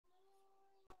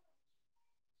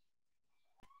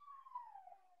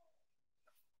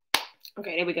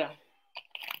Okay, there we go.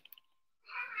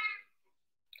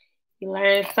 You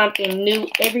learn something new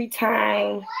every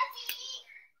time.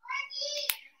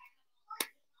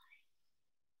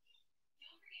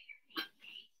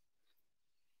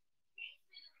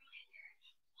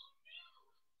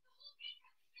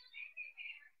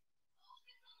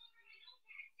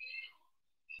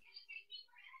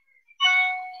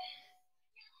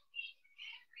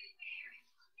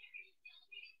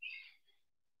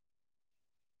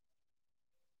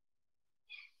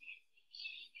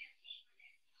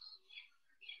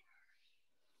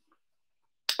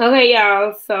 Okay,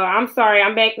 y'all. So I'm sorry.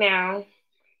 I'm back now.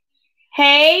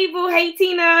 Hey, boo. Hey,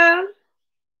 Tina.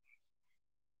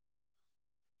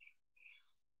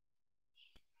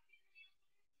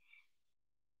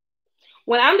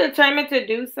 When I'm determined to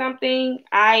do something,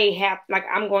 I'm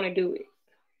going to do it.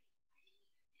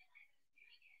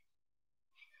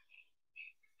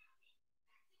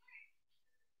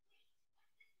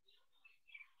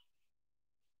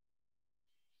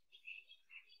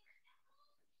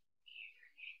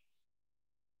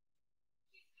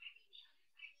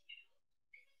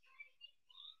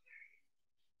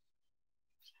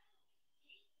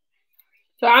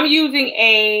 So I'm using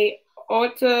a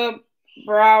Ulta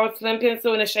Brow Slim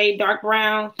Pencil in the shade dark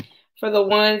brown for the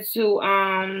ones who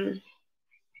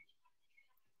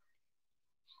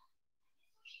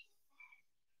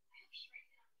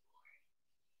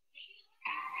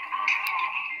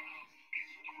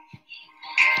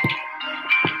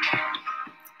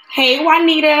Hey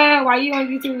Juanita, why you on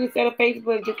YouTube instead of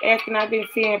Facebook? Just asking. I've been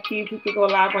seeing a few people go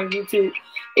live on YouTube.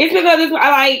 It's because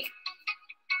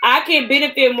I can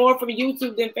benefit more from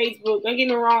YouTube than Facebook. Don't get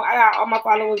me wrong, I got all my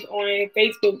followers on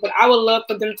Facebook, but I would love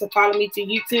for them to follow me to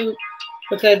YouTube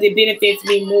because it benefits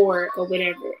me more or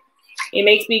whatever. It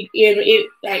makes me it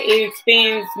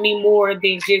expands me more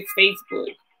than just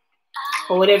Facebook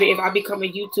or whatever if I become a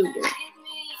YouTuber.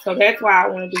 So that's why I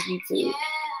want to do YouTube.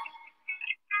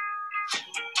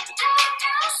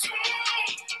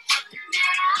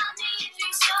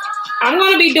 I'm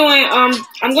gonna be doing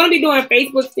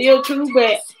Facebook still too,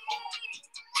 but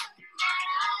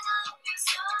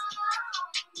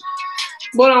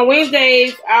on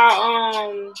Wednesdays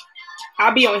I'll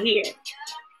be on here.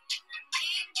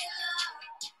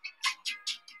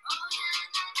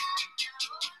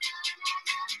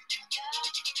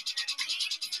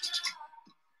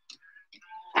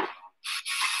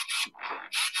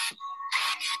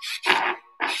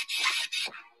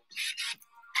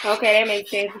 Okay, that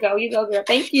makes sense. Go, you go, girl.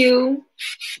 Thank you.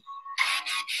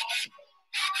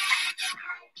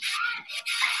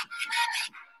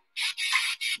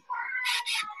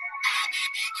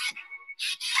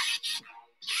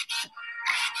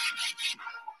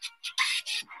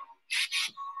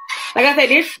 Like I said,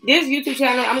 this YouTube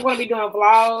channel, I'm going to be doing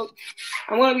vlogs.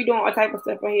 I'm going to be doing all type of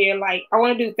stuff on here. Like, I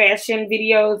want to do fashion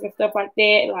videos and stuff like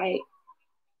that. Like,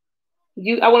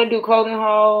 I want to do clothing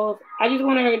hauls. I just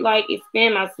want to, like,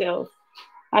 expand myself.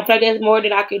 I feel like there's more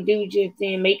that I could do just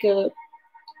in makeup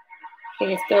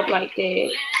and stuff like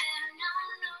that.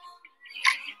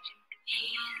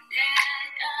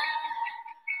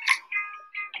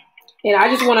 And I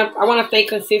want to stay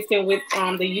consistent with the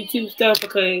YouTube stuff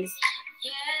because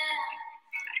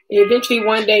eventually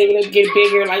one day it'll get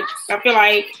bigger. Like, I feel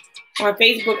like on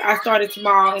Facebook I started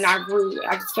small and I grew.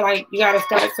 I just feel like you got to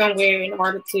start somewhere in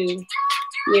order to,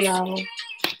 you know,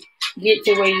 get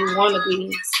to where you want to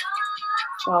be.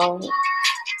 So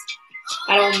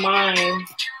I don't mind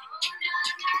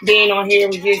being on here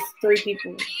with just 3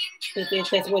 people if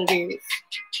that's what it is.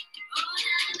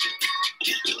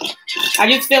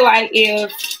 I just feel like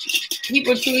if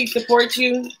people truly support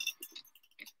you,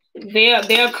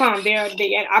 they'll come.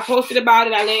 I posted about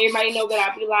it. I let everybody know that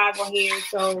I'll be live on here.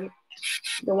 So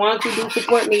the ones who do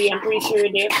support me, I'm pretty sure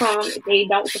they'll come. If they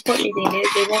don't support me, then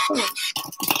they won't come.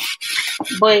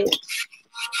 But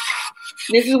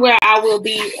this is where I will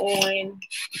be on.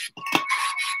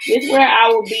 This is where I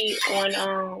will be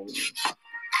on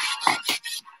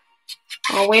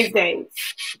Wednesdays.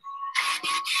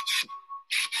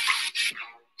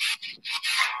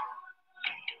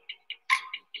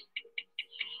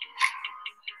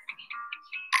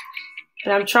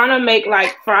 And I'm trying to make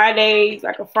like Fridays,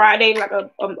 like a Friday, like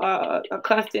a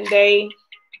constant day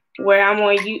where I'm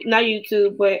on not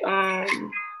YouTube, but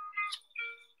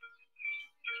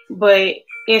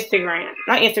Instagram,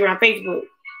 not Instagram, Facebook.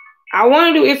 I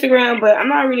want to do Instagram, but I'm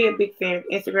not really a big fan of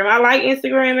Instagram. I like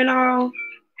Instagram and all,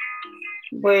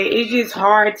 but it's just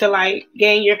hard to like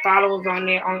gain your followers on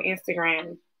there on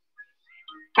Instagram.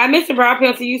 I missed the brow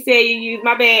pencil you said you used.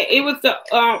 My bad. It was the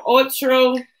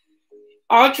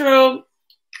Ultra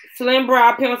Slim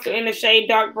brow pencil in the shade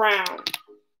dark brown.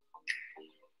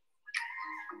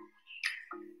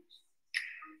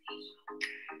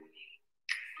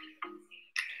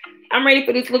 I'm ready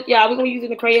for this look, y'all. We're going to be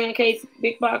using the crayon case,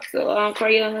 big box of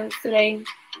crayons today.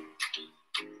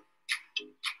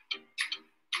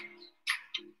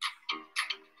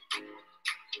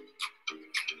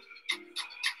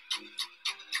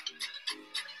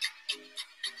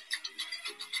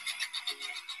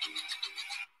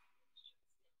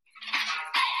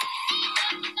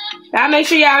 Y'all make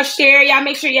sure y'all share. Y'all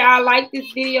make sure y'all like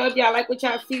this video if y'all like what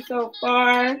y'all see so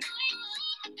far.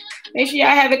 Make sure y'all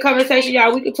have a conversation,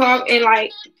 y'all. We can talk and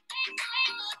like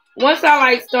once I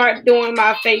like start doing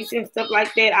my face and stuff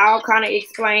like that, I'll kind of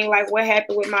explain like what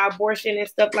happened with my abortion and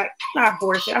stuff like not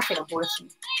abortion. I said abortion.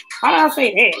 How do I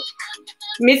say that?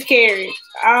 Miscarriage.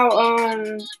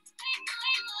 I'll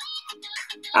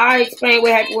explain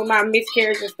what happened with my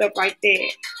miscarriage and stuff like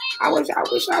that. I wish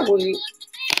I would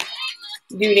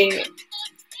do that,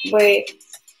 but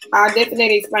I'll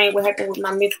definitely explain what happened with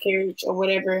my miscarriage or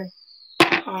whatever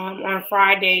on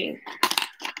Friday,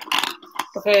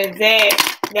 because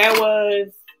that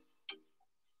was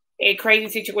a crazy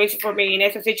situation for me, and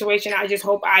that's a situation I just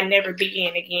hope I never be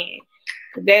in again.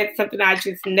 That's something I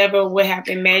just never would have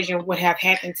imagined would have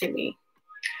happened to me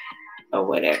or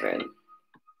whatever.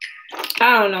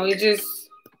 I don't know. I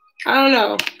don't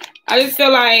know. I just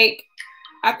feel like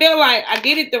I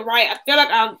did it the right. I feel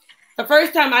like the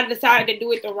first time I decided to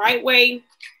do it the right way,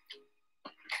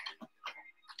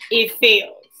 it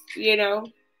fails, you know?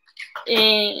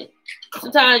 And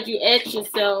sometimes you ask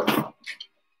yourself,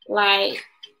 like,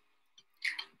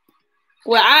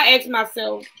 well, I asked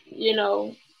myself, you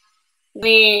know,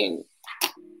 when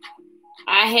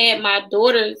I had my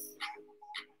daughters,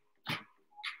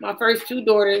 my first two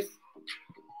daughters,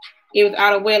 it was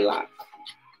out of wedlock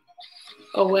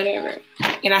or whatever.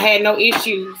 And I had no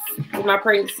issues with my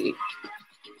pregnancy.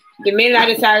 The minute I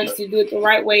decided to do it the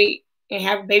right way and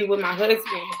have a baby with my husband,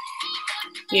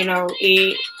 you know,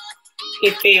 it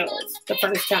fails the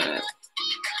first time,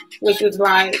 which was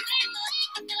like,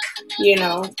 you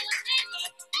know,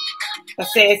 a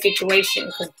sad situation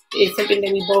because it's something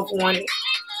that we both wanted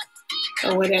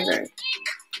or whatever.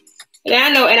 And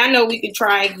I know we could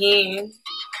try again,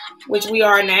 which we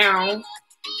are now.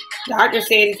 Doctor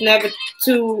said it's never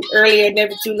too early or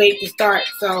never too late to start.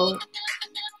 So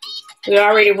we're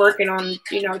already working on,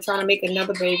 you know, trying to make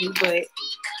another baby, but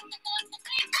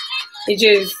it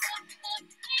just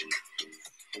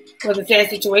was a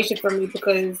sad situation for me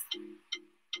because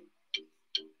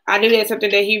I knew that's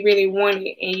something that he really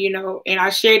wanted, and you know, and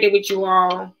I shared it with you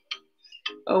all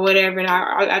or whatever. And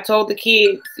I told the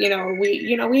kids, you know,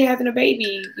 we having a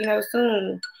baby, you know,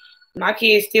 soon. My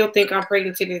kids still think I'm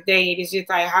pregnant to this day. It's just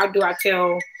like, how do I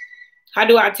tell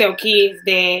kids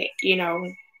that, you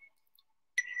know,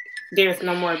 there's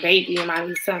no more baby in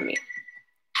my stomach?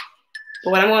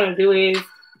 But what I'm gonna do is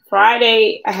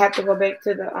Friday I have to go back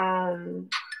to the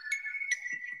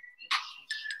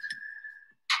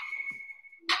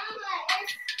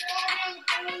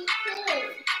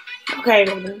okay,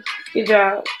 baby. Good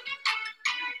job.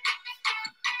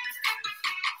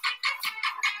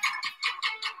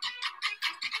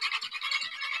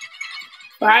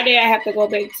 Friday I have to go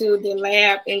back to the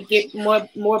lab and get more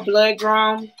blood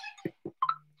drawn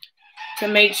to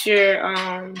make sure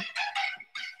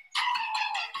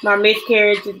my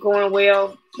miscarriage is going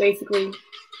well, basically.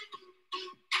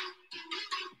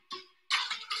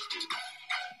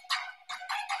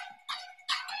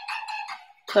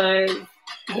 Because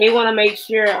they want to make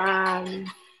sure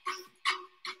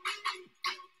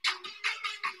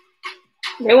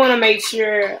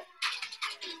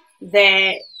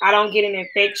that I don't get an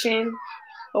infection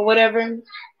or whatever.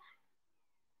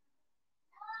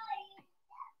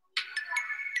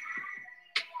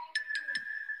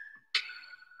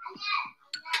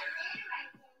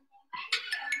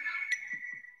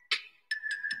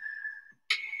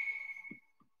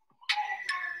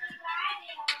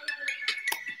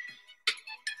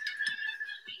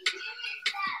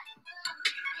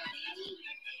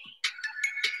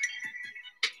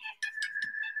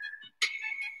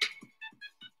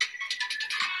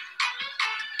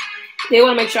 They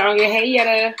want to make sure I don't get, hey,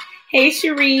 Yetta. Hey,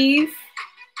 Cherise.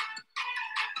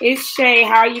 It's Shay.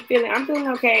 How are you feeling? I'm feeling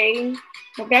okay.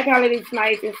 My back holiday is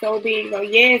nice and so big. Oh,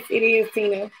 yes, it is,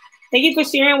 Tina. Thank you for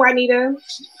sharing, Juanita.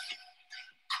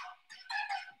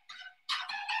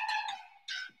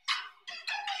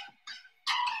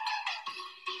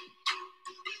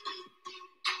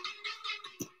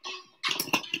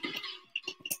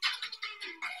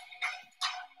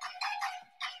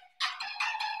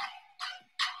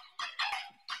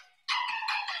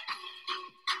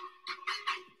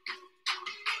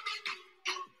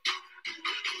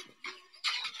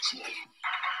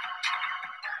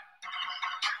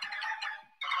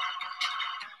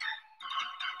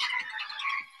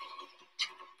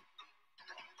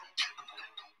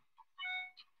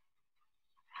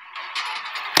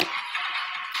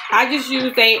 I just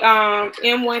used a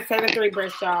M173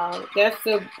 brush, y'all. That's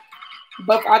to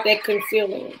buff out that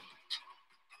concealer.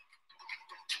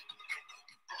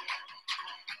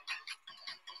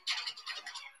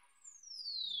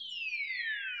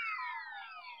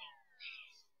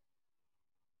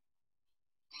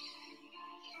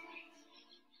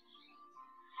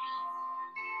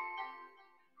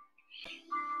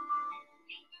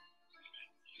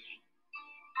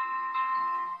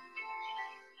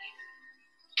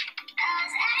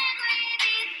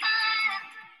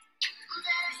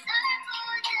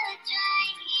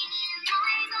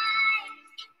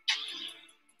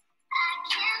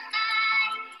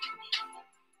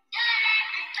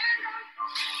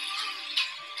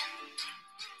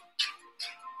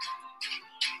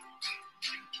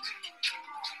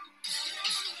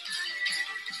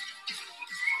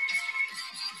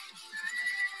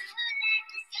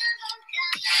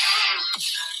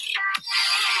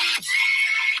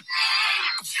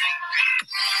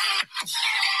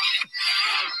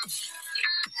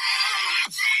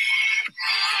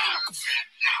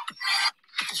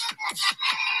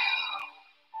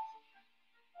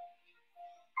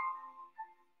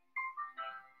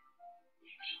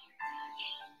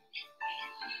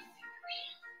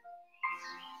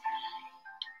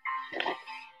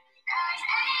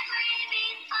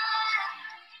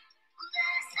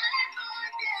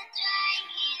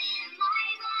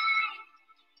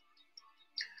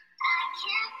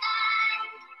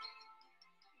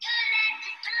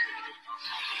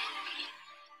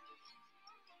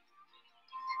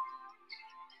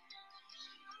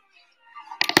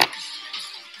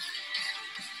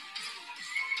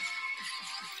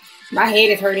 My head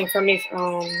is hurting from this hair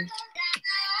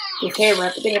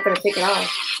wrap. I think I'm gonna take it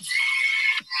off.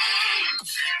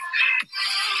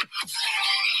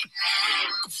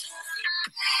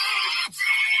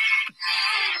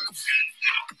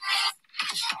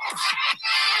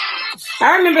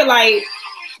 I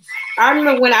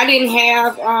remember when I didn't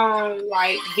have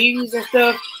like views and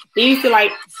stuff. I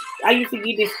used to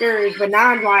get discouraged, but now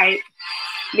I'm like,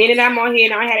 being that I'm on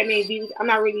here and I had that many views, I'm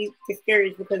not really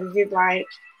discouraged because it's just like,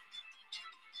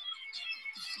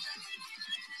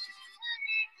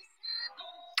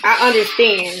 I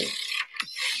understand.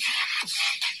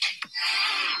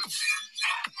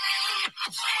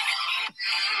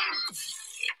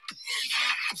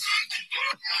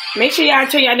 Make sure y'all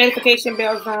turn your notification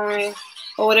bells on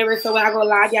or whatever, so when I go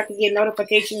live, y'all can get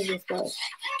notifications and stuff.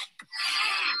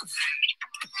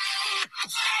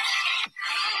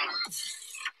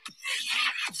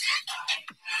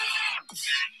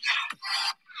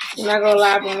 When I go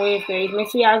live on Wednesdays,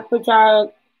 make sure y'all put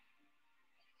y'all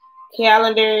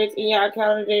calendars in y'all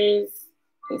calendars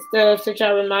and stuff, set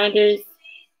y'all reminders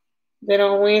that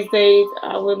on Wednesdays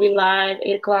I will be live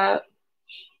 8 o'clock.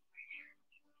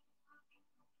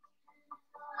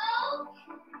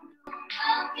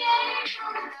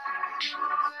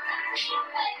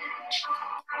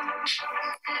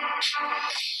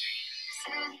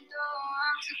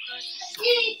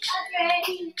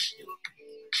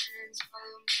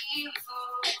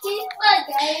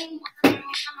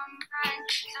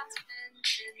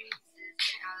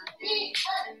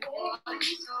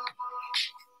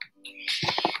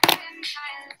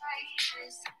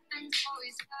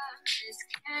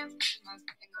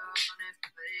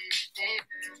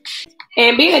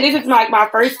 And being that this is like my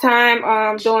first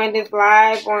time doing this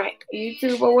live on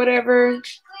YouTube or whatever,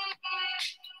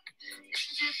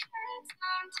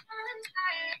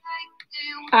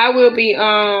 I will be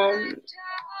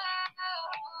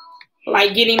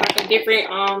like getting like a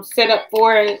different setup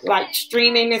for like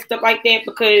streaming and stuff like that,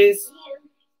 because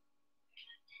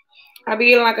I'll be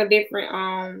getting like a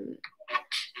different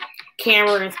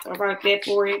camera and stuff like that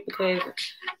for it, because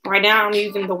right now I'm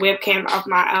using the webcam of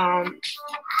my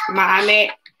my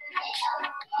iMac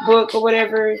book or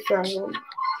whatever. So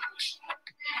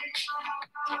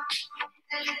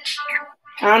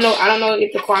I don't know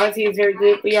if the quality is very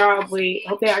good for y'all, but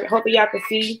hope y'all can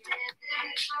see.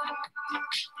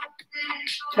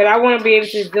 But I want to be able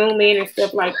to zoom in and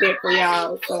stuff like that for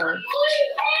y'all. So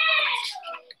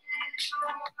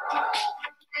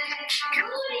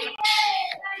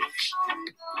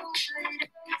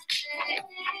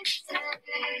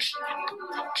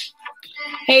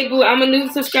hey boo, I'm a new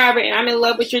subscriber and I'm in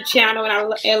love with your channel, and I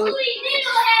love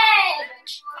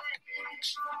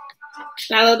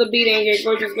the beat in your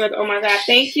gorgeous girl. Oh my god,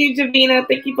 thank you, Javina.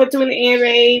 Thank you for tuning in,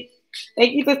 babe.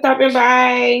 Thank you for stopping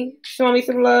by, showing me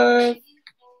some love.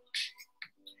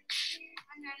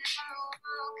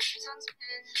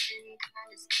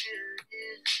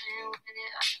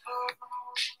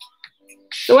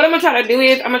 So what I'm gonna try to do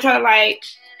is I'm gonna try to like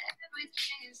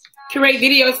create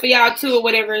videos for y'all too or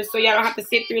whatever, so y'all don't have to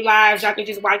sit through lives. Y'all can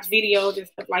just watch videos and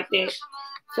stuff like that.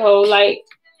 So like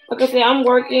I said, I'm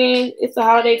working. It's the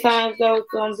holiday time though,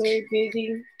 so I'm very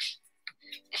busy.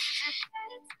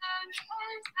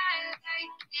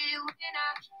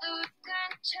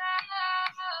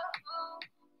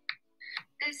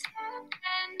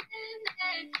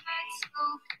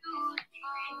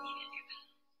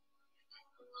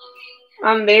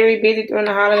 I'm very busy during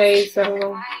the holidays,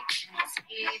 so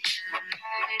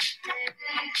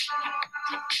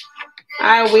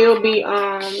I will be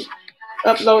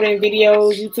uploading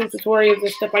videos, YouTube tutorials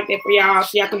and stuff like that for y'all,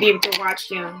 so y'all can be able to watch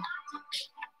them.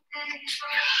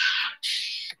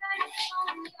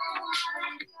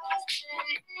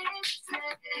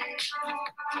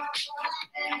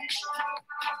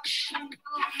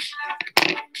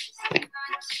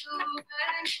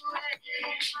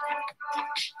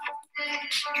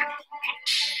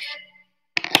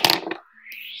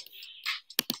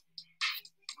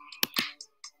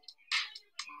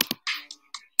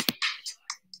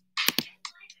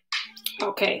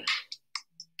 Okay.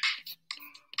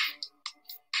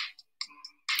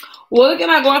 What look am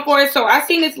I going for? So I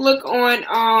seen this look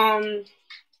on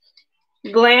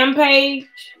Glam page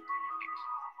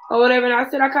or whatever, and I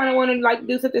said I kind of want to like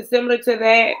do something similar to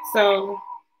that. So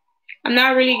I'm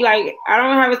not really like, I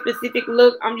don't have a specific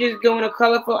look. I'm just doing a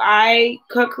colorful eye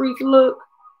cut crease look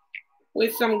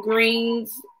with some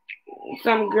greens,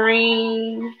 some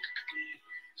green,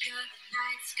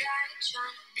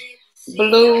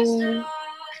 blue,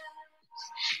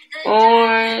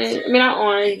 orange. I mean not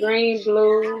orange, green,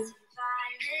 blue,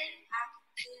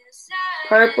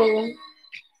 purple.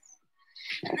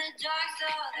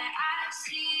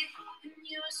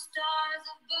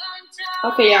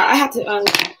 Okay, y'all, I have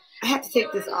to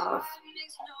take this off.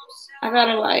 I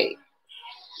gotta like,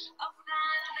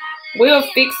 we'll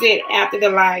fix it after the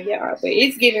live, y'all, but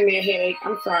it's giving me a headache.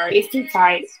 I'm sorry, it's too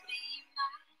tight.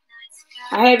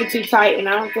 I have it too tight and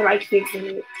I don't feel like fixing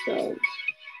it, so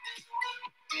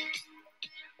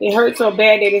it hurt so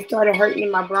bad that it started hurting in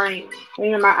my brain,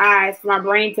 in my eyes, from my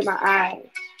brain to my eyes.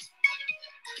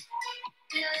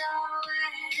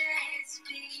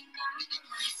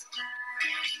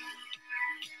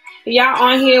 Y'all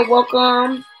on here,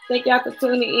 welcome. Thank y'all for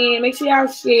tuning in. Make sure y'all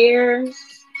share.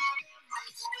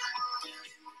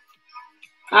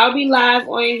 I'll be live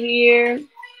on here.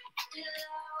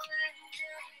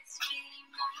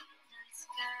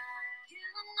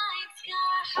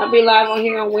 I'll be live on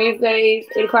here on Wednesdays,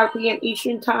 8 o'clock p.m.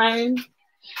 Eastern time.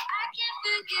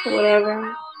 Or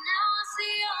whatever.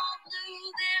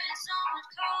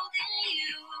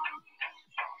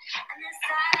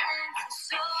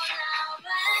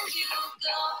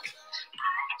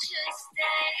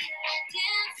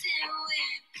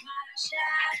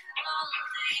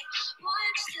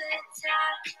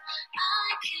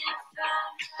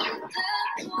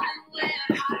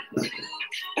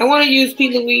 I want to use P.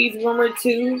 Louise Rumor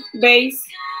 2 base.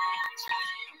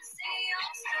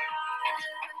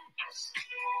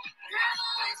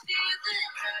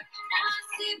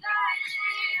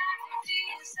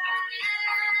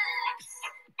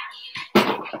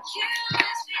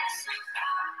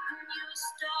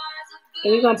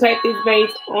 And we're going to pack this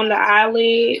base on the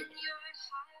eyelid.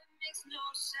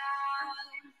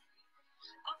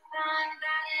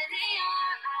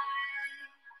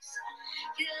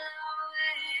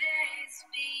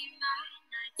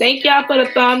 Thank y'all for the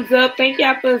thumbs up. Thank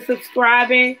y'all for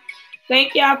subscribing.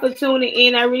 Thank y'all for tuning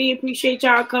in. I really appreciate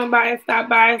y'all coming by and stop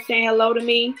by and saying hello to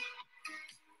me.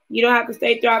 You don't have to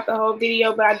stay throughout the whole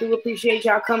video, but I do appreciate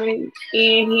y'all coming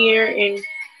in here and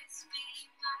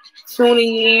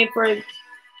tuning in for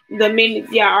the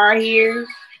minutes y'all are here.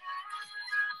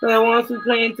 For the ones who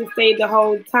plan to stay the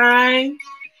whole time,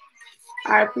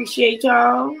 I appreciate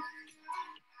y'all.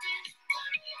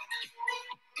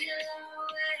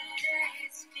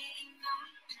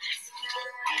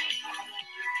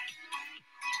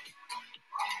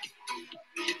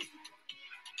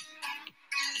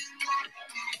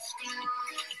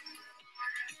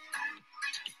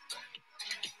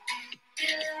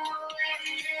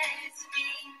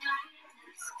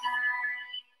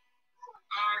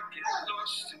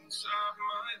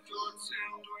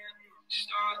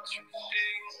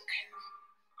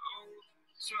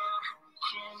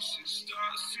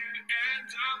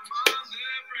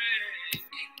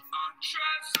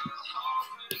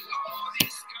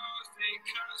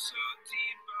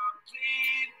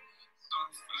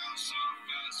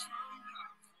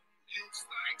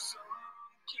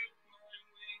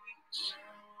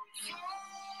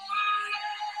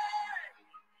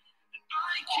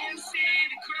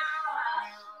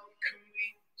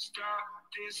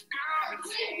 We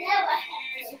never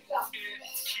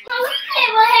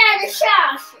had a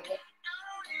sausage.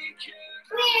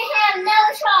 We didn't have no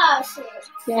sausage.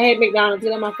 Yeah, I had McDonald's.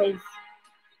 Get on my face.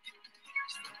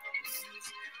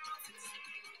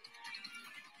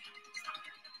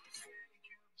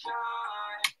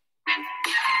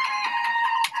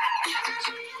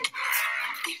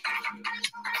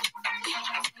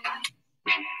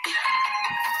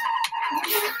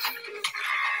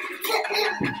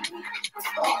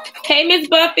 Hey, Miss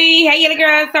Buffy. Hey, Yetta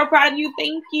girl. So proud of you.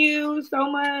 Thank you so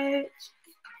much. Hey,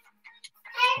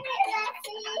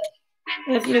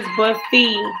 Miss Buffy. That's Miss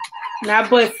Buffy, not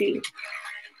Bussy.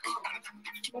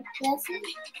 Miss Buffy.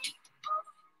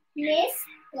 Miss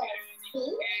Buffy.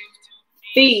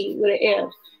 C with an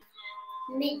F.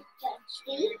 Miss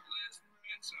Buffy.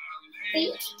 B.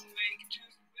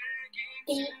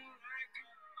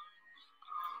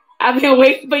 I've been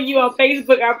waiting for you on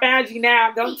Facebook. I found you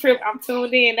now. Don't trip. I'm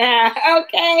tuned in now.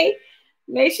 Okay.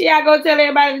 Make sure y'all go tell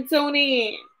everybody to tune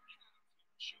in.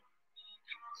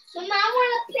 Mama, I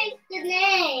want to pick the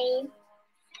name.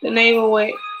 The name of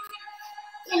what?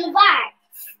 In the box.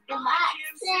 The box.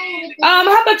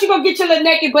 How about you go get your little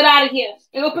naked butt out of here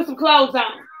and go put some clothes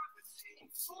on?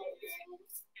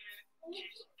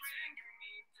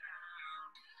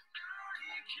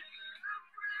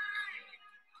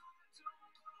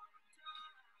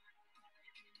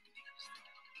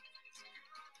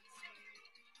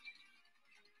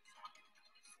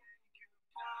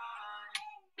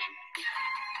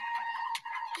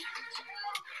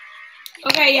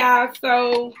 Okay, y'all,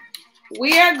 so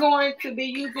we are going to be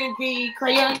using the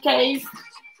crayon case,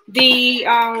 the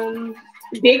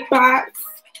big box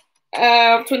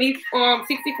of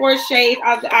 64 shades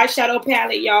of the eyeshadow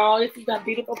palette, y'all. This is a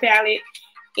beautiful palette,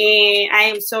 and I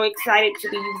am so excited to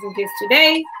be using this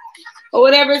today or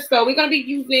whatever. So we're going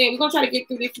to try to get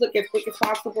through this look as quick as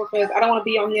possible because I don't want to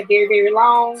be on here very, very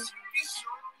long.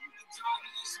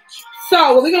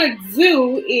 So what we're going to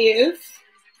do is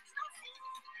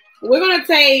we're going to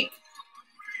take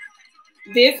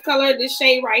this color, this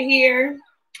shade right here,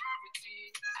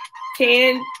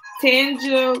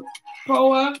 Tangipoa,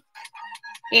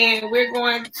 and we're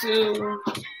going to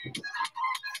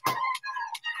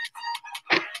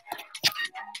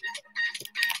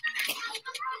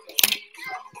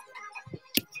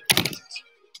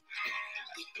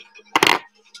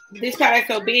this palette is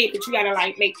so big that you gotta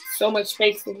like make so much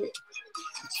space for it.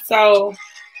 So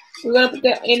we're gonna put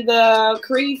that in the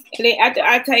crease, and then after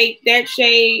I take that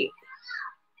shade,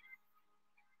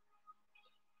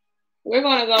 we're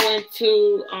gonna go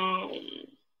into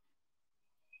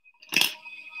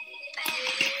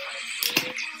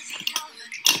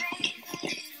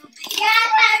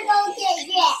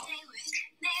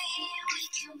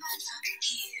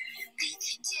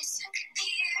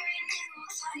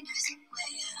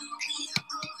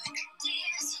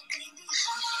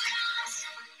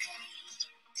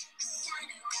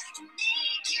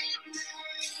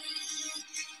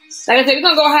like I said, we're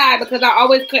gonna go high because I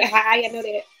always cut high. I know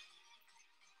that.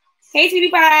 Hey,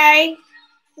 sweetie pie.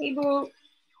 Hey, boo.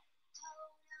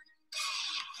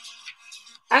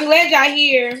 I'm glad y'all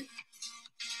here.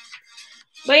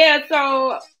 But yeah,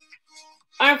 so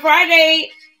on Friday,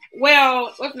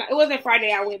 well, it wasn't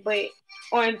Friday I went, but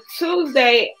on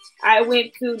Tuesday I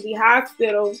went to the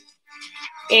hospital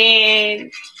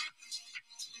and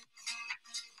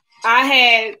I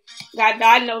had got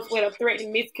diagnosed with a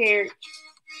threatened miscarriage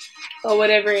or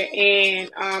whatever. And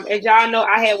as y'all know,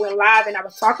 I had went live and I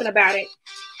was talking about it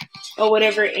or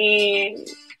whatever. And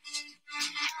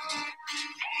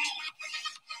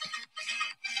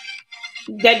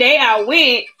the day I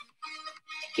went,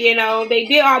 you know, they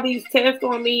did all these tests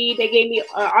on me. They gave me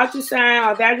an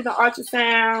ultrasound, a vaginal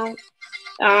ultrasound.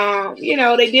 You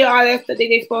know, they did all that stuff that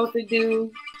they're supposed to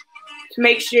do to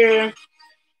make sure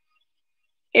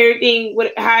everything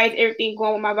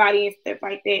going with my body and stuff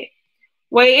like that.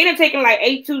 Well, it ended up taking like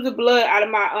 8 tubes of blood out of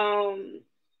my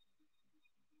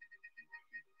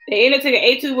They ended up taking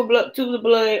 8 tubes of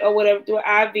blood or whatever through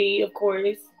an IV, of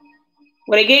course.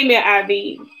 Well, they gave me an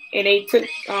IV and they took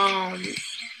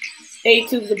 8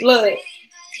 tubes of blood,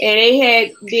 and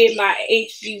they did my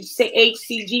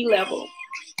HCG level.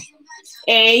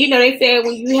 And you know, they said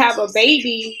when you have a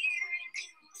baby,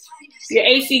 your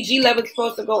HCG level is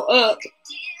supposed to go up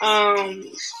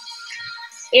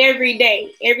every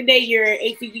day. Every day your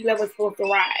HCG level is supposed to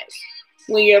rise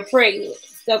when you're pregnant,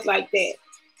 stuff like that.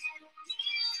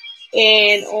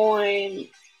 And on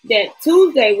that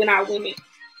Tuesday when I went in,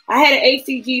 I had an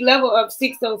HCG level of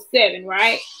 607,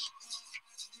 right?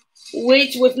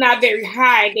 Which was not very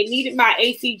high. They needed my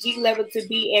HCG level to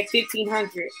be at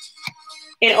 1500.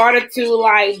 in order to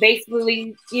like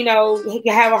basically, you know, he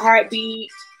can have a heartbeat,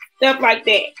 stuff like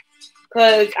that.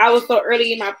 Cause I was so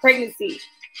early in my pregnancy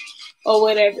or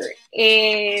whatever.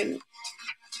 And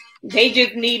they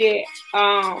just needed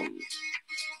my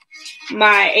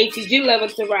HCG level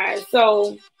to rise.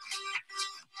 So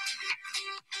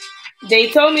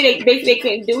they told me they basically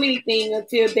couldn't do anything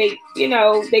until they, you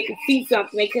know, they could see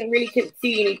something. They couldn't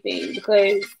see anything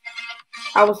because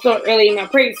I was so early in my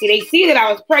pregnancy. They see that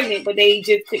I was pregnant, but they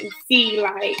just couldn't see,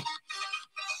 like,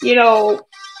 you know,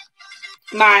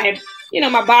 my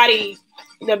body,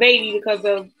 the baby, because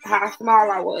of how small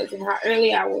I was and how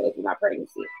early I was in my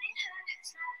pregnancy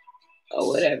or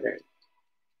whatever.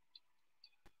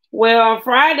 Well, on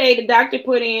Friday, the doctor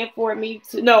put in for me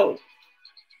to, no,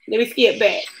 let me skip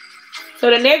back. So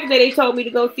the next day they told me to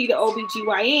go see the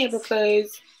OBGYN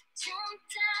because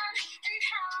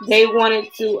they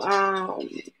wanted to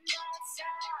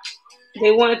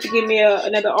give me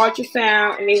another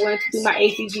ultrasound, and they wanted to do my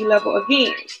HCG level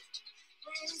again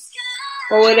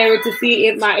or whatever, to see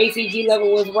if my HCG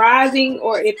level was rising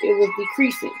or if it was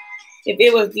decreasing. If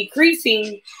it was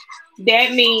decreasing,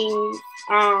 that means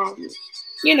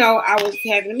you know, I was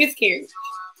having a miscarriage,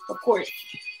 of course.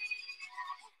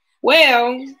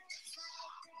 Well,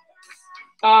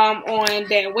 on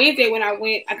that Wednesday when I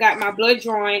went, I got my blood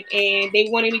drawn, and they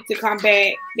wanted me to come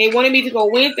back. They wanted me to go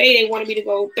Wednesday, they wanted me to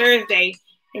go Thursday,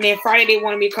 and then Friday they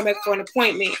wanted me to come back for an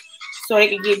appointment so they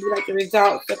could give me like the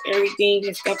results of everything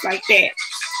and stuff like that.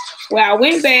 Well, I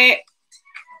went back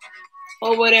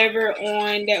or whatever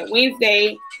on that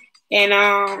Wednesday, and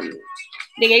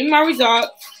they gave me my results.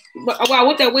 But I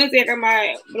went that Wednesday, I got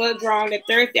my blood drawn. That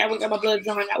Thursday, I went got my blood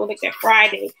drawn. I went like that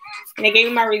Friday, and they gave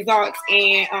me my results.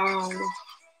 And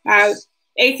my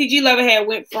ACG level had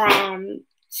went from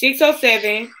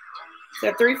 607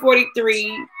 to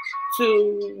 343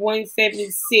 to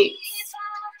 176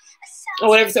 or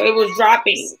whatever. So it was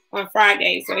dropping on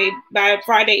Friday. So by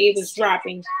Friday it was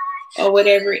dropping or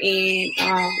whatever. And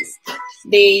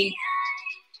they,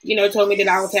 you know, told me that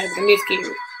I was having a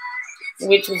miscarriage,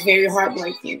 which was very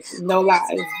heartbreaking. No lie,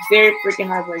 it was very freaking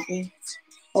heartbreaking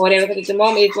or whatever. Because at the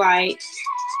moment it's like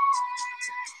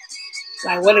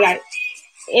what did I?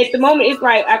 At the moment it's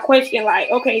like I question,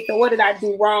 like, okay, so what did I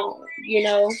do wrong? You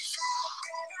know,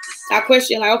 I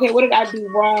question, like, okay, what did I do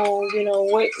wrong? You know,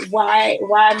 why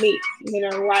me? You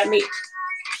know, why me?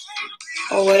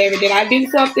 Or whatever. Did I do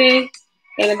something?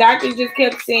 And the doctor just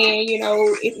kept saying, you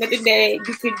know, it's nothing that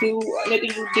you could do,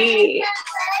 nothing you did.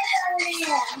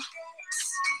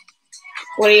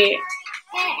 What is it?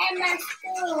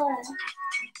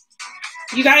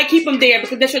 You gotta keep them there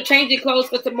because they should change your clothes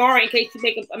for tomorrow in case you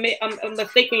make a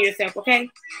mistake on yourself, okay?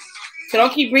 So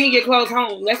don't keep bringing your clothes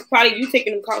home. That's probably you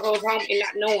taking them clothes home and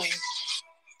not knowing.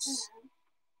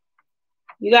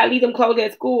 You gotta leave them clothes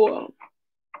at school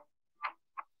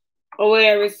or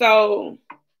whatever. So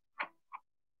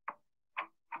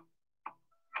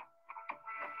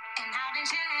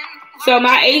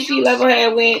my HG level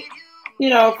had went, you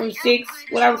know, from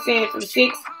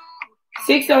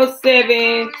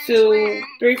 607 to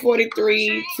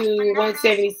 343 to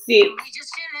 176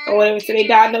 or whatever. So they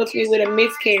diagnosed me with a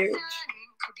miscarriage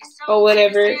or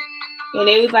whatever. And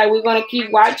they was like, we're going to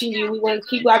keep watching you. We want to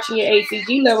keep watching your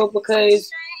HCG level because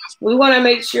we want to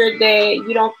make sure that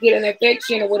you don't get an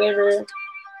infection or whatever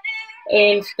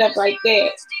and stuff like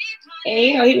that. And,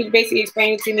 you know, he was basically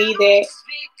explaining to me that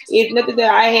it's nothing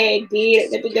that I had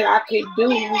did, nothing that I could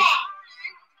do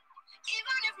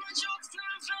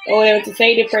or whatever to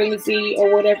save the pregnancy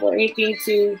or whatever, or anything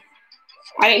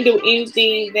I didn't do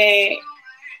anything that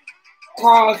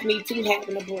caused me to have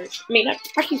an abortion. I mean, I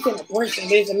keep saying abortion,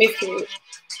 but it's a miscarriage.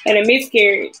 And a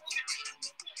miscarriage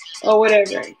or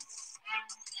whatever.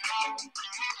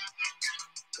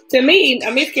 To me, a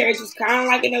miscarriage is kind of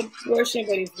like an abortion,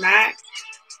 but it's not.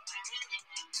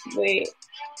 But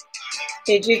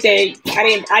it's just that I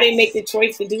didn't make the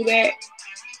choice to do that.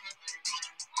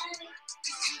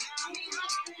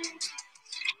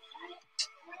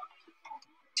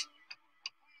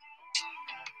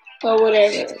 Or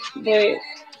whatever. But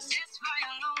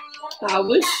I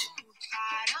wish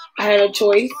I had a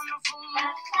choice.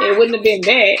 It wouldn't have been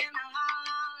bad.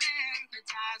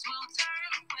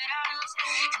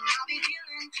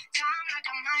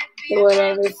 Or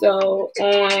whatever. So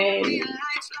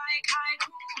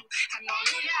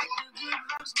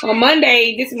on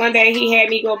Monday, this Monday, he had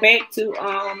me go back to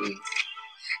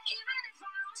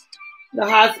the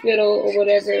hospital or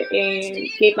whatever and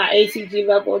get my HCG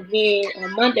level again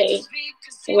on Monday.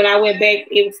 And when I went back,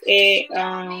 it was at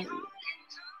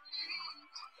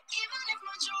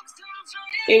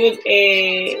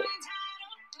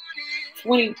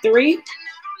 23.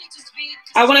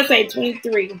 I want to say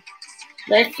 23.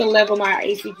 That's the level my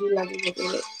ACG level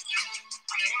is at.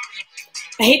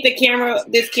 I hate this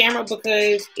camera,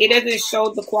 because it doesn't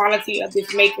show the quality of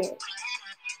this makeup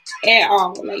at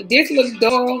all. Like, this looks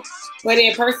dull, but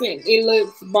in person, it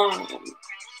looks bomb.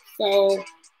 So,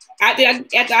 after I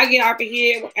get off of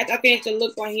here, after I finish the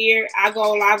look on here, I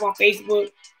go live on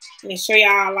Facebook and show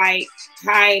y'all, like,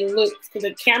 how it looks. Because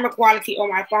the camera quality on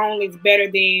my phone is better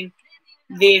than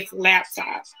this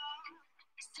laptop.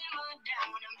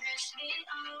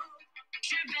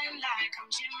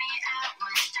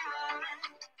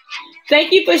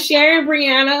 Thank you for sharing,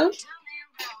 Brianna.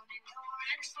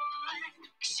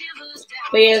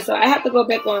 But yeah, so I have to go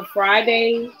back on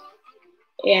Friday,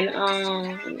 and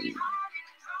I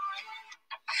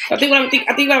think what I'm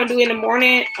gonna do in the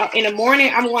morning.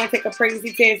 I'm going to take a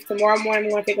pregnancy test. Tomorrow morning,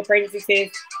 I'm going to take a pregnancy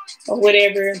test or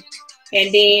whatever,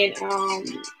 and then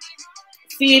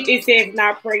see if it says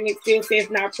not pregnant, still says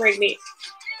not pregnant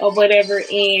or whatever,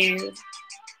 and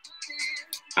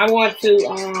I want to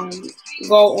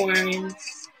go on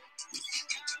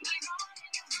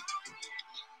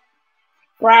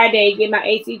Friday, get my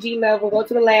ACG level, go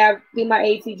to the lab, get my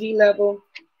ACG level,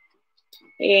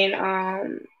 and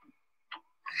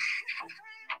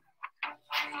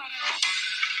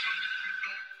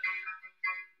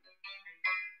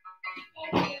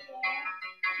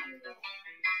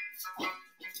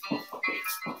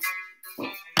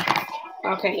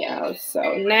okay, y'all. So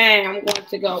now I'm going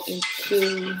to go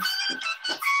into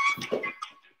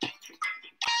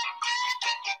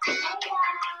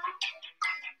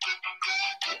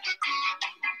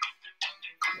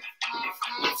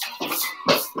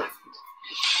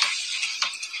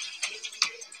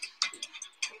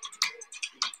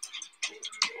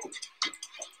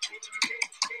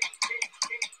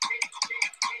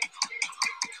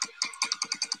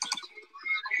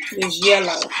this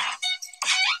yellow.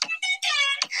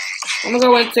 I'm gonna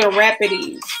go into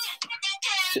Rapides.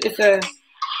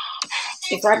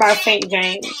 It's right by St.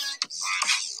 James.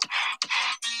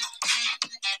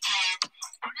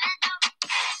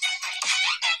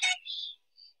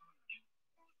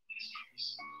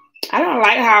 I don't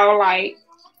like how, like,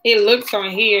 it looks on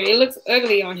here. It looks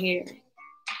ugly on here.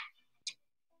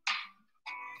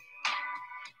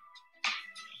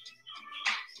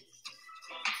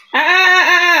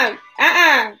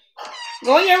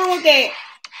 Go in your room with that.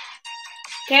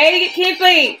 Okay,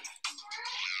 Kinsley.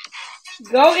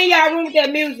 Go in your room with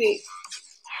that music.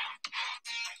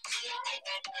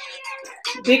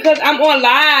 Because I'm on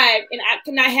live and I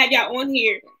cannot have y'all on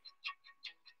here.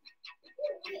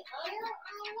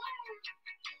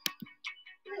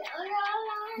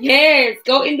 Yes,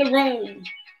 go in the room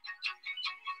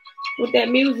with that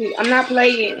music. I'm not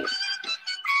playing.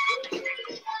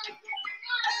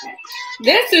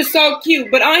 This is so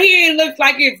cute, but on here it looks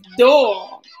like it's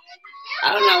dull.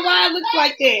 I don't know why it looks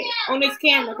like that on this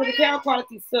camera, because the camera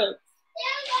quality sucks.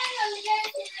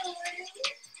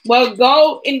 Well,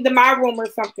 go into my room or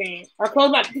something, or just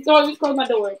close my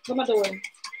door. Close my door.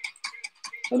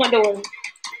 Close my door.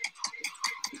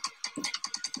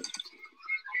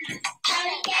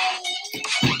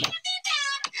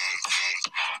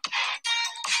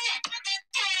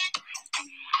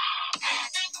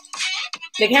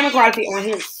 The camera quality on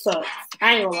here sucks.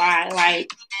 I ain't gonna lie. Like,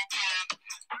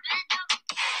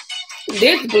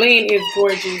 this blend is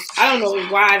gorgeous. I don't know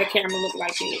why the camera looks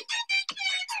like it.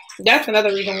 That's another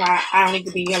reason why I don't need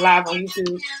to be live on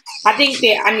YouTube. I think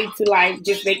that I need to, like,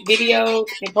 just make videos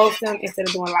and post them instead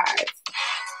of doing lives.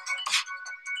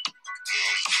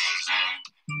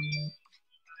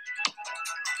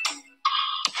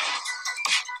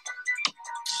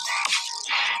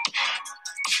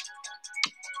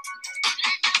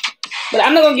 But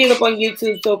I'm not gonna give up on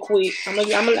YouTube so quick. I'm gonna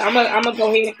go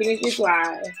ahead and finish this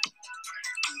live.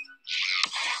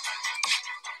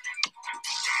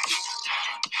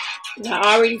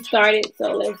 I already started,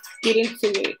 so let's get into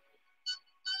it.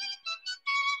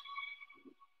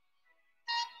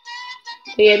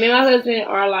 So yeah, me and my husband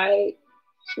are, like,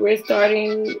 we're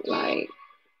starting, like,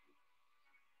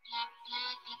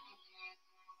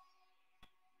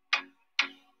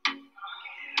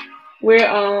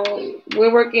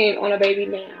 we're working on a baby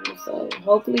now, so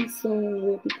hopefully soon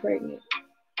we'll be pregnant.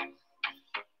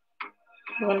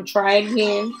 I'm gonna try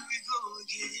again.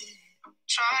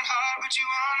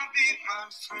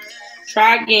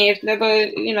 Try again. It's never,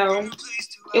 you know,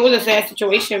 it was a sad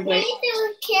situation, but.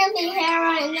 Candy hair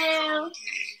right now.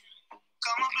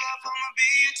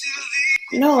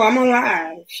 No, I'm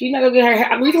alive. She's not gonna get her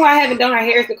hair. The reason why I haven't done her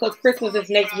hair is because Christmas is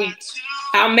next week.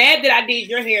 I'm mad that I did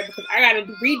your hair because I gotta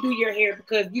redo your hair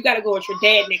because you gotta go with your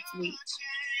dad next week.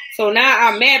 So now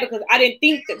I'm mad because I didn't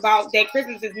think about that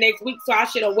Christmas is next week, so I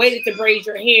should have waited to braid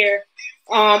your hair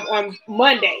on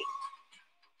Monday.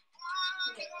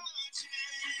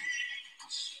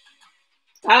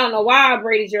 I don't know why I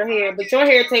braided your hair, but your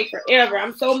hair takes forever.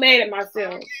 I'm so mad at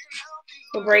myself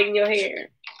for braiding your hair.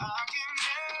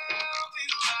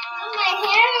 My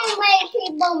hair will make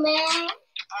people mad.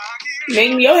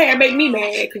 Making your hair make me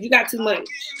mad because you got too much.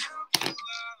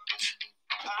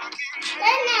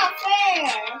 That's not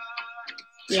fair.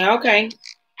 Yeah, okay.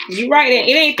 You right. It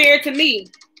ain't fair to me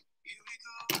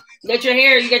that your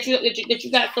hair, that you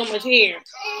got so much hair.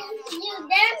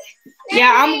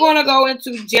 Yeah, I'm gonna go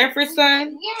into Jefferson. Yeah,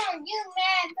 you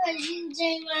mad because you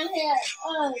did my hair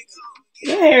ugly.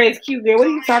 Your hair is cute, girl. What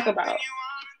are you talking about?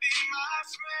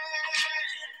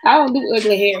 I don't do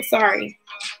ugly hair. Sorry.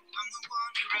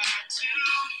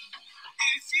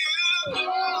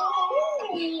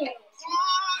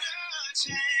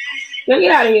 Girl,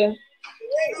 get out of here.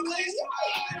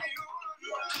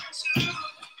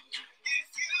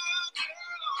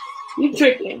 You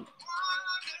tripping.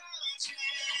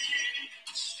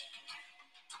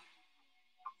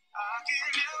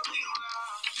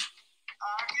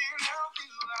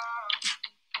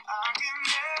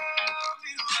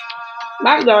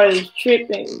 My daughter is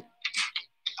tripping.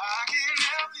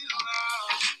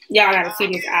 Y'all gotta see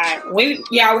this eye. When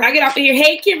I get off of here,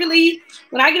 hey Kimberly,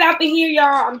 when I get off of here,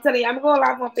 y'all, I'm telling you, I'm going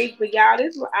live on Facebook, y'all.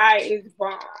 This eye is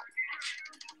bomb.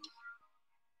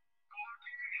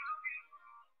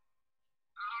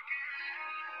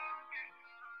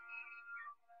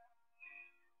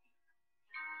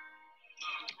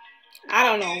 I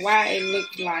don't know why it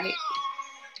looks like.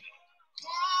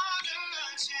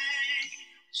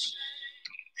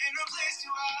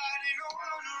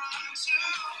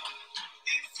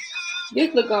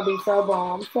 This look gonna be so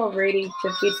bomb. I'm so ready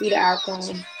to see the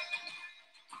outcome.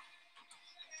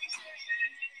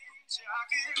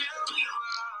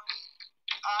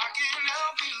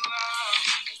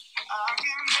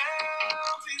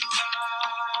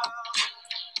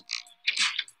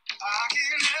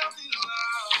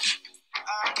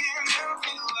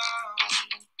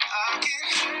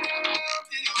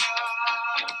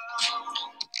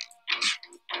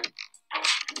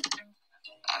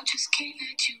 I just can't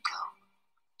let you go.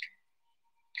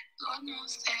 Lord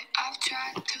knows that I've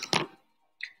tried to.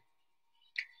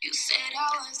 You said I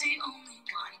was the only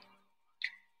one.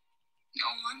 No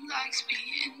one likes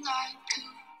being lied to.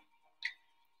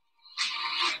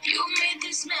 You made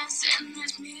this mess and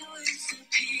left me with the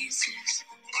pieces.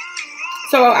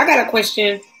 So I got a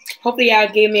question. Hopefully y'all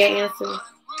give me an answer.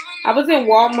 I was in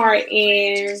Walmart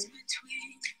and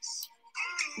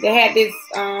they had this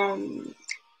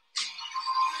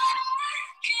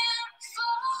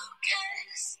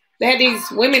they had these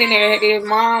women in there, their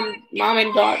mom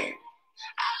and daughter.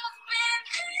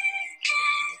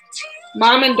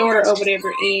 Mom and daughter over there,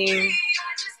 and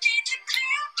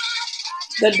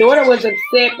the daughter was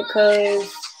upset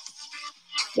because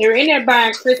they were in there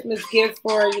buying Christmas gifts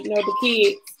for, the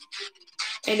kids.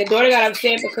 And the daughter got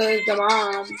upset because the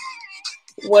mom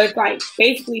was like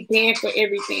basically paying for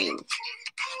everything.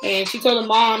 And she told the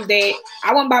mom that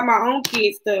I want to buy my own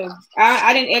kids stuff.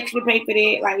 I didn't actually pay for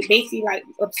that. Like basically like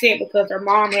upset because her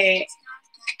mom had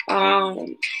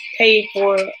paid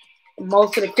for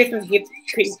most of the Christmas gifts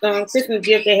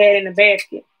they had in the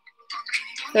basket.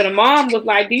 So the mom was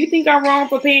like, "Do you think I'm wrong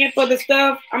for paying for the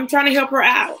stuff? I'm trying to help her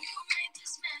out."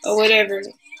 Or whatever.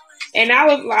 And I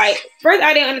was like, first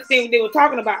I didn't understand what they were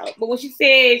talking about. But when she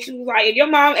said, she was like, if your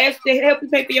mom asks to help you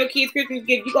pay for your kids' Christmas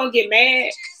gift, you gonna get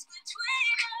mad.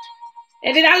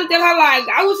 And then I looked at her like,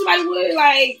 I wish somebody would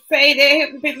like say they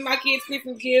help me pay for my kids'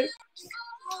 Christmas gift.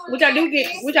 Which I do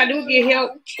get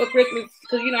help for Christmas.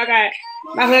 Because I got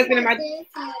my husband and my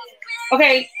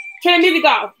okay, turn the music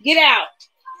off. Get out.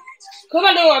 Close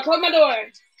my door. Close my door.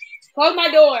 Close my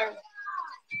door.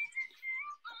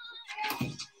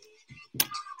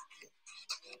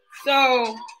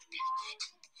 So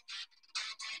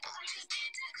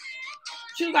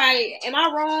she was like, "Am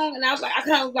I wrong?" And I was like, I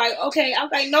kind of was like, okay. I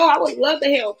was like, no, I would love to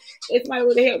help if somebody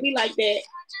would have helped me like that.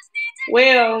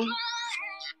 Well,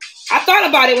 I thought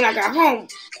about it when I got home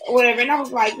or whatever, and I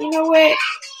was like, you know what?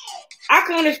 I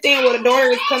can understand where the daughter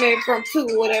is coming from too,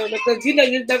 or whatever, because you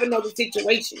never know the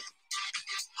situation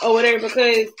or whatever.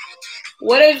 Because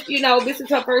what if this is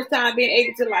her first time being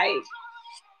able to like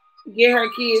get her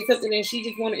kids something, and she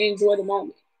just want to enjoy the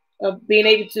moment of being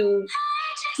able to,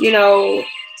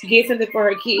 get something for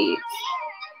her kids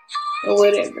or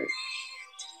whatever.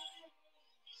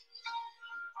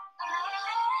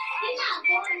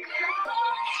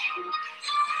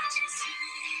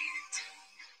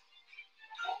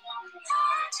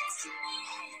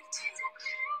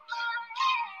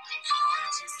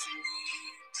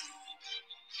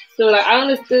 So like I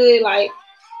understood like,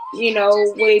 you know,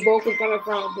 where they both were coming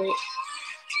from,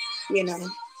 but you know,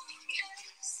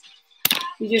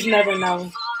 you just never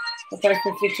know the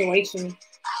person's situation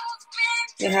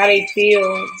and how they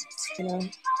feel, you know.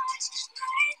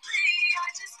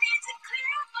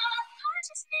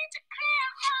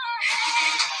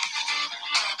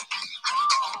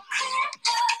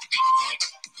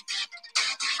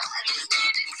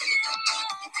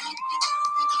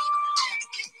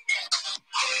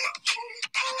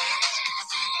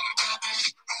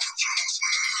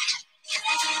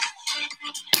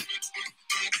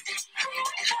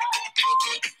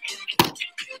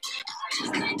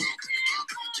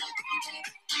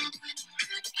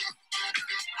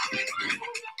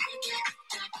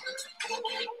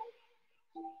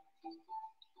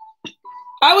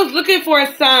 I was looking for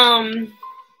some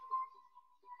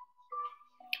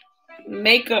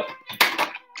makeup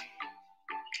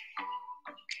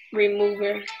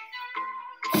remover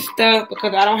stuff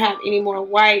because I don't have any more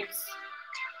wipes.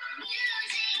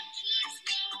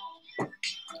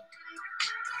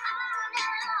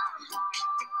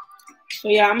 So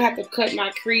yeah, I'm gonna have to cut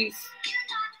my crease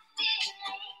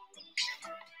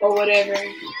or whatever.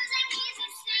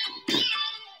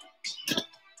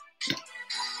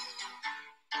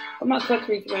 I'm gonna cut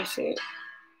crease my shit.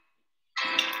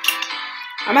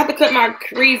 I'm gonna have to cut my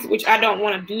crease, which I don't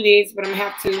want to do this, but I'm gonna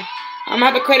have to. I'm gonna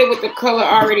have to cut it with the color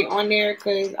already on there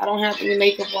because I don't have any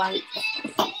makeup wipes,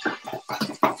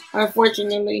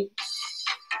 unfortunately.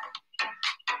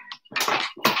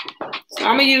 So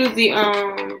I'm gonna use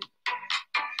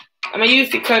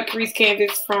the cut crease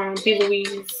canvas from P.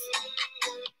 Louise.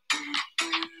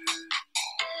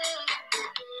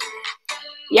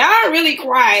 Y'all really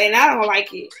quiet, and I don't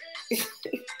like it.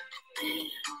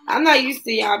 I'm not used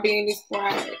to y'all being this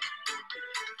quiet.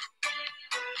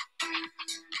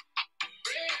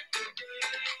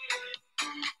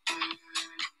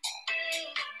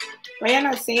 Why y'all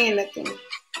not saying nothing?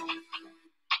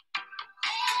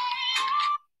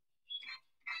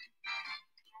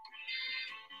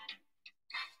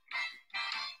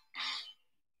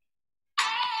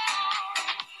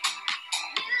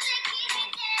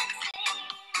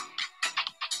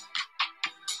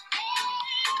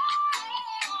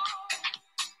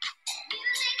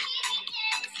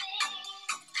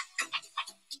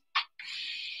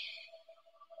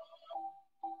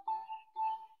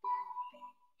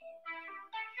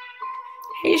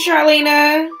 Hey,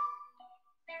 Charlena.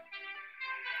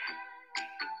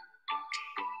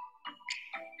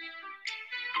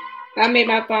 I made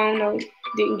my phone though,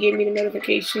 didn't give me the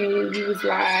notification when you was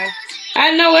live.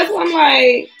 I know, that's what I'm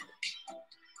like.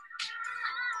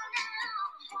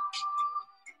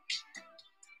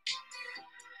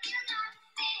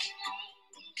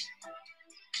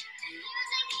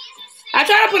 I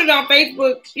try to put it on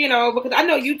Facebook, you know, because I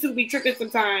know YouTube be tripping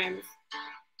sometimes.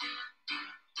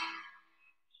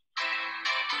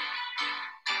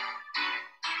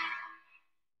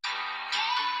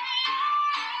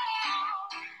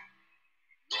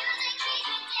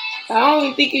 I don't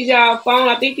even think it's y'all phone.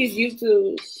 I think it's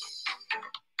YouTube.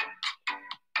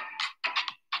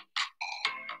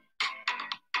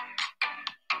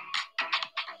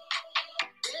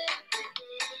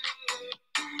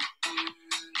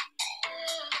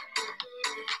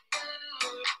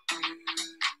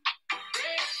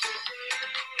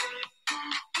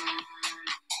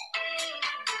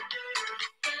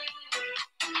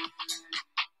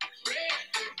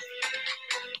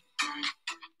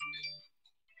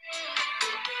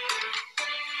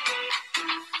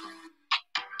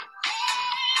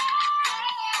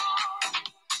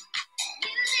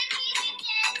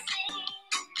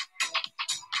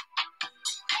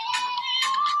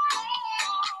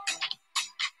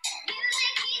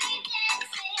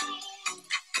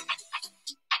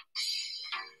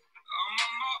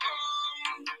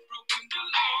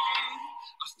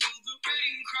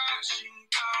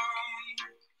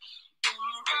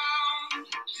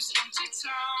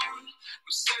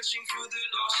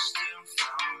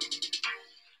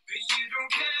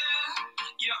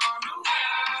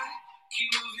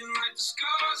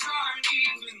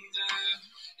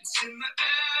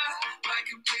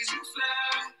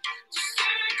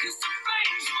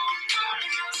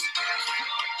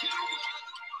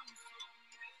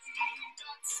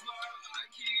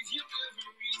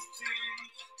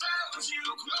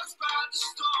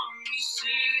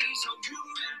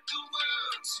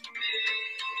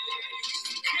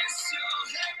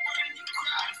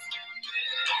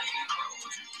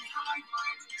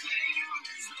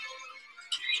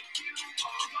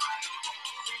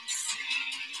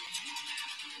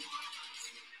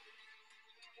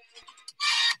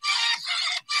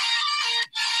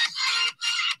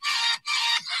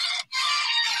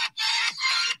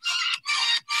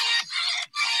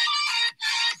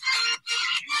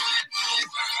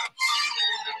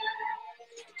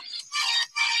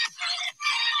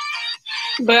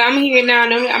 But I'm here now.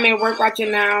 I'm at work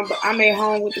watching now, but I'm at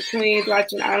home with the twins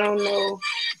watching. I don't know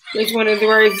which one is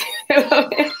worse.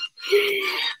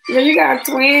 When you got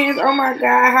twins, oh my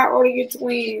God, how old are your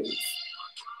twins?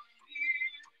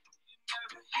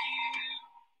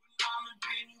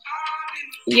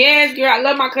 Yes, girl, I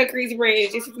love my cut crease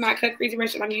brush. This is my cut crease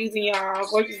brush that I'm using, y'all.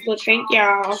 Gorgeous look, thank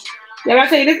y'all. Let me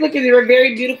tell you, this look is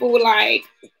very beautiful, like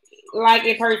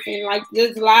in person. Like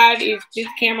this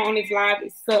camera on this live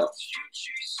is such.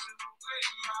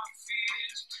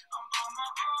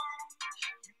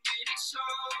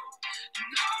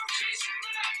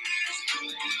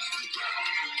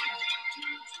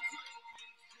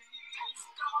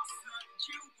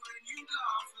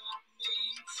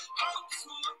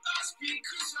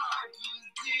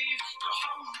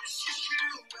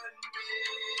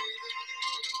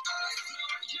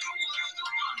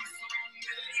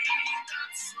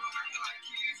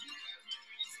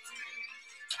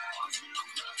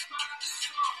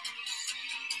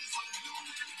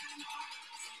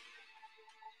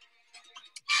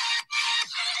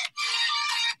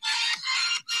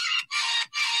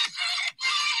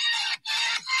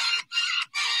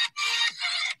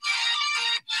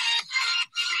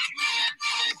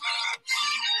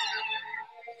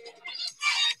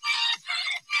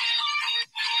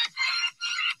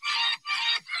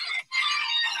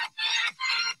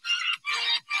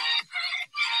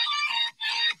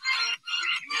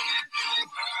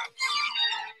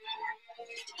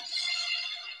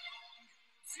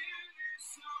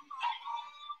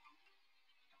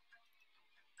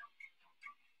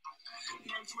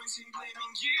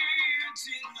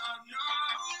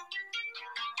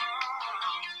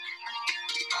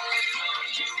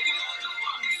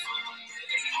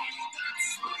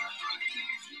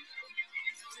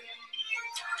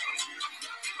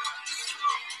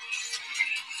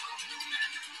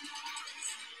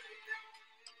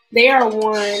 They are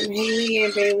one, Haley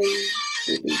and Bailey.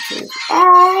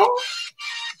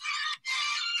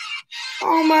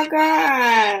 Oh my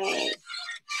God!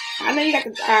 I know you got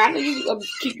the. I know you.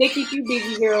 They keep you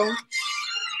busy, girl.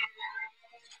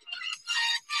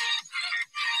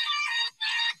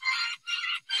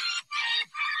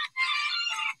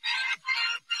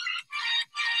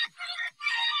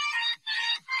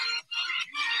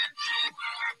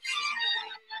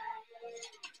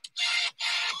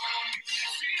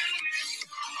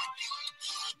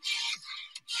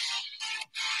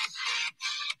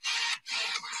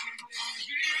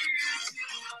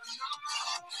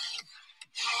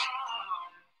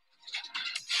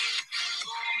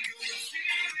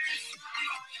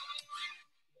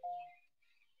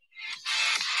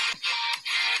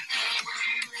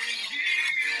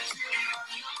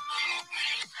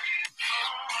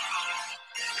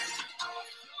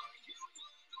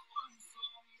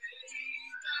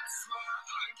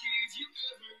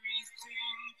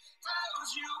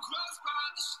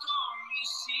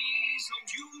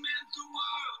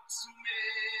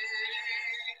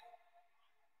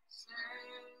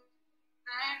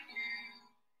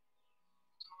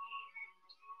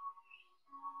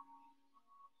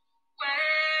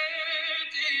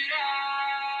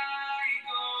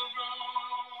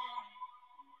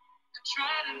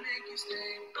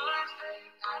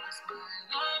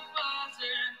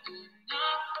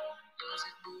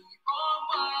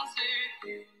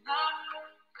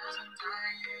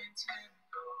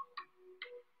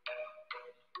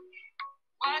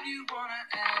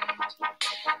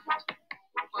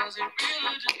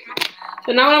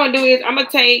 So now what I'm gonna do is I'm gonna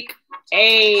take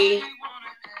a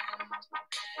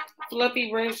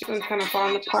fluffy brush. It's gonna kind of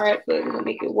fall apart, but we're gonna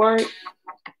make it work.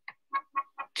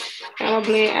 I'm gonna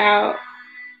blend out.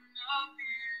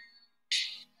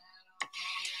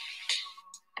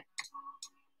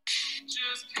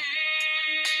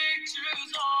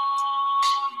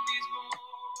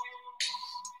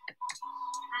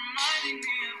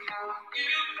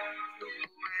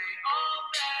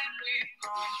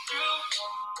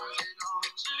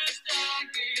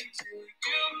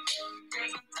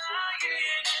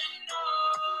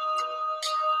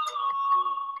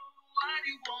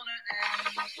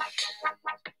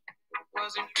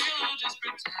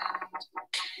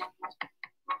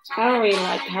 I don't really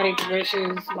like how these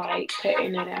brushes like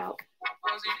cutting it out.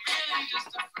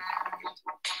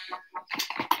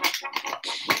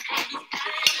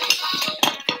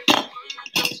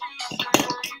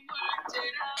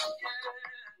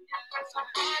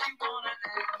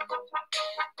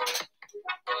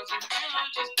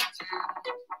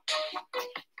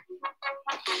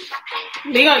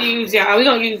 We gonna use y'all. We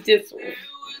gonna use this one.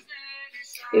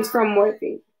 It's from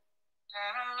Morphe.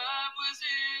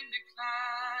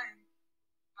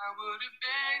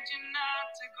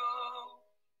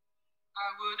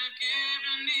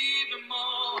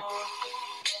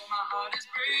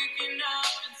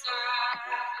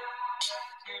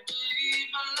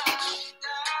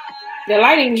 The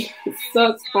lighting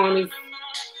sucks on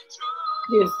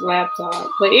this laptop,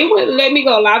 but it wouldn't let me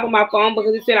go live on my phone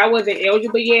because it said I wasn't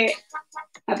eligible yet.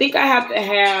 I think I have to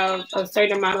have a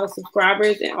certain amount of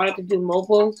subscribers in order to do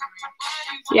mobile.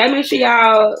 Yeah, make sure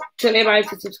y'all tell everybody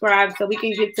to subscribe so we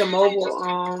can get to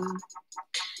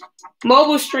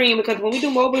mobile stream, because when we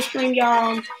do mobile stream,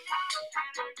 y'all,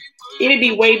 it'd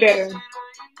be way better.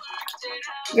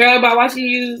 Girl, by watching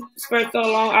you for so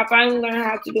long, I finally learned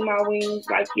how to do my wings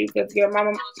like you, because your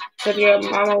mama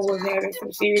was having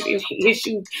some serious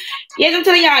issues. Yes, I'm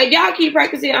telling y'all, if y'all keep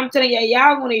practicing, I'm telling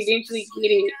y'all gonna eventually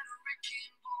get it.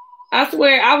 I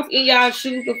swear, I was in y'all's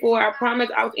shoes before. I promise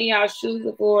I was in y'all's shoes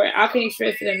before. I can't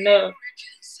stress it enough.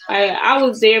 I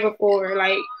was there before.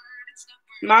 Like,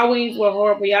 my wings were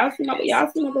horrible. Y'all see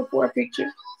my before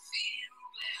picture?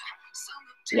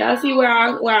 Y'all see where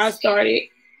I started?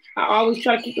 I always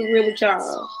try to keep it real with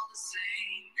y'all.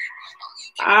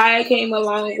 I came a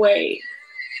long way.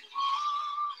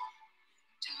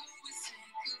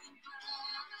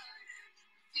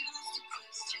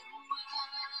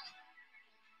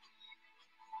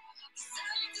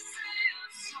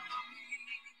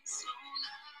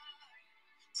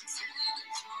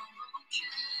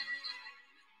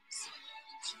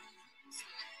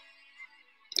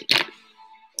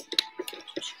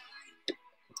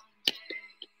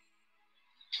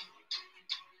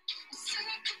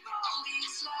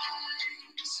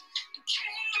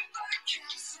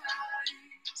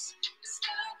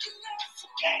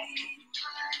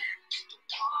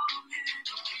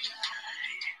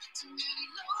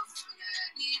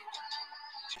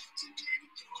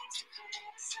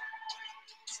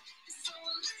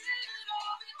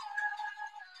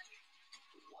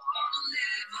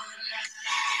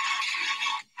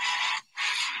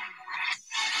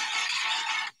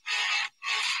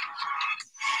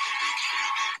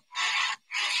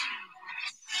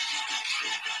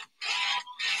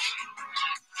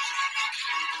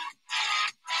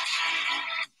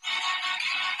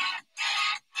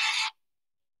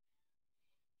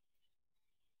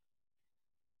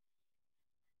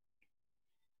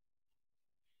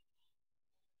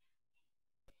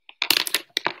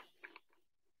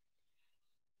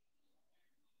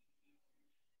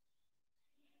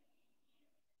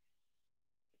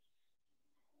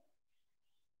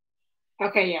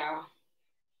 Okay, y'all.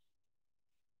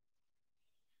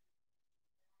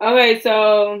 Okay,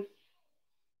 so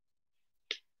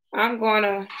I'm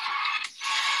gonna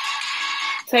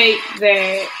take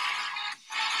that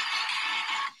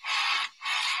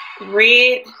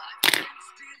red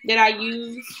that I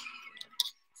use.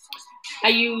 I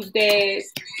use that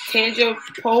Tangier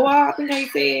Poa, I think I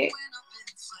said.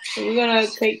 So we're gonna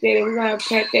take that and we're gonna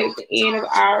pat that at the end of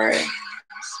our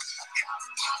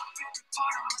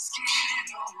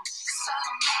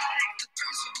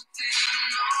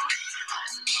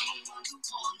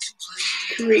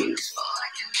crease.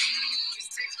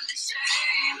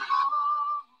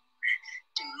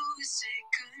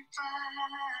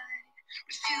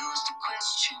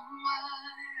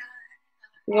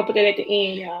 We're gonna put that at the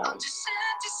end, y'all.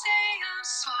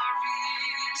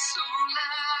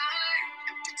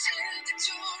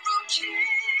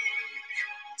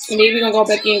 And then we're gonna go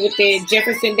back in with the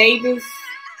Jefferson Davis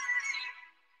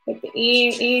at the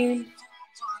end,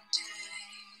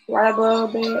 right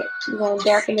above that. We're gonna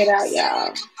darken it out,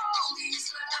 y'all.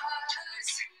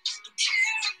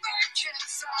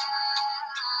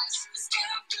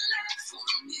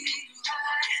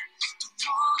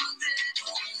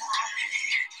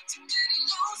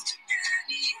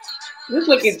 This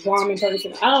look is bomb in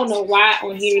person. I don't know why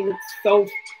on here it looks so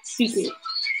stupid.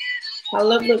 I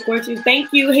love the questions.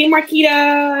 Thank you. Hey,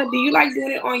 Marquita. Do you like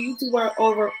doing it on YouTube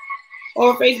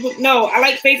or Facebook? No, I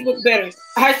like Facebook better.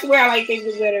 I swear I like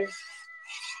Facebook better.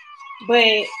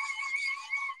 But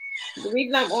the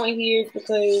reason I'm on here is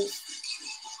because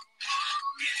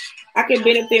I can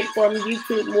benefit from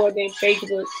YouTube more than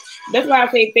Facebook. That's why I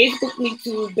say Facebook need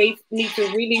to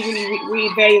really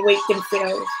reevaluate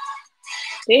themselves.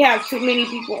 They have too many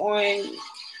people on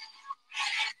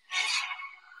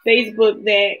Facebook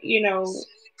that, you know,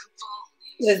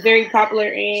 that's very popular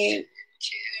and,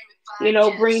 you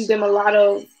know, bring them a lot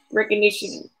of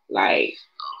recognition. Like,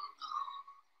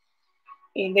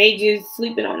 and they just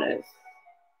sleeping on us.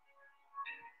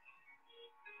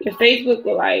 If Facebook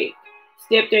would like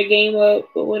step their game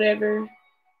up or whatever,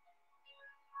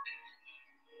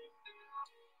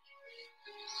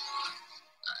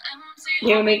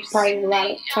 they'll make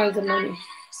probably tons of money.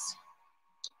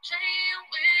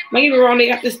 Don't get me wrong, they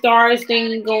got the stars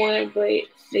thing going, but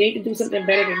they need to do something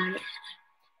better than that.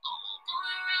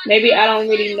 Maybe I don't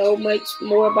really know much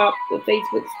more about the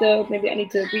Facebook stuff. Maybe I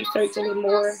need to research a little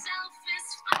more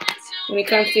when it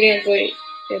comes to them.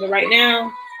 But as of right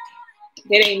now,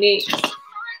 that ain't it.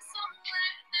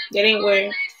 That ain't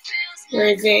where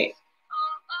is it?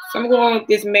 So I'm going with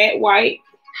this matte white.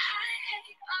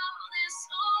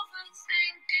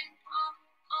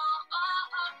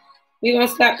 We're gonna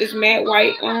slap this matte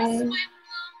white on.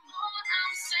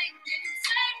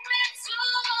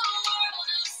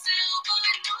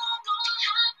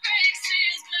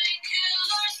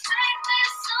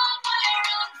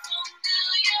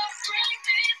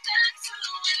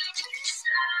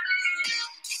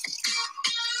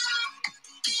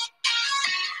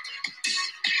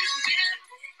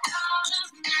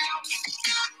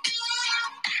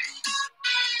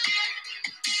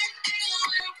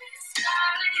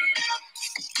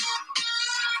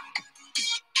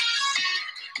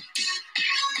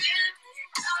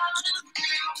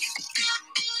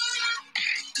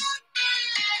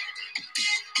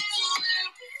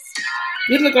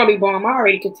 This look gonna be bomb. I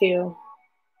already could tell.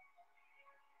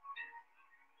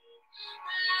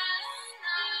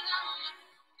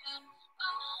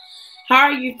 How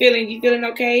are you feeling? You feeling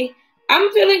okay? I'm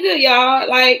feeling good, y'all.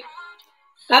 Like,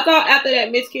 I thought after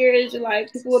that miscarriage,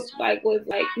 like people was like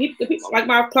the people like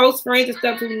my close friends and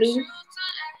stuff who knew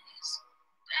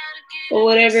or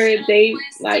whatever, they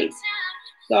like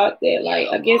thought that like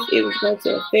I guess it was going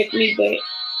to affect me, but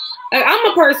like,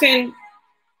 I'm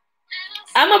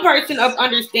a person of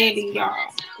understanding, y'all.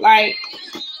 Like,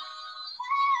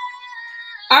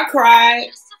 I cried.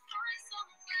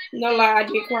 No lie, I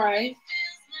did cry.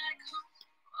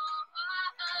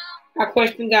 I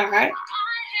questioned God.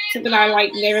 Something I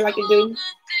like never like to do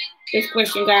is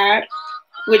question God,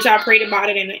 which I prayed about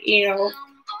it, and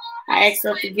I asked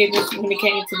for forgiveness when it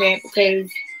came to that,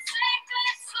 because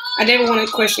I never want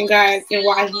to question God and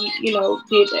why He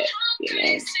did that.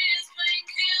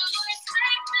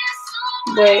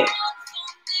 But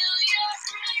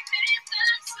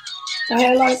I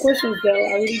had a lot of questions though.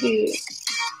 I really did.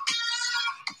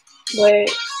 But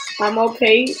I'm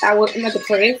okay. I wasn't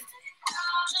depressed.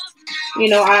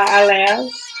 I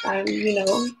laughed.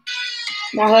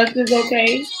 My husband's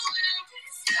okay.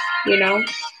 He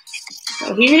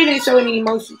really didn't show any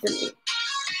emotion to me.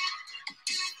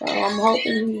 So I'm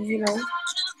hoping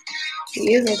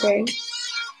he is okay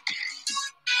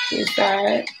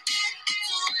inside.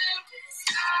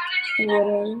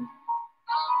 Whatever.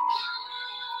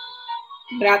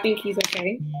 But I think he's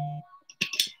okay.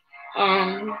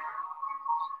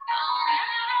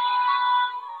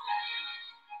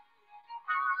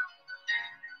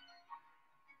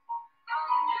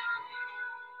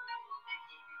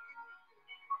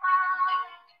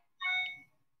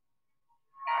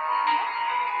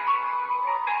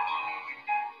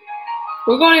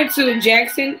 We're going into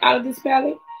Jackson out of this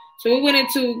palette. So we went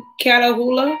into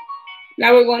Catahoula.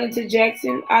 Now we're going into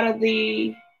Jackson out of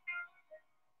the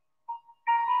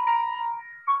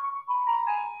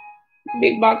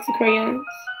big box of crayons.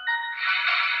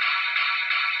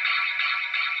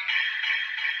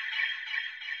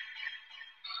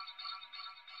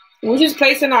 We're just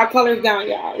placing our colors down,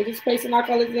 y'all. We're just placing our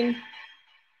colors in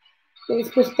these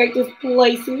perspective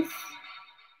places.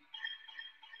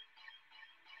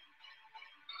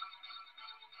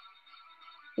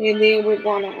 And then we're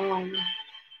gonna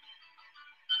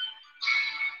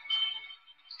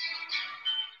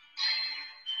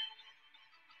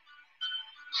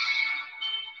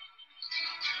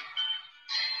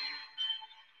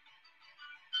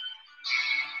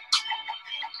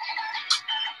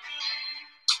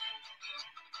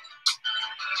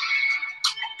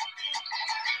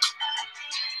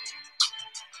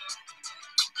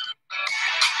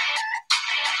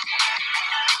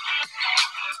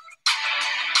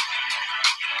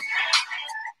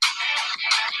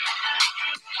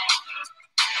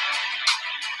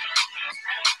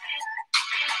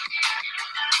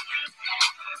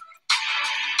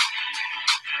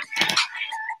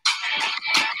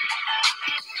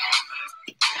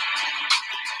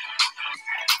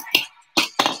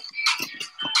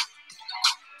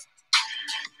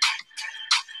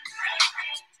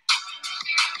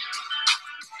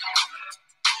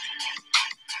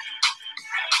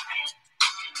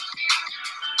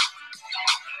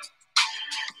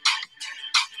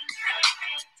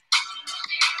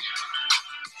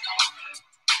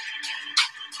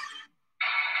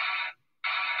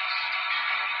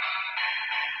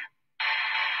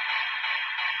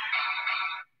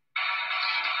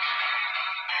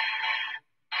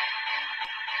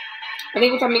I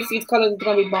think if I mix these colors, it's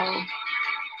gonna be bomb.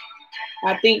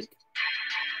 I think.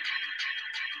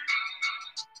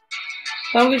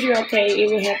 As long as you're okay, it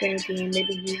will happen again.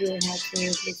 Maybe you will have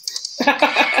twins.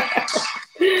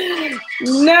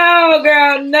 No,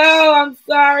 girl, no. I'm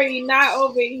sorry. Not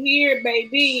over here,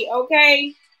 baby.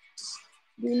 Okay?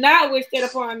 Do not wish that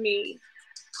upon me.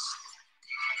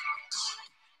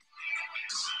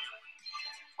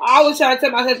 I always try to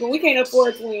tell my husband, we can't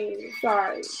afford twins.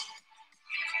 Sorry.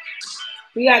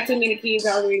 We got too many kids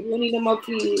already. We don't need no more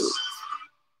kids.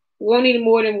 We don't need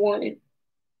more than one.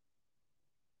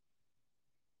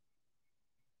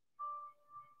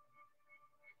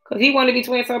 Because he wanted to be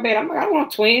twins so bad. I'm like, I don't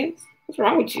want twins. What's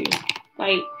wrong with you?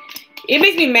 Like, it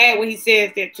makes me mad when he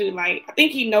says that too. Like, I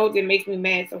think he knows it makes me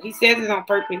mad. So he says it on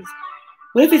purpose.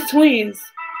 What if it's twins?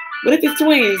 What if it's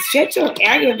twins? Shut your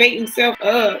aggravating self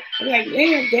up. I'm like,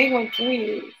 damn, dang on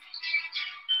twins.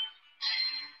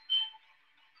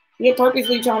 You're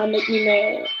purposely trying to make me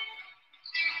mad.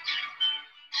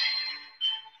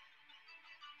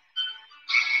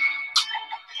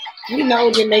 He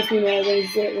knows it makes me mad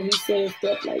when he says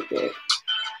stuff like that.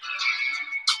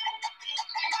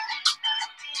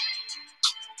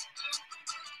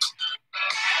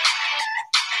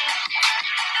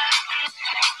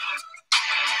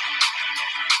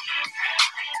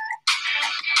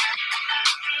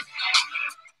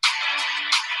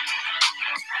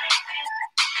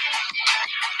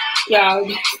 Y'all,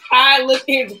 the eye look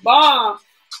is bomb.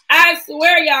 I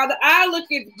swear, y'all, the eye look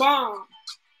is bomb.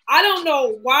 I don't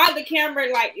know why the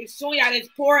camera like is showing y'all this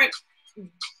poor.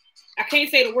 I can't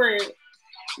say the word,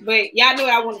 but y'all know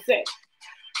what I want to say.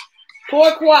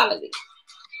 Poor quality.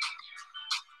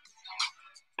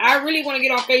 I really want to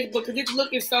get on Facebook because it's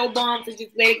looking so bomb to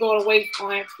just let it go away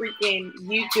on freaking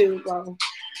YouTube, bro.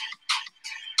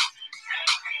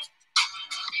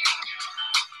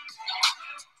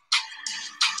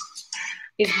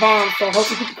 It's bomb, so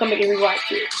hopefully people come back and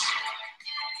rewatch it.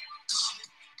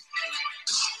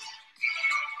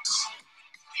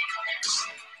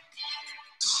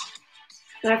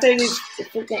 And I tell you, this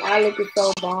freaking eye look is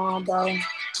so bomb, bro.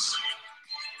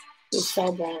 It's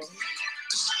so bomb.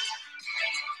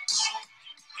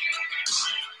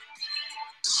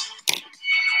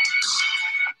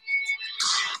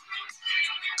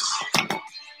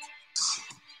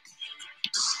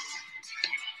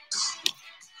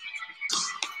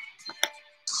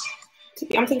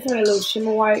 I'm taking some of that little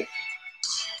shimmer white.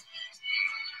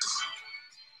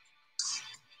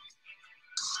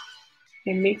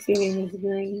 And mixing in this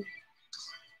green.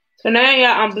 So now,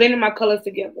 y'all, I'm blending my colors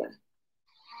together.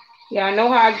 Y'all know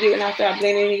how I get when I start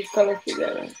blending these colors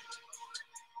together.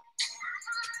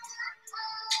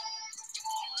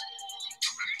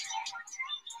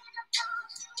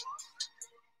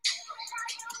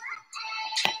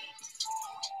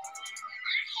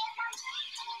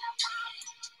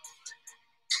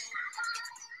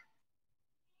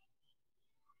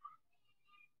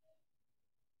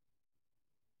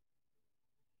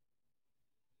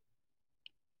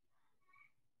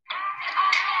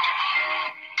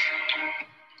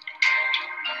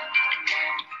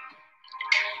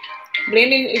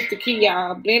 Blending is the key,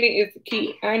 y'all. Blending is the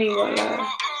key. I ain't even gonna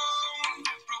lie.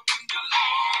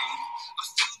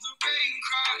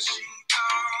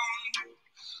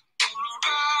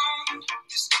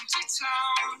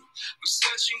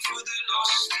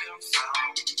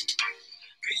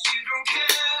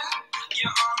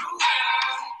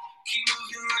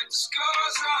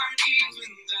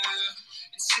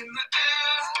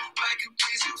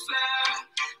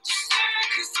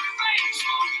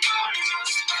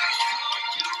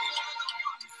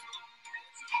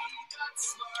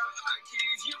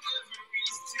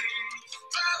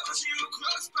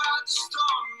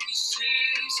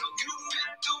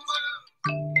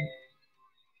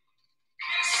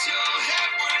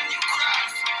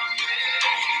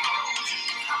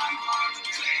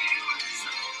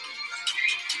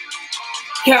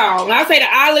 Y'all, when I say the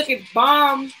eye look is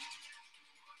bomb,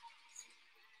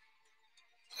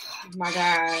 oh my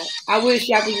God. I wish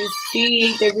y'all could just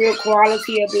see the real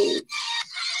quality of it.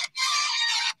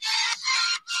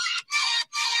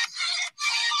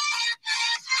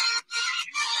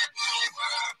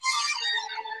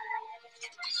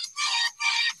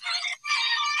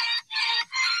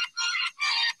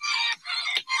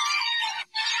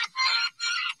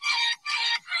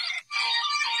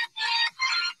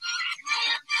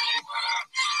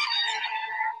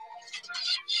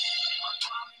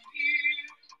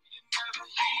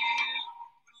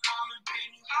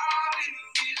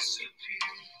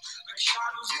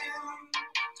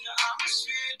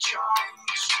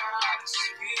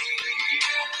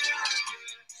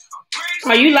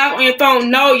 Are you live on your phone?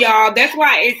 No, y'all. That's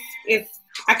why it's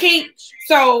I can't.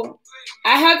 So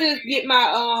I have to get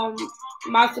my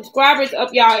My subscribers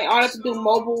up, y'all, in order to do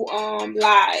mobile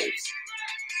lives.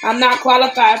 I'm not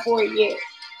qualified for it yet.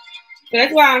 So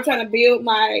that's why I'm trying to build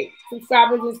my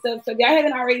subscribers and stuff. So if y'all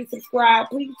haven't already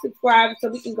subscribed, please subscribe so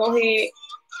we can go ahead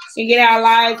and get our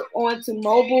lives onto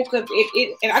mobile. Because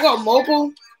if I go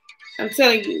mobile, I'm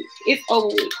telling you, it's over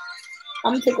with.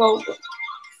 I'm gonna take over.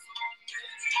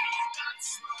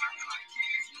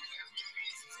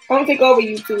 I'm gonna take over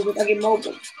YouTube if I get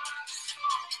mobile.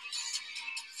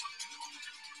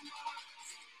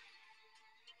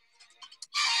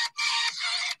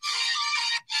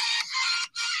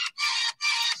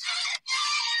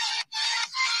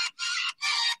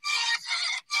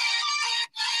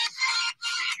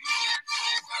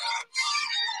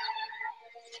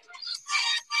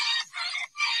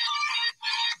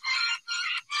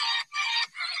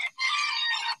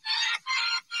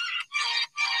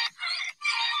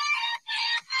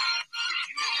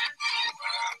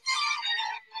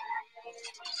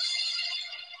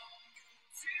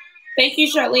 Thank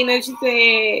you, Charlene. She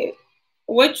said,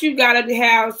 what you gotta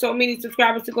have so many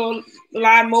subscribers to go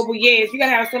live mobile? Yes, you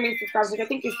gotta have so many subscribers. I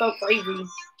think it's so crazy.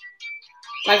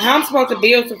 Like, how I'm supposed to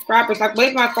build subscribers? Like, what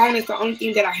if my phone is the only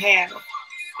thing that I have?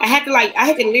 I had to live.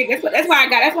 That's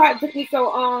why it took me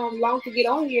so long to get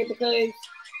on here, because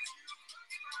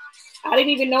I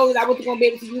didn't even know that I was gonna be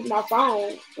able to use my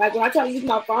phone. Like, when I try to use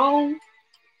my phone,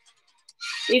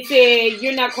 it said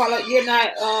you're not qualified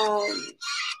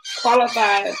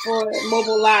for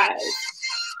mobile live.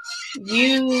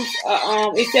 Use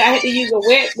it said I had to use the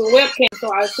webcam,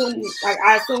 so I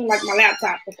assume like my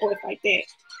laptop, of course, like that.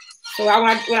 So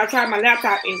when I tried my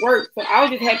laptop, it worked. So I was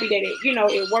just happy that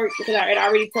it worked, because I had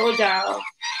already told y'all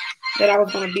that I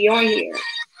was gonna be on here.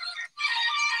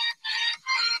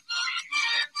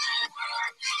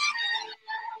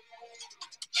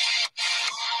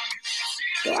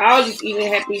 So I was just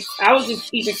even happy. I was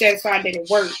just even satisfied that it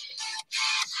worked.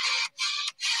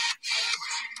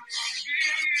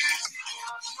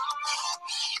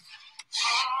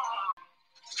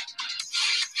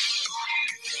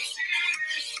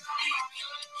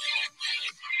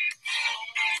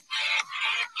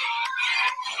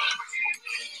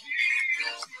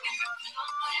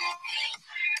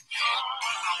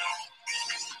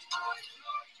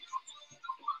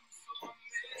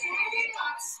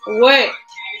 What?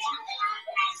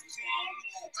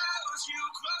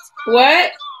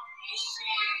 What?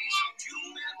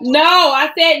 No,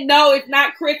 I said no, it's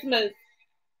not Christmas.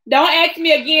 Don't ask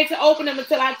me again to open them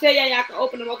until I tell y'all can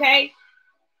open them, okay?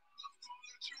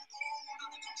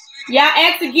 Y'all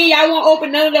ask again, y'all won't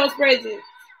open none of those presents.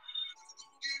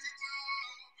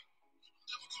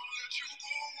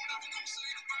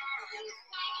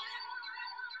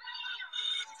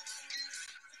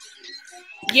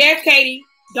 Yes, Katie.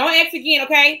 Don't ask again,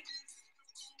 okay?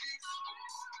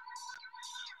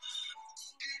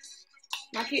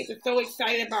 My kids are so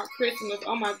excited about Christmas.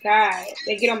 Oh my God.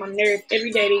 They get on my nerves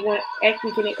every day. They want to ask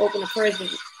me when they open a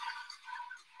present.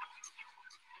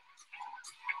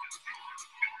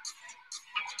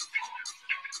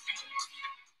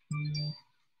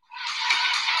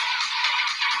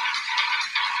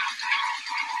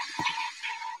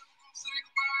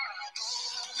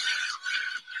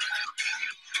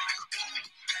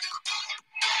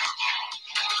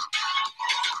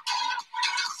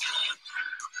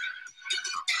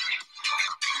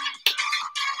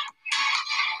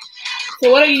 So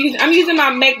what are you using? I'm using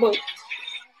my MacBook.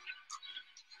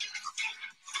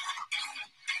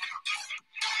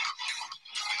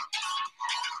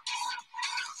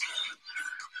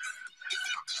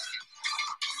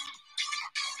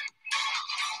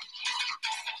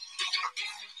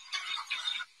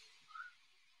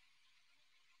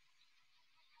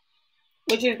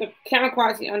 Which is the camera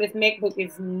quality on this MacBook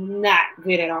is not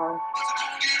good at all.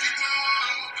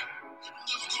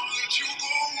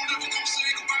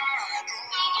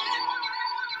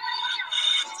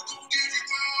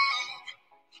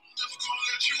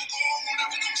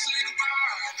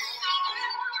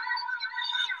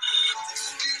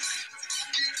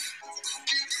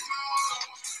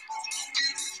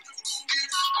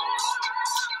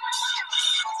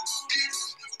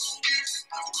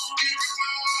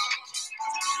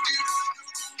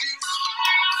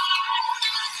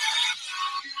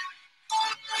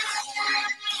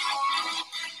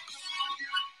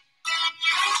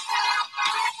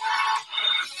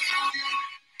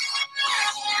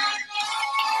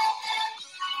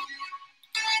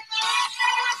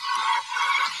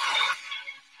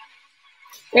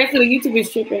 Actually, YouTube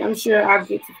is tripping. I'm sure I'll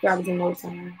get subscribers in no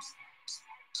time.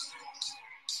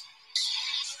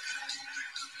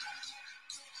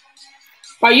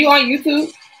 Are you on YouTube?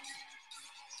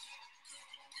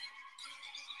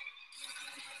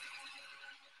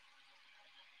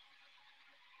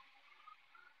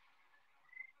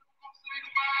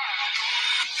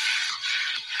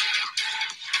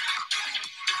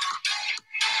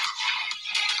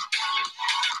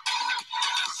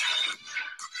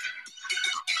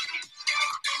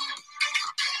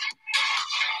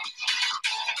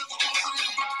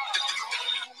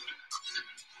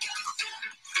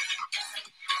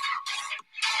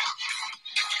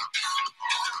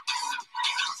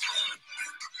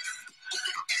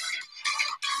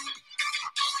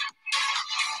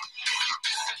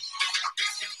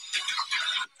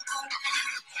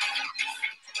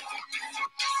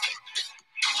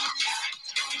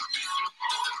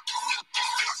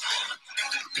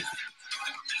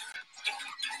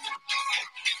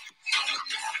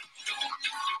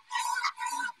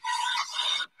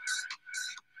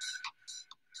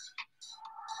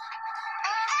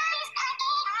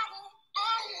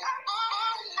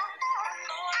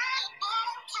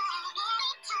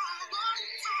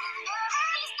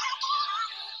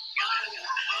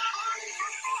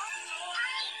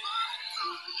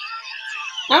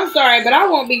 I'm sorry, but I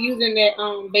won't be using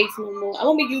that base no more. I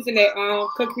won't be using that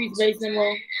Caprice base no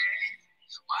more.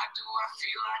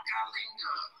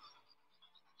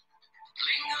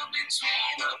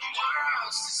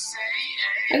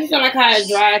 I just don't like how it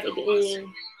dries at the end.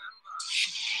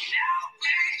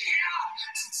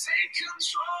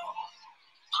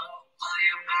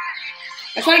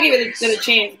 I try to give it a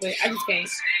chance, but I just can't.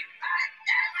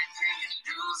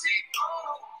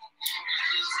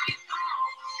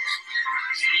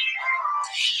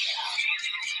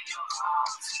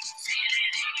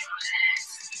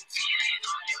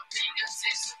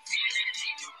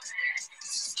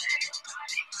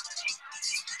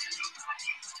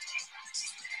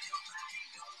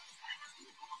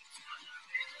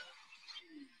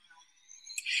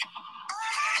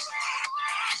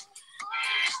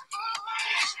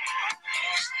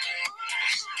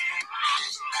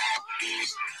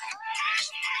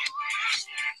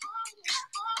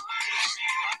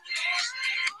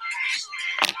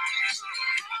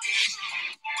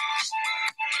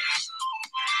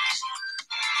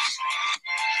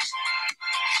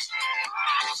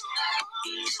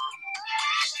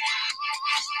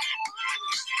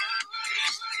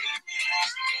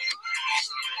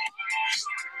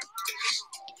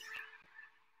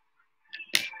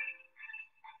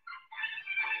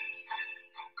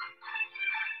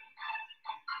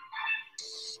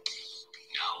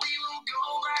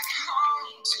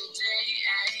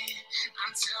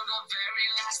 Until the very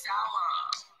last hour.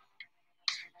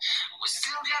 We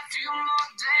still got a few more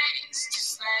days to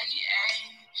stay.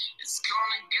 It's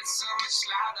gonna get so much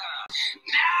louder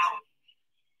now.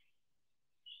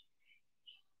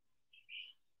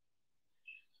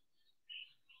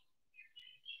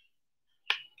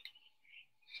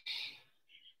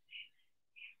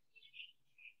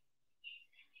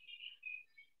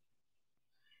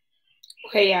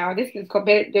 Okay, y'all, this is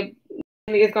the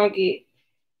it's gonna get.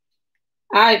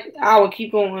 I will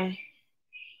keep going.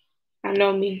 I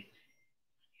know me.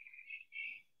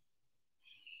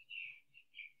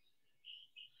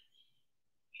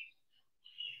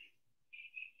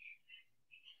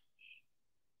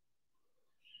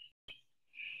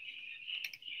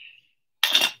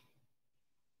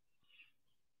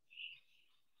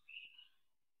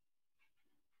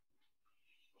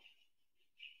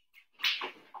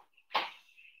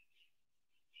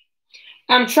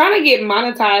 I'm trying to get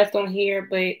monetized on here,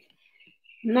 but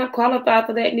I'm not qualified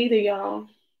for that neither, y'all.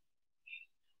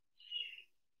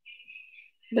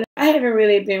 But I haven't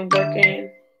really been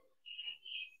working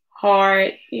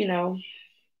hard, you know.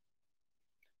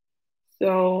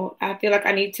 So I feel like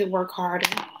I need to work harder.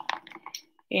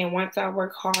 And once I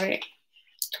work hard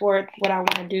toward what I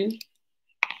want to do,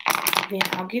 then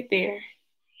I'll get there.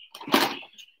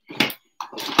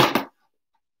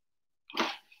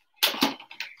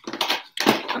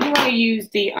 I'm going to use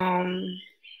the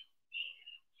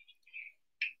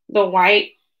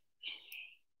white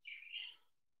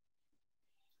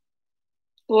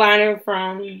liner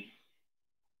from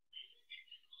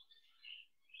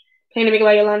Painted Make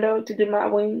Like Orlando to do my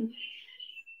wing.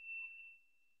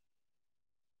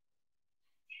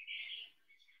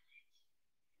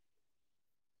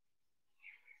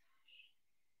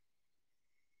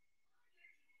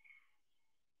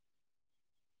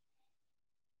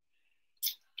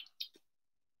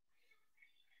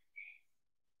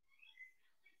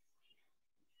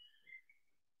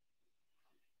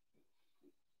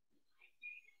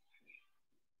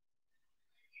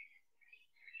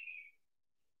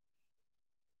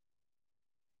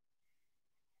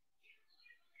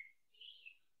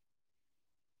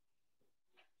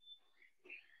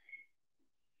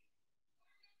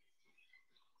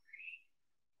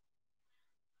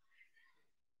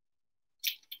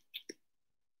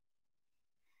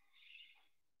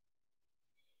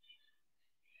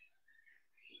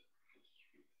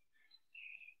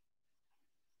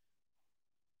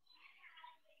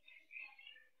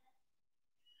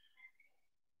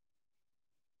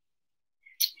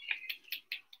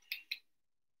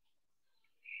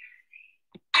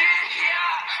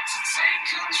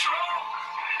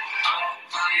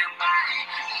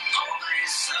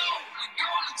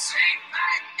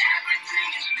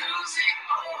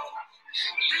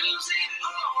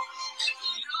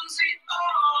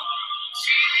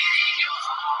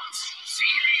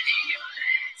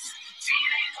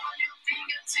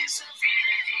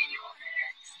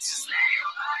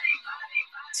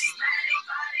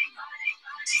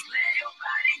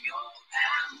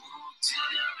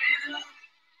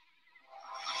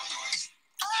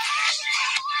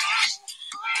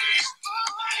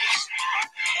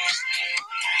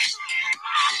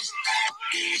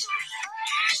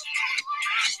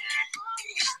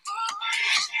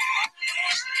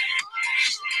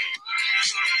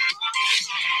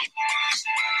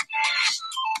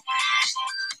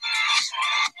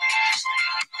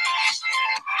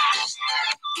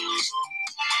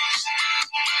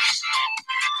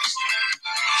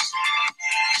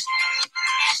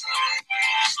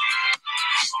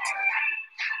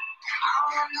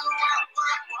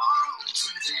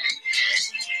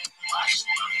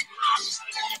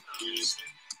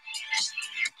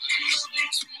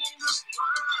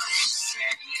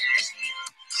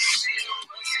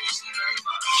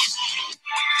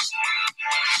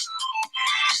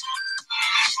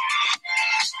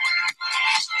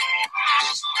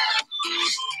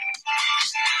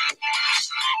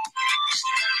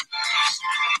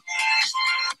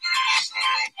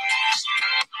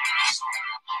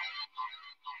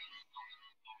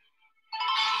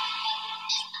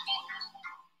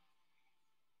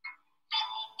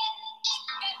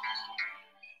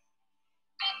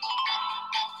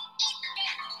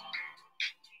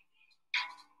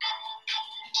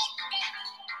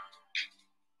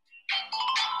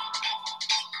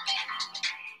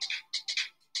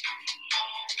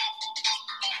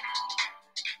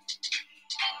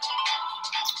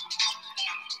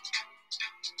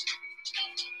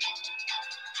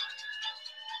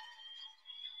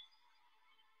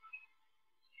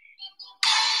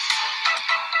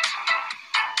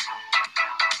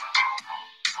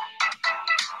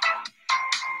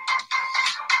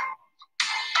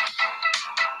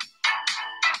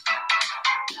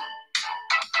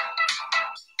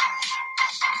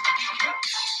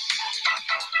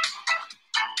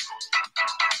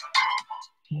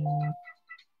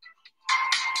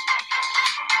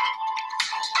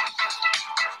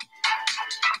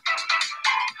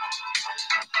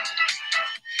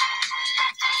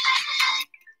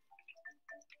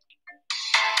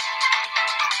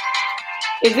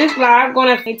 Is this live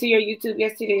going to into your YouTube?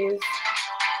 Yes, it is.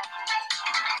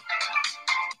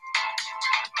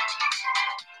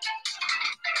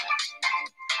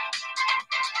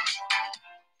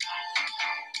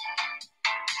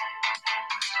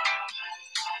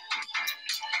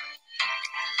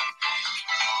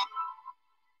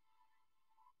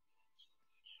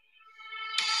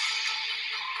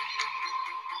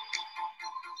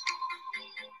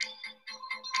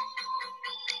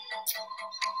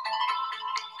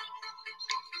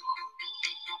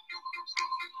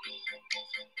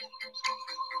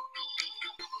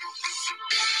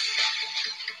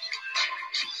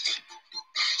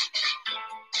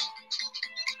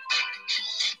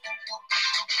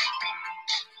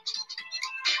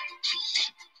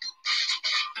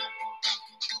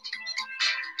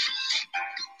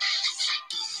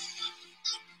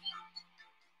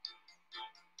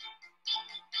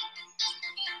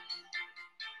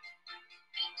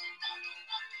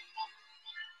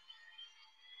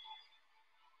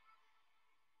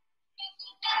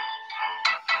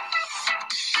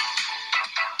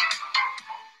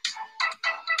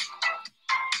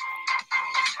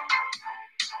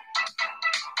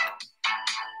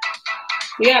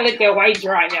 We gotta let that white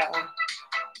dry, y'all.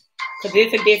 Cause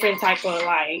it's a different type of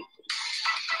like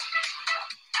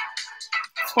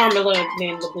formula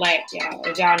than the black, y'all.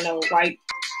 As y'all know,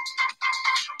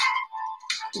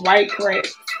 white crack.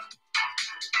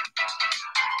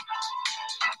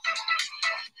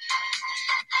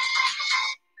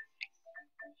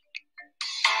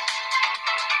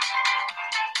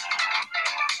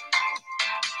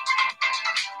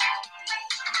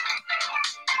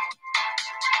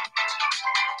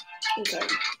 Okay.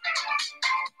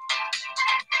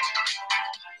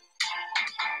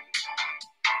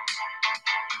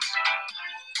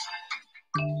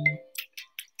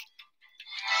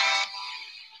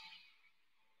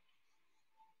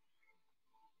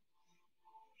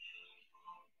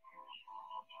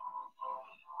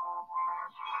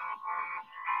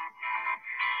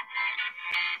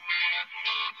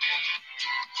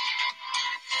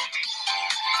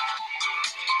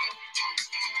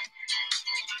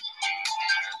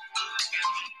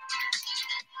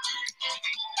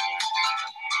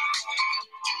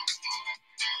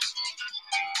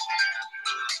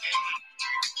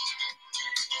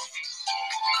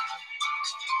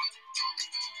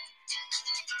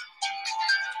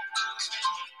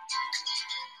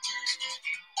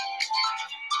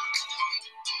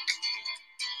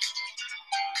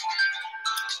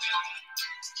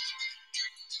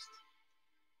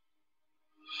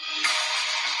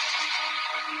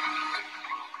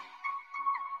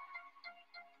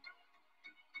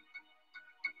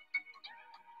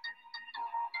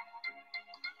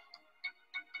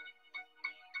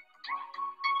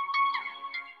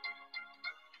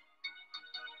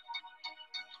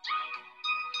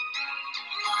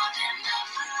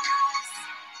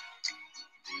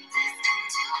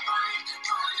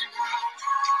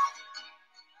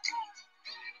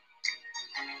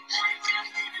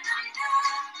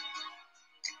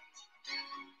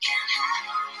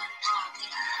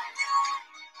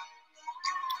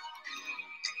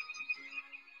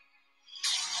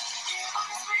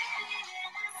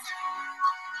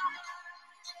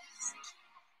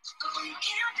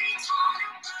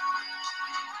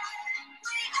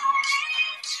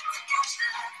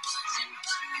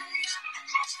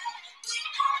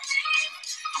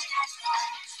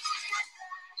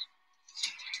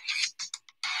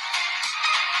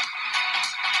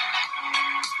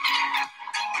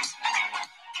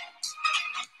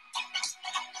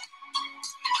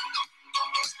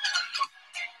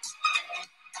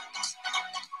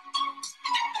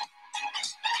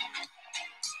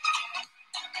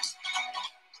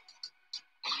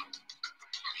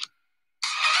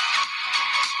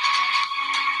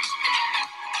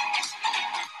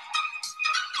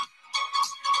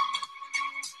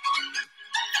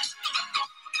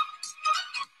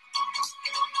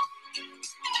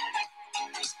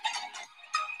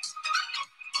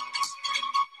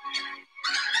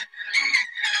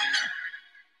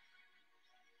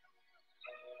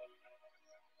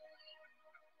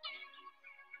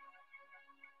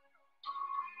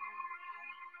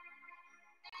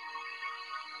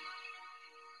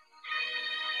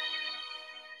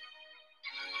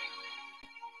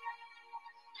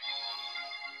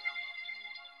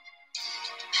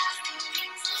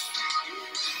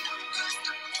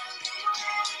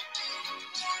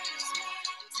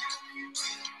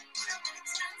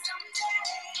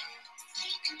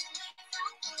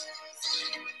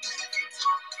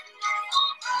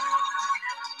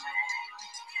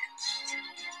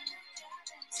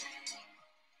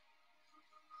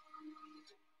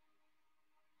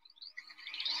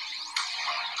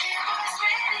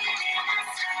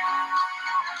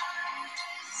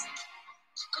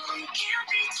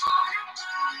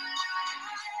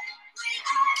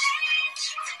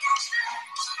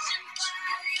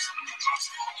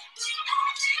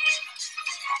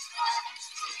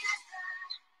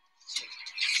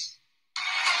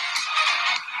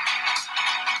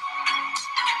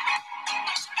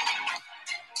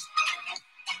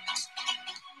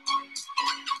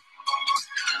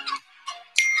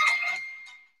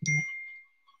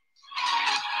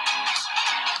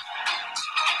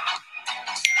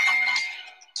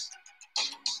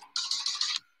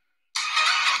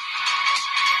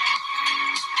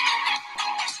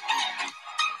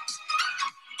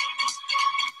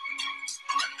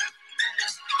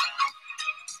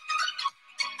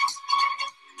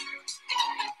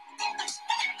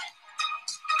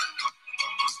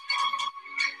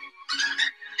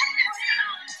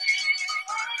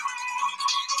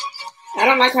 I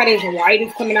don't like how this white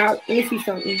is coming out. Let me see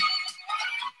something.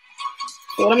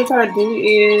 So what I'm trying to do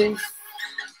is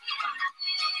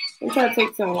I'm trying to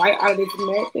take some white out of this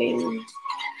matte thing.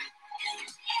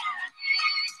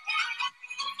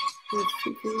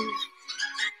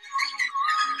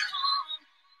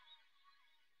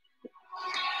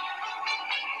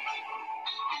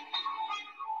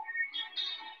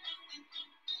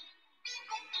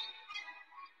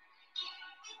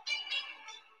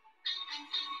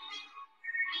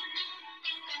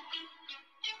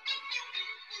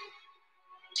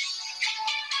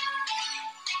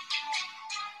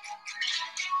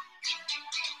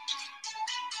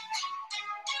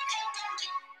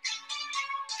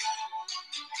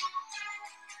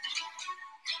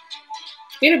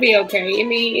 It'll be okay. I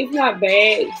mean, it's not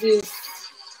bad. Just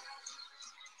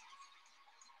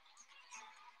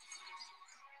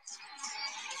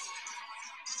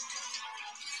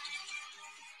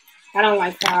I don't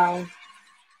like how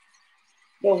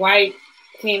the white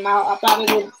came out. I thought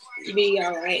it would be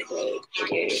alright,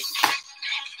 but yeah.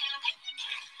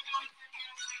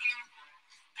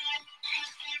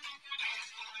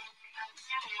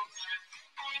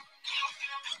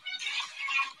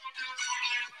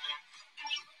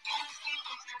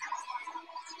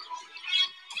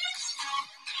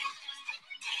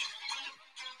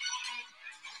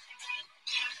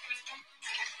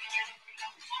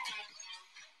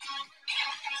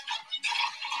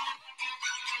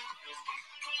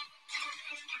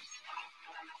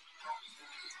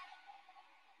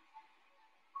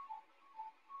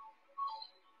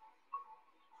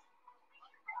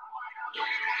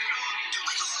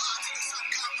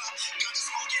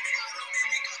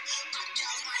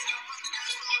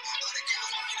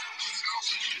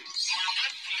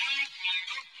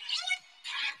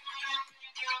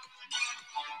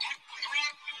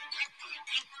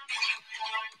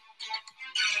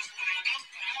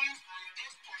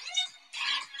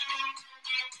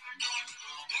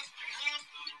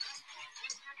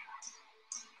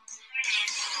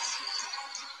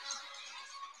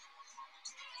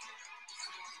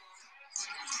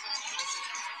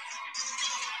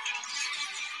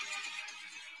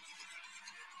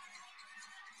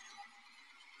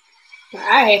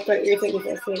 I had to irritate with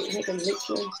that thing. I had to make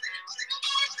sure.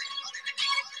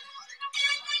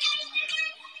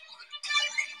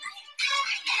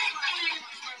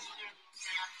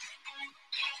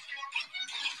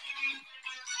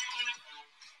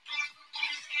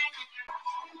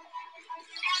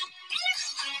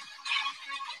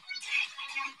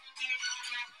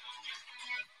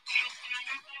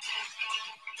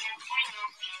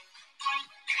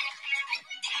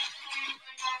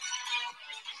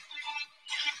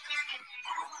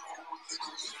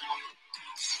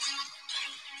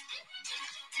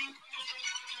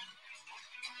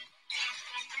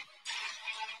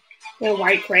 That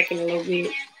white cracking a little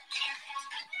bit.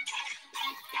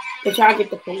 But y'all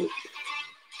get the point.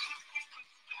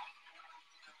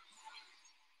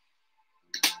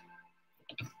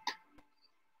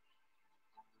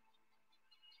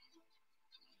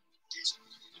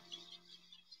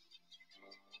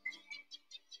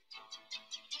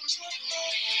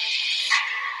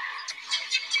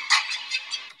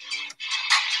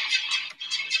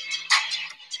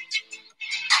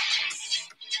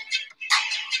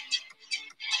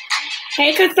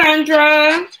 Hey,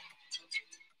 Cassandra.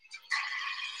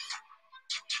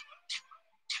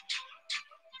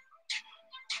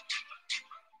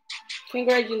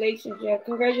 Congratulations, yeah.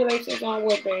 Congratulations on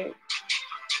what, babe?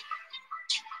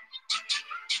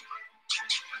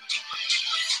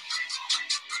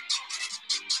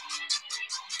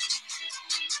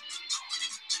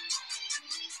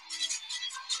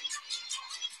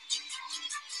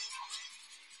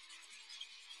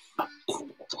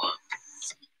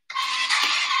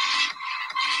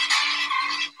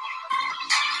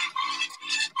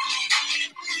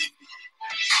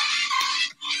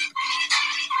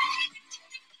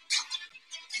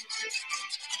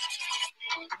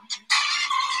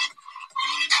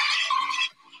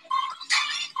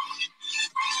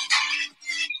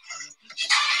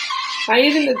 I'm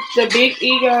using the Big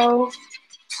Ego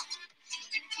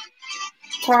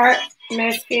Tarte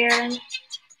mascara.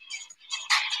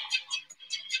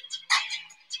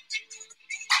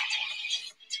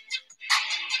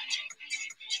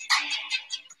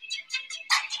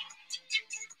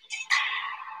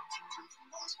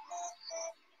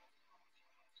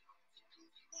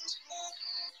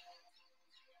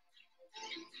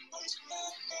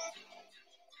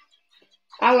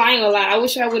 I lying a lot. I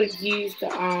wish I would have used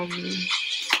I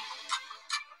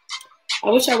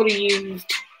wish I would have used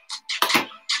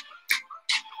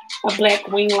a black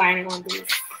wing liner on this.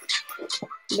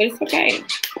 But it's okay.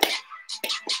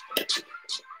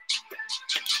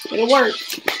 It'll work.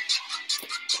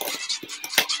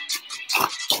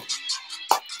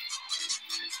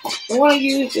 I want to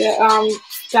use the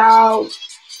style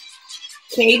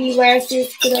Katie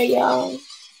lashes today, y'all.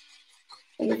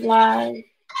 On the live.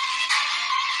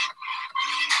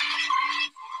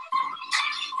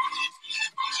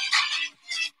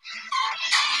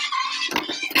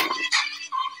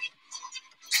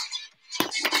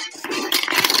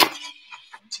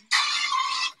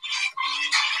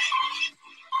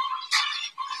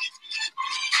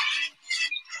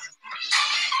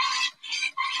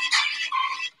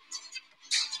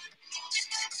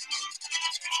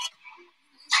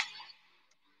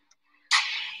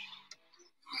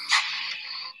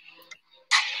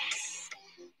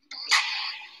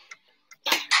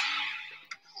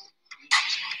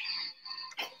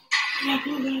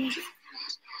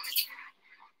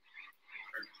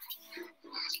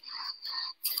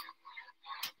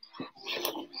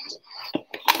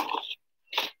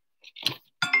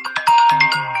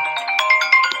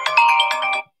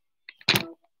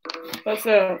 What's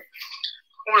up?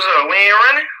 What's up? We ain't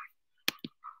running?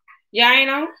 Yeah, I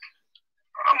know.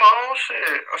 I'm on shit.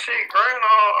 I see Grant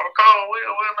on. I'm calling Will.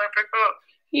 Will they pick up?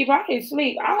 He probably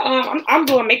asleep. I'm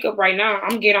doing makeup right now.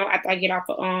 I'm getting on after I get off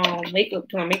of makeup,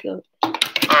 doing makeup. All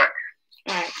right.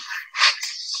 All right.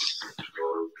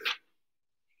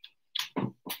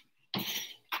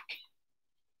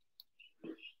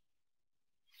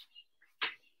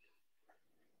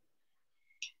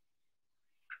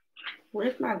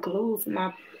 Where's my glue for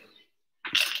my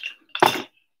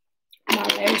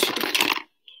lashes?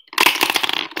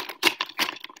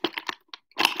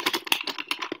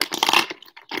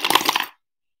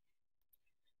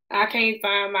 I can't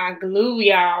find my glue,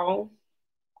 y'all.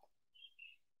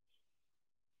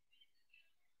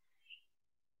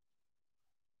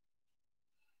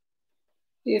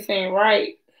 This ain't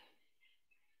right.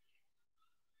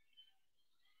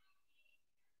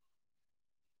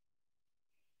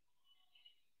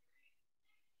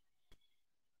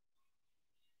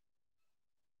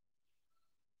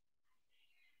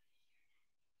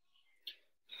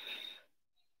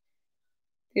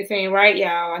 This ain't right,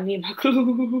 y'all. I need my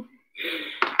glue.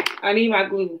 I need my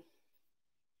glue.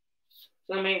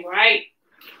 Something ain't right.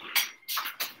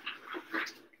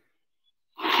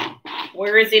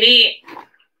 Where is it at?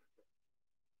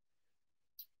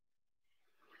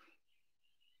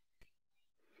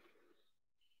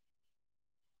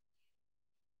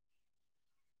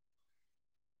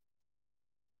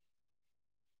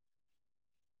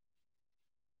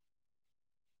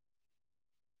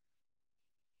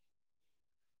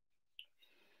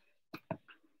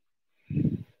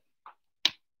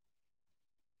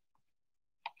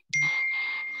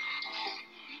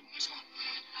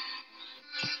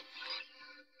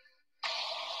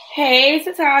 Hey,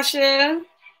 Satasha.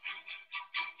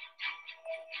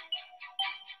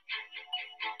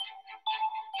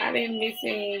 I've been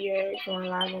missing your going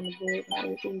live on the book. How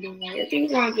everything doing?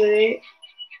 Everything's going good.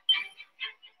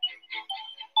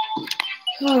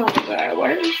 Oh my God,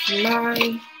 where's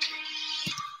my?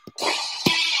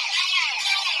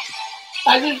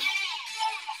 I just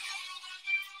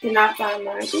did not find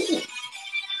my glue.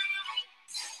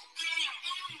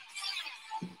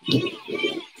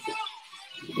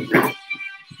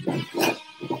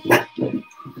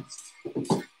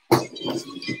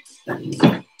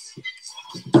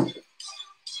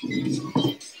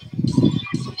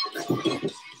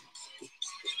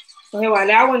 Okay, while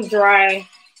that one's dry,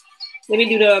 let me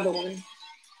do the other one.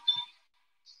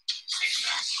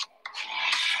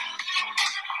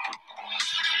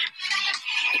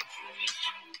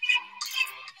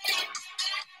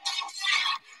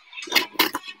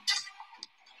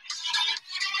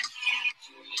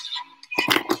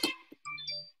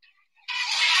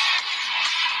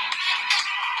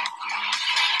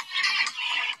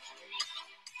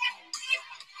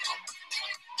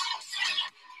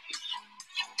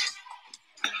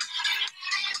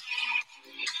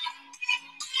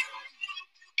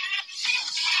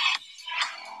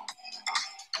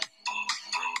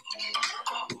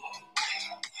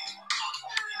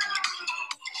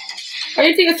 Or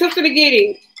you take a sister to get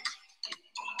it?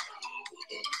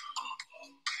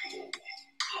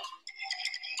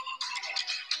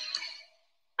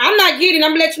 I'm not getting it.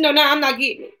 I'm gonna let you know now I'm not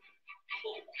getting it.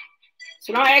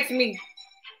 So don't ask me.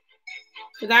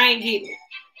 Because I ain't getting it.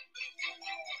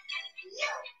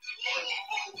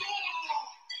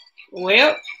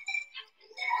 Well,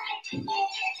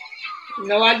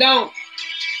 no, I don't.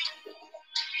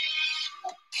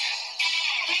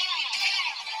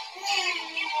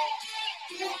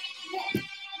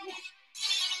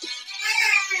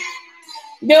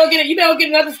 You better get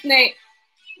another snack.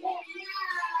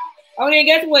 Oh, then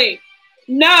guess what?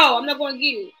 No, I'm not going to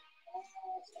get it.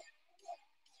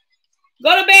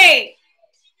 Go to bed.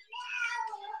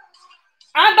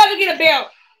 I'm about to get a belt.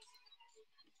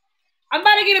 I'm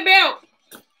about to get a belt.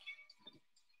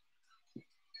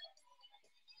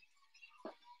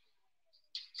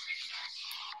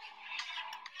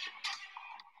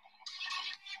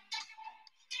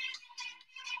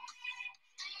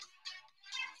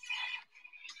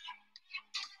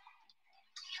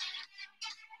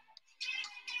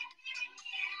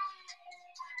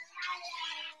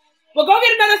 Well, go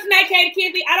get another snack, Katie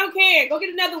Kinsey. I don't care. Go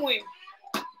get another one.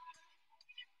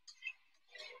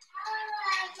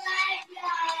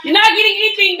 You're not getting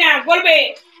anything now. Go to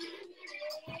bed.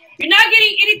 You're not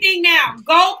getting anything now.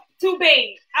 Go to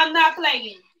bed. I'm not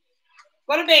playing.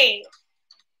 Go to bed.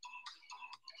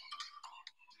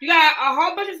 You got a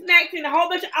whole bunch of snacks and a whole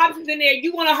bunch of options in there.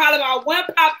 You want to holler about one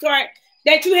Pop-Tart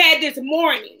that you had this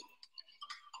morning.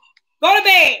 Go to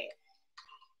bed.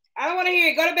 I don't want to hear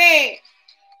it. Go to bed.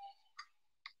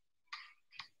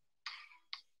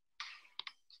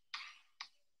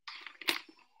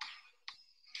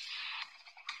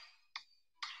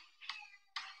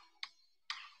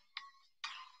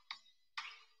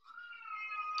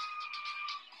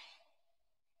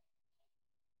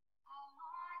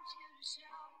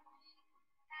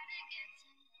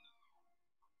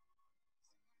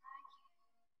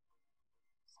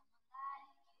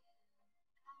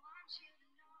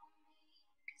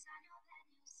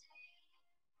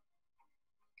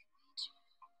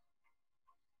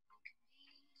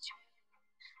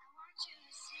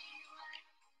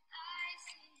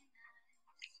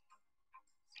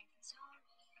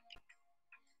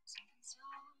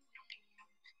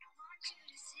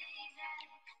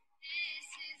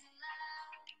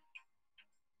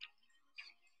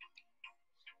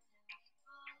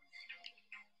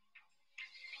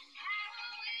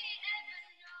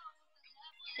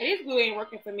 This glue ain't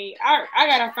working for me. I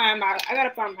gotta find my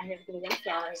hair glue. I'm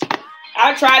sorry.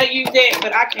 I try to use that,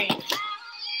 but I can't.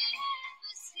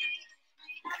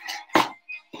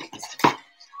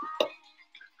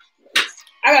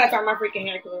 I gotta find my freaking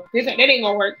hair glue. That ain't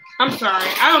gonna work. I'm sorry.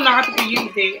 I don't know how to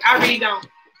use it. I really don't.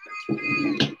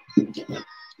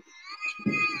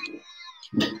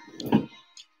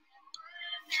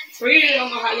 Really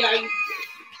don't know how y'all use it.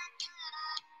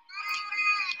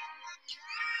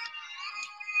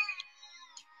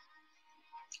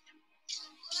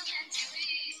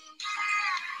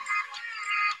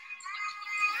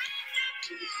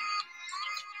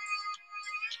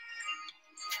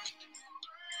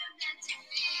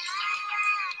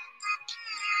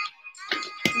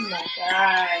 Oh my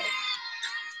God.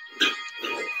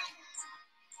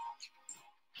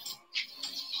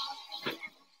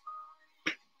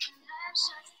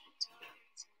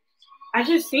 I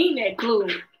just seen that glue.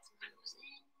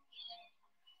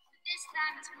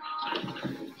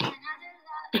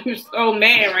 I'm so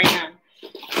mad right now.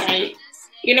 Like,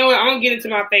 you know what? I don't get it to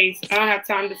my face. I don't have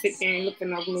time to sit there and look for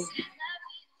no glue.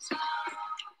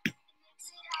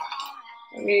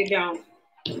 I really don't.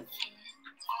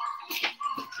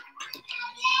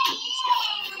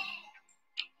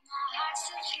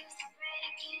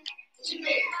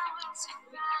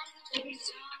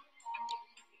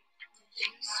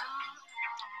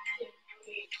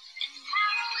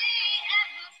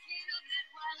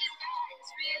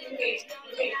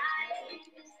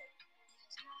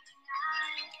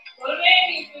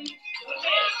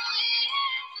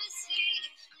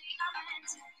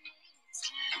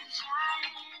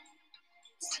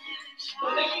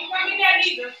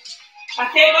 I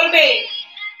said go to bed.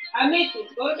 I meant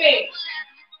it. Go to bed.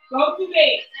 Go to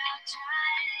bed.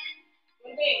 Go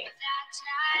to bed.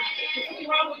 What's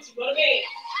wrong with you? Go to bed.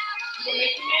 You're going to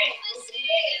make you mad. Go to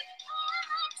bed.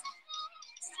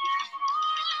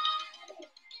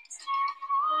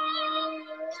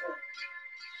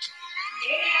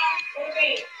 Yeah, go to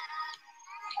bed.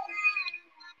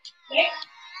 Yeah.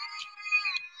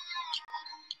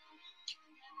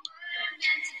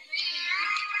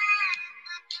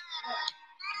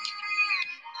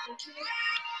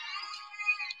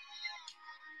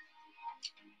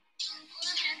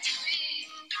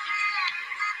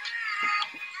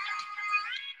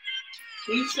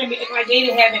 You should be acting like they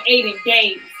didn't have ate in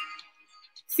days.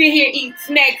 Sit here, eat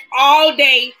snacks all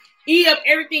day, eat up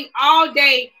everything all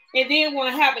day, and then want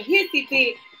to have a hissy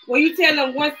fit when you tell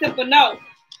them one simple no.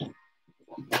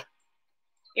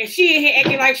 And she in here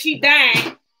acting like she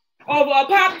dying over a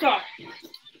Pop-Tart.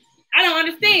 I don't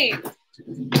understand.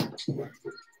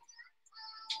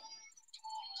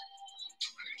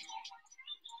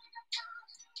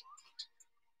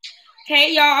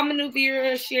 Hey y'all, I'm a new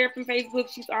viewer, share from Facebook.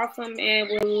 She's awesome and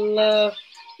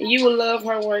you will love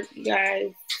her work, you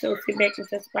guys. So sit back and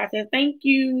trust the process. Thank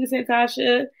you,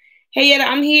 Santasha. Hey Yetta,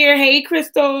 I'm here. Hey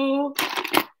Crystal.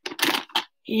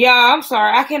 Y'all, I'm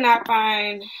sorry. I cannot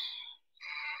find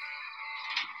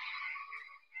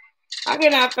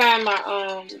my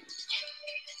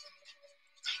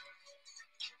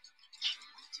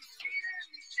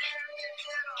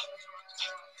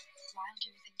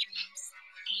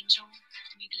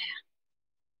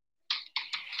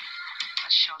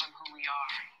Let's show them who we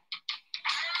are.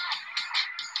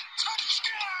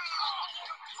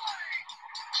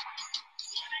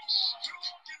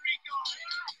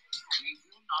 We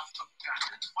will not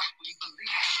abandon what we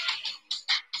believe.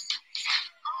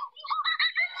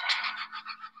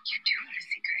 You do have a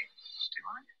secret. Do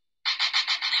I?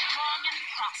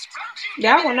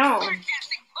 that one on.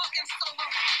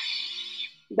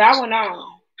 That one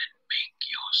on.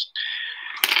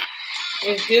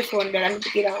 It's this one that I need to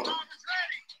get on.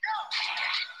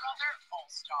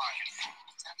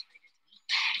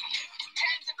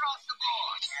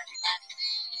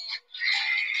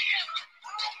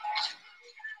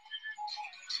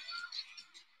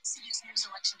 News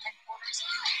election headquarters.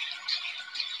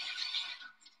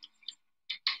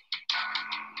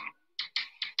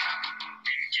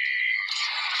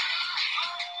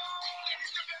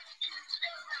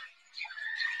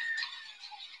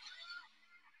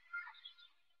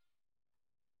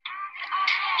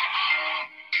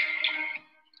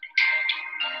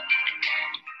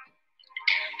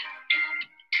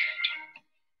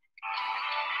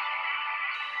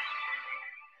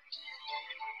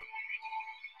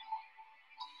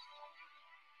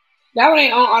 That one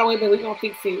ain't on all the way, but we're gonna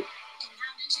fix it.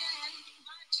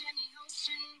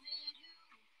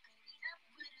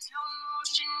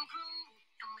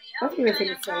 Let's get into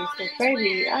the same stuff,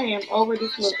 baby. I am over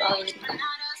this look already.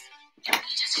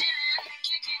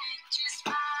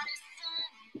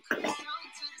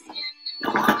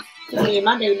 Yeah,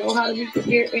 my baby know how to be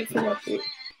prepared and interrupted.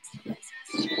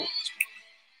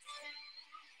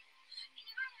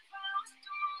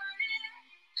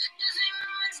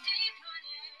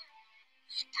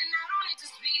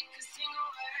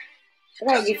 I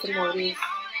gotta get some more of these.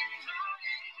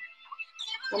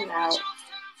 I'm out.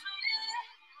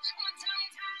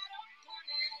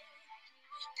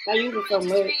 I use it so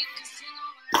much.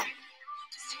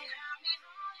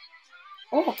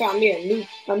 Oh, I found me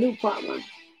a new primer.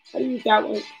 I use that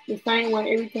one, the same one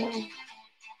every time.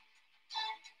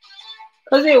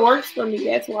 Cause it works for me,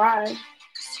 that's why.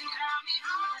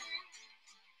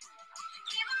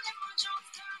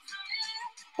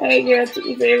 Hey girl, took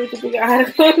me forever to figure out how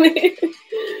to comment.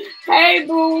 Hey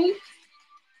boo.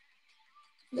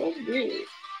 That's good.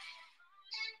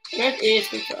 That's edge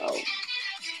control.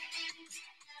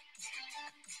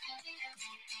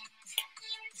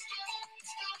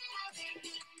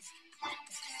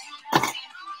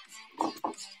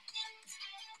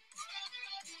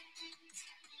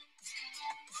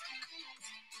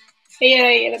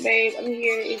 Hey, Yetta, babe. I'm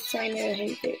here. It's China.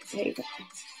 Hey, hey.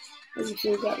 You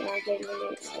still got my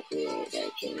government out there.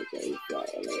 That change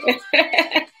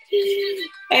that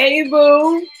Hey,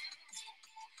 boo.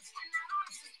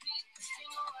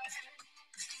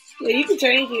 Yeah, you can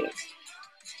change it.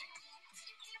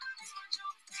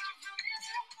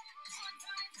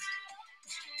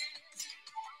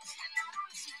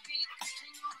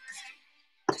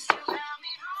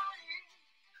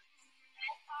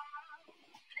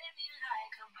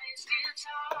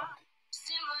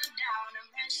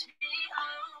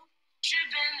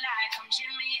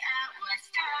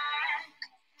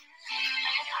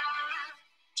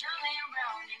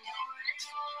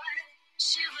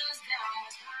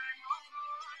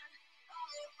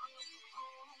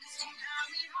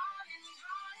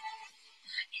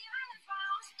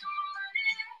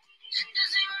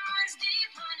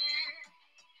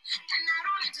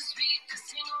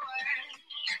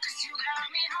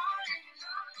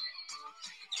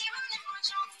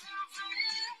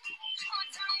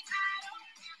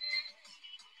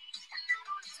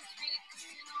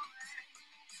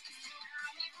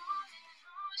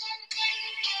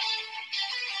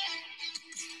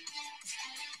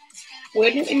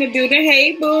 Wedding in the building.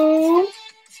 Hey, boo.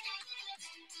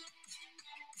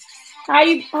 How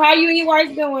you and your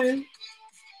wife doing?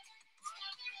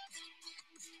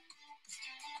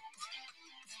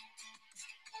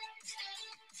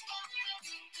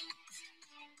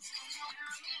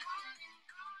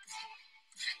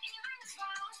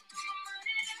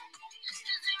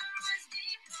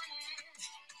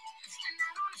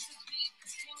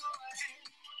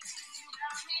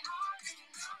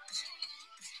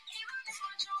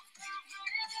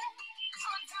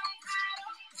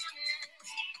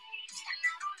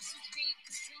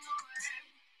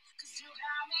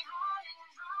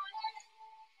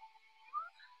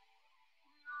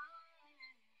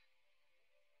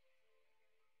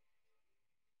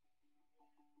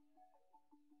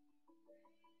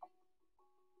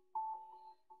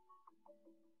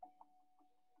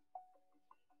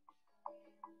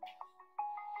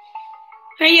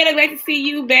 Hey, Yetta, glad to see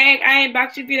you back. I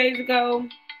inboxed you a few days ago.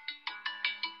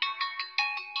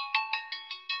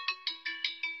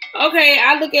 Okay,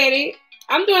 I look at it.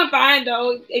 I'm doing fine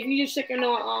though. If you just checking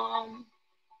on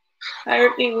how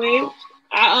everything went,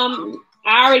 I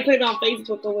already put it on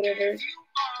Facebook or whatever,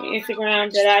 on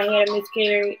Instagram that I had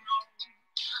miscarried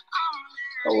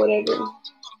or whatever.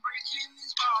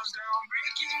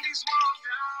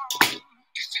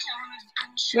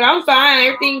 But I'm fine.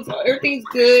 Everything's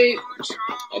good.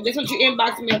 If that's what you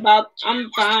inboxed me about, I'm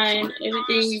fine.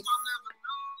 Everything's,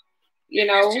 you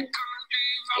know.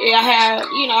 Yeah, I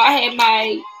had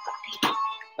my,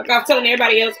 like I was telling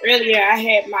everybody else earlier, I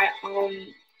had my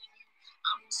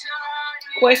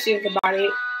questions about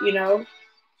it, you know.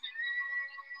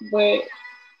 But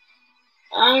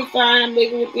I'm fine. I'm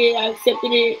living with it. I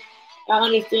accepted it. I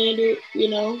understand it, you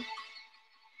know.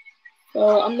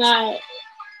 So I'm not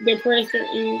depressed or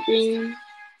anything.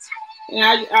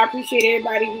 And I appreciate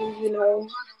everybody who, you know,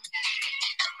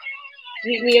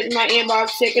 hit me up in my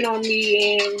inbox, checking on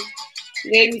me and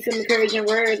gave me some encouraging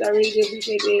words. I really do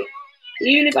appreciate it.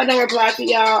 Even if I don't reply to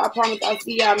y'all, I promise I'll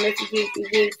see y'all messages. It's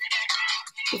just,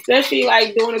 especially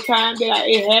like during the time that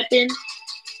it happened,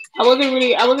 I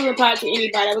wasn't replying to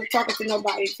anybody. I wasn't talking to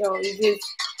nobody. So it's just,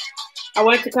 I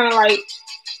wanted to kind of like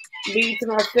be to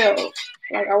myself.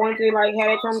 Like I wanted to like have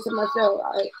that time to myself.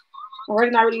 I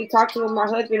wasn't really talking to my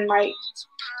husband. Like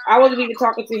I wasn't even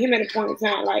talking to him at a point in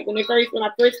time. Like when I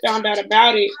first found out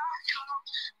about it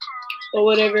or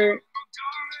whatever,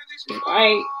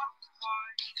 I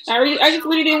just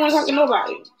really didn't want to talk to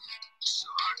nobody.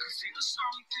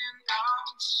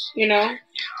 You know,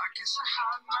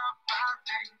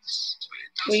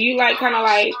 when you like kind of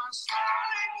like,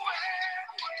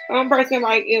 I'm a person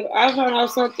like if I found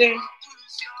out something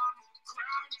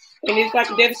and it's like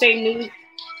devastating news,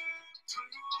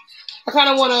 I kind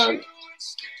of want to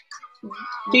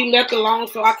be left alone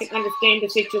so I can understand the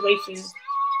situation.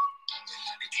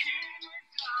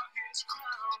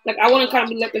 Like I want to kind of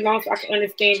be left alone so I can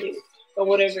understand it or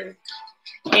whatever.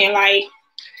 And like,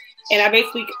 and I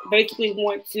basically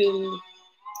want to,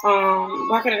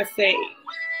 what can I say?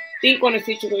 Think on the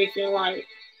situation, like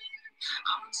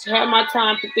have my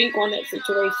time to think on that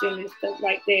situation and stuff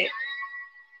like that.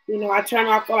 You know, I turn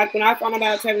off, like when I found out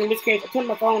I was having a miscarriage, I turned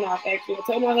my phone off actually. I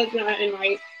told my husband and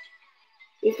like,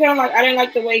 it's kind of like I didn't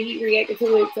like the way he reacted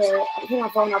to it, so I turned my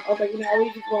phone off. I was like, you know, I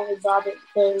really just want to bother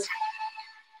because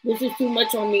this is too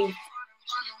much on me.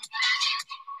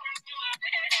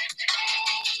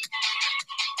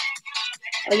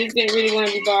 I just didn't really want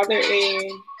to be bothered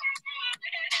and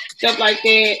stuff like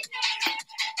that.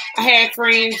 I had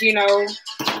friends, you know,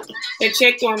 that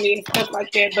checked on me and stuff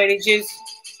like that, but it just,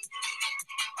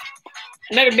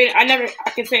 I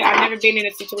can say I've never been in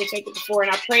a situation like that before,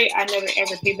 and I pray I never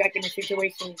ever be back in a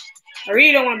situation. I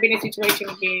really don't want to be in a situation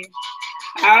again.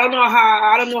 I don't know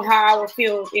how I would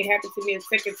feel if it happened to me a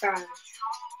second time.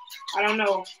 I don't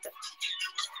know.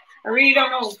 I really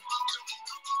don't know.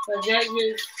 But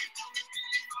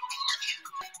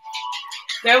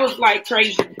that was like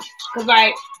crazy. Cause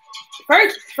like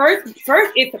first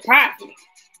it surprised me.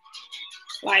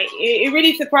 Like it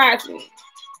really surprised me.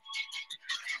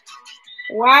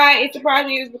 Why it surprised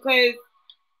me is because,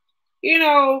 you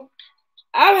know,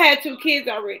 I've had 2 kids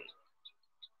already.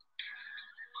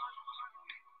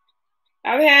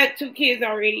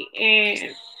 and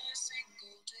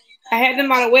I had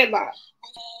them out of wedlock,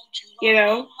 you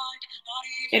know,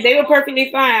 and they were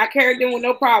perfectly fine. I carried them with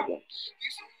no problem.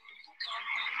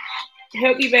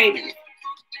 Healthy babies.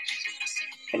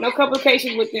 Had no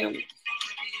complications with them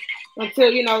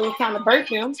until, you know, it was time to birth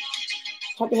them.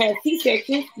 Had to have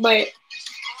C-sections, but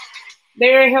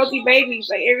they were healthy babies.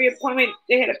 Like every appointment,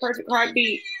 they had a perfect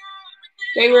heartbeat.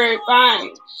 They were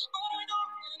fine.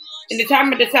 And the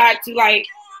time I decided to like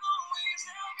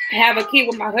have a kid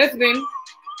with my husband,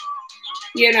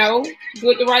 you know, do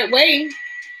it the right way,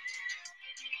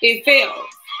 it fails.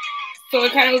 So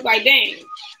it kind of was like, dang.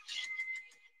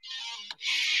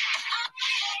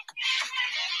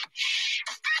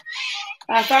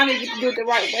 I finally get to do it the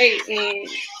right way, and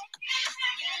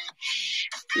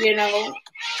you know,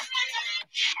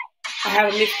 I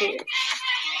have a miscarriage.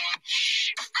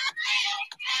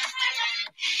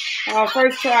 Our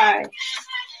first try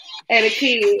at a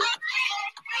kid,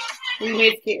 we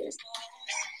miscarried.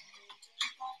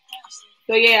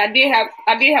 So yeah, I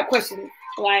did have questions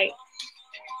like,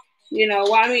 you know,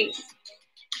 why me?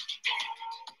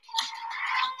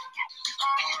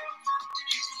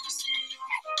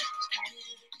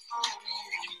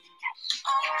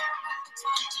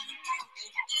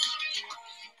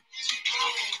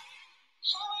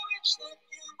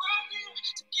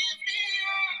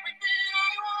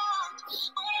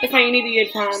 It's like you needed your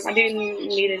time. I didn't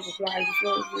need it to fly. I just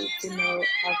wanted you to know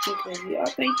how thankful you are.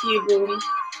 Thank you, boo.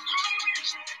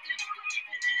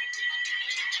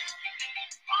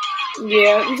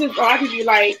 Yeah, it's just a lot of people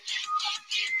like,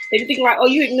 they think like, oh,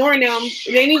 you ignoring them.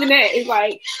 It ain't even that. It's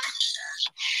like,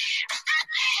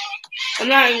 I'm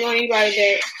not ignoring anybody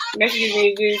that messages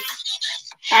me. Just,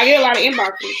 I get a lot of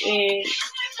inboxes, and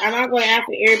I'm not going to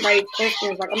answer everybody's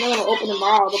questions. Like, I'm not going to open them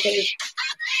all because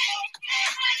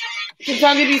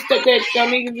sometimes it be stuff that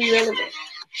don't even be relevant,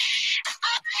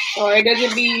 or it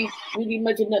doesn't be really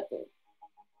much of nothing.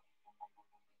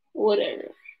 Whatever.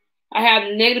 I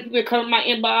have negative people come in my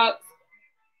inbox,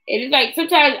 and it's like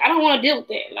sometimes I don't want to deal with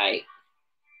that. Like,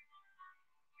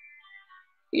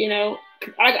 you know,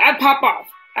 I pop off.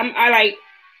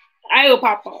 I will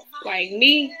pop off. Like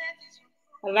me,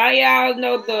 a lot of y'all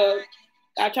know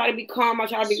I try to be calm. I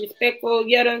try to be respectful,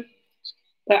 Yetta.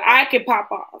 But I can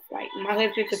pop off. Like my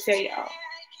husband could tell y'all.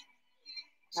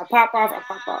 I pop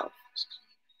off.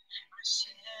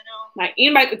 Like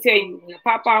anybody could tell you, when I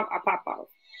pop off, I pop off.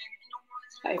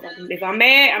 Like if I'm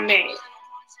mad, I'm mad.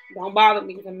 Don't bother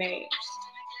me because I'm mad.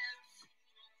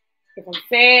 If I'm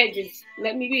sad, just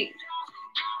let me be.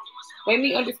 Let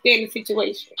me understand the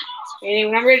situation. And then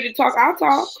when I'm ready to talk, I'll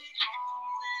talk.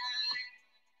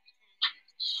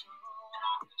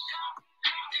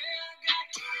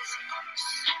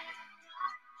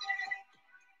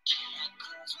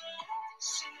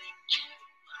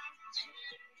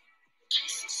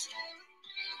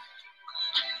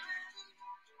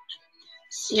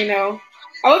 You know,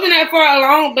 I wasn't that far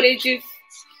along, but it just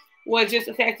was just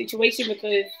a sad situation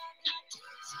because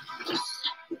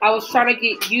I was trying to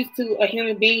get used to a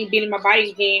human being being in my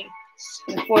body again.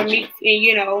 And for me, and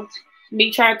you know,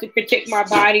 me trying to protect my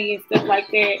body and stuff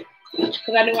like that,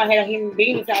 because I knew I had a human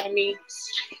being inside of me,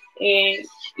 and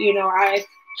you know, I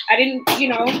didn't, you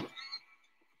know,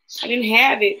 I didn't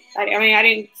have it. I mean, I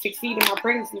didn't succeed in my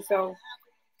pregnancy, so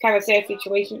kind of a sad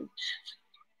situation.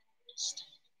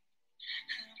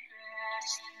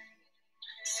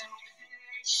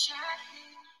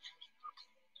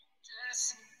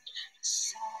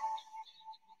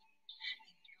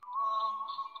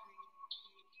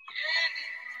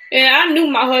 And I knew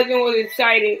my husband was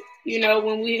excited, you know,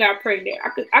 when we got pregnant.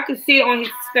 I could see it on his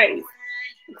face.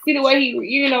 I could see the way he,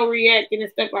 you know, reacted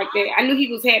and stuff like that. I knew he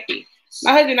was happy.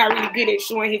 My husband not really good at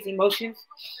showing his emotions.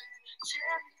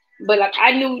 But like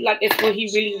I knew like that's what he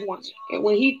really wanted. And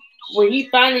when he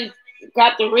finally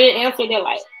got the red answer that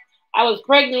like I was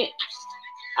pregnant,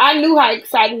 I knew how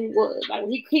excited he was. Like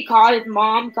when he called his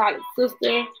mom, called his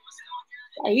sister.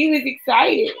 Like he was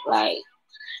excited. Like,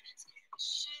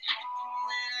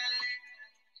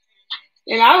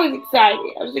 and I was excited.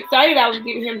 I was excited I was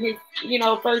giving him his, you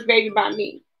know, first baby by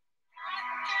me.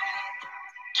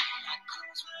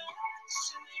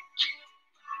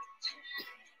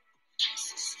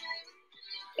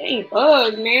 That ain't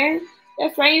bug, man.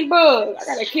 That ain't bug. I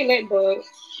gotta kill that bug.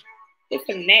 It's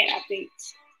a gnat, I think.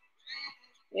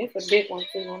 It's a big one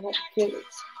too. I'm gonna have to kill it.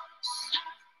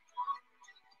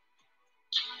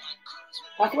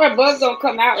 I swear bugs don't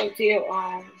come out until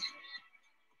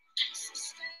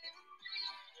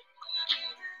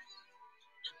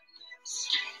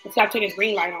let's stop turning this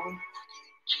green light on.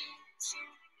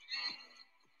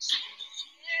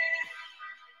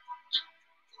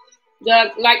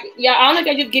 I don't think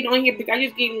I just get on here because I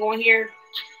just getting on here.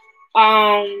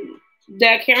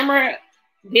 The camera,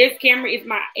 this camera is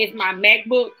my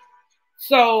MacBook,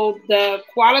 so the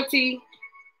quality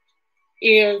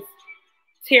is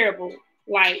terrible.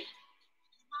 Like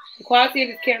the quality of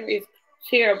this camera is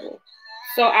terrible.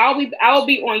 So I will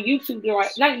be on YouTube,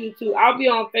 like not YouTube. I'll be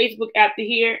on Facebook after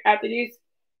this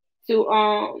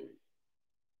to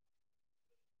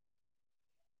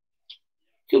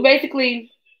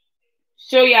basically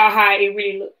show y'all how it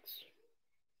really looks.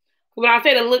 When I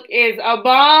say the look is a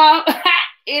bomb,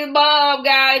 it's bomb,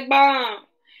 guys, bomb.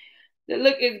 The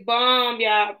look is bomb,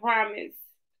 y'all, I promise.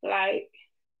 Like,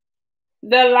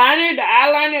 the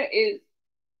eyeliner is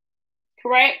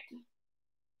correct.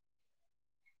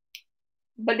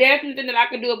 But there's nothing that I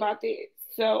can do about that.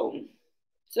 So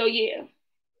yeah.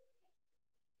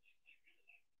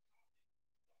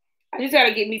 I just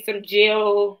gotta get me some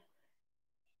gel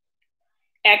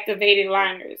activated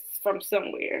liners from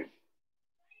somewhere.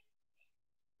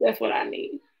 That's what I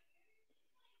need.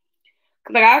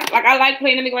 I like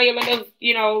playing them like those,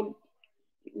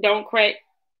 don't crack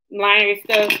liner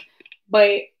stuff,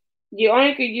 but you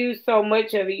only could use so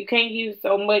much of it. You can't use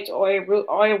so much or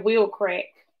it will crack.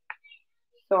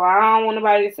 So I don't want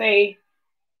nobody to say,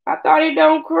 I thought it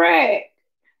don't crack.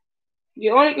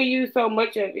 You only can use so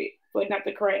much of it for it not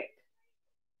to crack.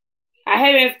 I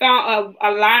haven't found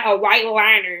a white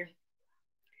liner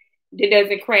that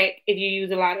doesn't crack if you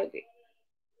use a lot of it.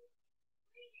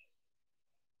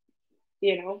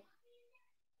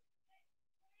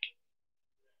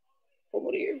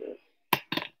 Over here.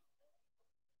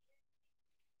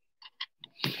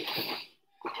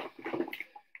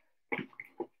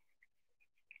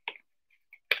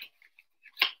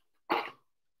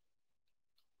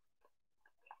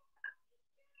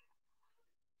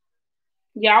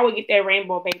 Y'all will get that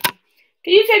rainbow, baby. Can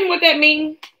you tell me what that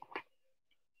means,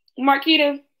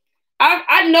 Marquita?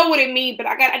 I know what it means, but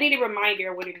I need a reminder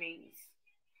of what it means.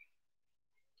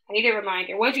 I need a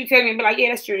reminder. Once you tell me, I'll be like, yeah,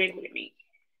 that's true. That's what it means.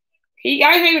 Can you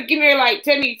guys maybe give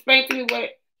me explain to me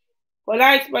what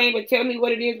I explained, but tell me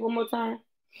what it is one more time?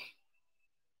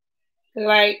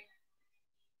 Like,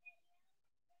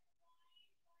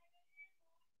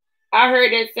 I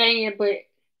heard that saying, but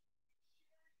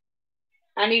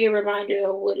I need a reminder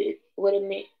of what it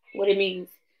meant, what it means.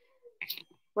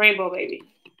 Rainbow, baby.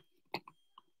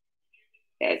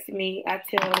 That's me. I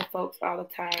tell folks all the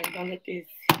time, don't let this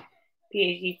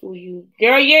PhD fool you.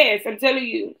 Girl, yes, I'm telling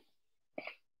you.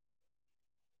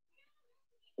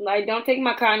 Like, don't take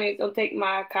my kindness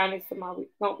to my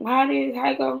week. How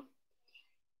it go?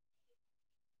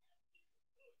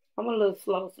 I'm a little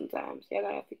slow sometimes. Y'all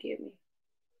gotta forgive me.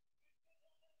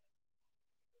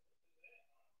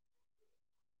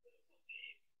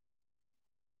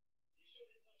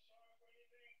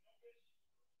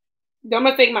 Don't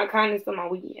mistake my kindness to my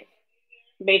weakness.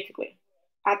 Basically.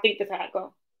 I think that's how it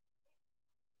go.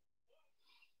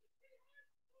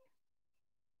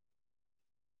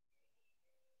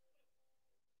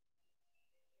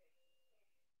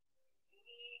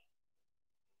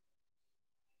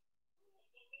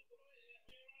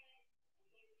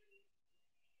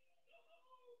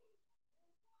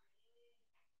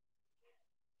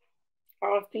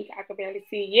 I think I could barely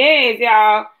see. Yes,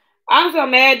 y'all. I'm so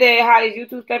mad that how this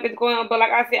YouTube stuff is going on. But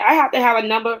like I said, I have to have a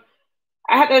number.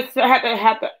 I have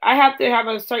to have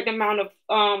a certain amount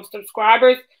of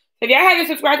subscribers. If y'all haven't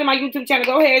subscribed to my YouTube channel,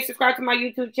 go ahead, subscribe to my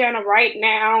YouTube channel right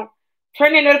now.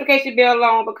 Turn that notification bell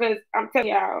on because I'm telling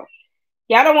y'all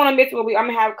don't want to miss what I'm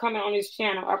gonna have coming on this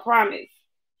channel. I promise.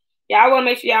 Y'all want to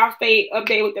make sure y'all stay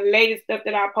updated with the latest stuff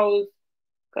that I post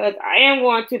because I am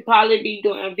going to probably be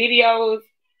doing videos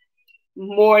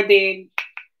more than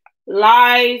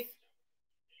live.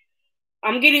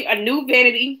 I'm getting a new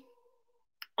vanity.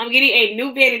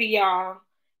 Y'all.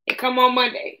 It come on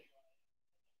Monday.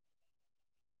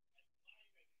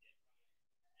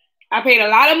 I paid a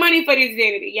lot of money for this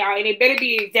vanity, y'all, and it better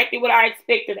be exactly what I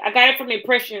expected. I got it from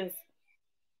Impressions.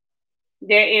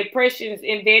 Their Impressions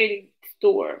in Vanity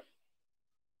store.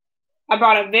 I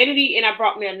brought a vanity and I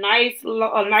brought me a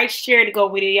nice chair to go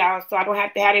with it, y'all, so I don't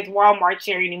have to have this Walmart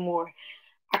chair anymore.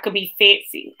 I could be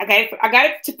fancy. I got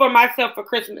it for myself for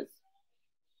Christmas.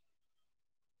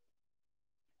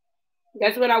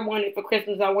 That's what I wanted for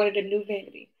Christmas. I wanted a new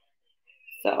vanity.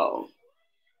 So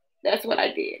that's what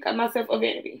I did. Got myself a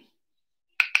vanity.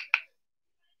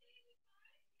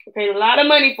 I paid a lot of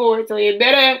money for it, so it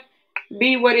better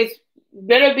be what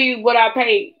I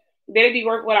paid. Better be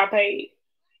worth what I paid.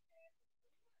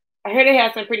 I heard they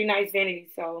have some pretty nice vanities,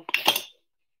 so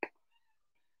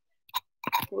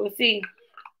we'll see.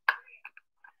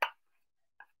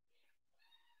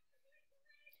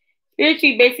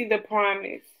 Spiritually, basically the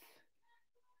promise.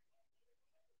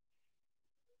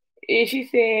 And she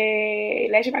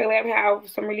said, "Let you have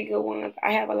some really good ones.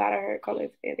 I have a lot of her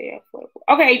colors and they are affordable."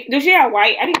 Okay, does she have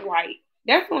white? I need white.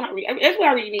 That's what I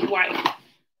really need white.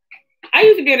 I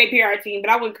used to be on a PR team, but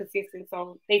I wasn't consistent,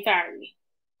 so they fired me.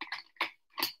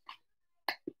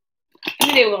 I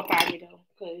knew they were gonna fire me though,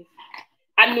 because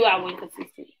I knew I wasn't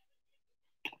consistent.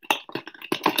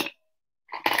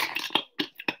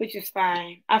 Which is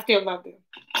fine. I still love them.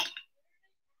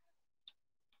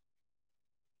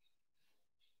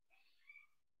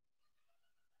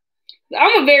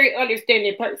 I'm a very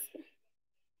understanding person.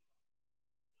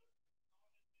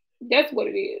 That's what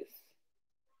it is.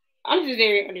 I'm just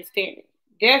very understanding.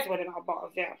 That's what it all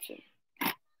boils down to.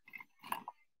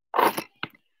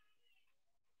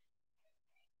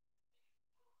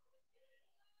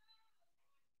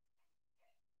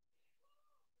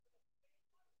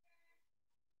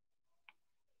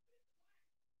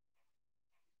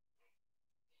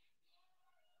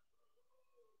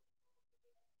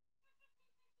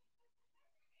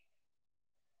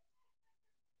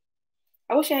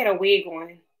 I wish I had a wig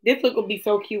on. This look would be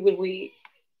so cute with wig.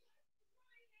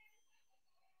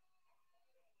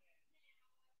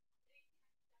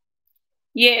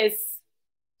 Yes,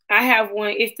 I have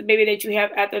one. It's the baby that you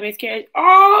have after miscarriage.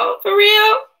 Oh, for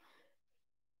real?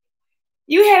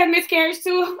 You had a miscarriage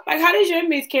too? Like, how does your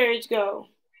miscarriage go?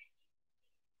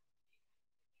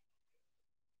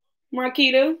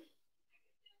 Marquita,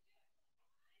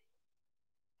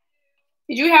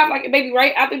 did you have like a baby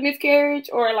right after miscarriage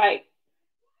or like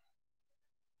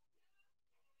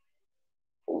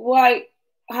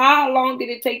how long did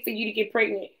it take for you to get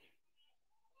pregnant?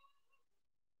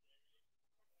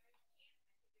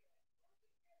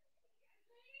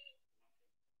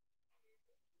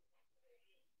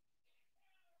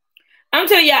 I'm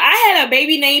telling you, I had a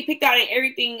baby name picked out and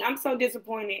everything. I'm so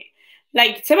disappointed.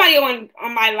 Like somebody on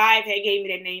my live had gave me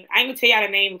that name. I ain't gonna tell y'all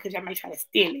the name because y'all might try to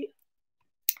steal it.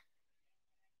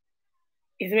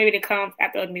 It's a baby that comes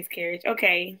after a miscarriage.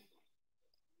 Okay.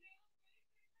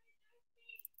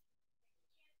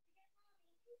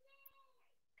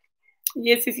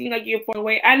 Yes, it seems like you're far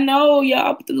away. I know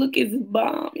y'all, but the look is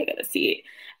bomb. You gotta see it.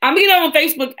 I'm gonna get on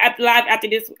Facebook after live after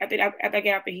this after I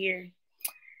get out of here.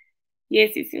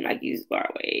 Yes, it seems like you far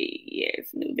away. Yes,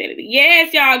 new vanity.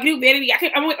 Yes, y'all, new vanity.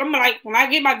 I'm like when I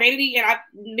get my vanity and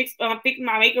I pick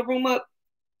my makeup room up,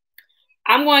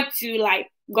 I'm going to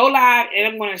like go live and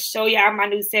I'm gonna show y'all my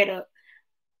new setup.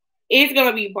 It's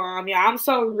gonna be bomb, y'all. I'm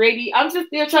so ready. I'm just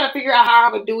still trying to figure out how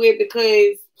I'm gonna do it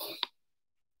because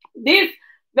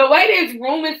the way this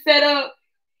room is set up,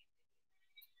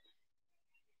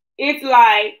 it's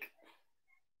like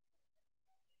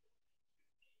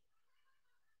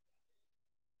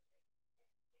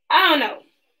I don't know.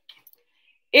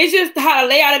 It's just how the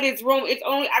layout of this room. It's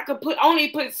only I could only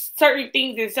put certain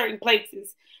things in certain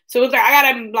places. So it's like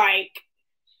I gotta like.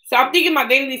 So I'm thinking my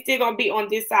vanity still gonna be on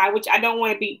this side, which I don't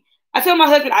want to be. I told my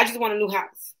husband I just want a new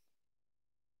house,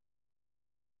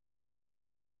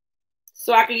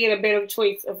 so I can get a better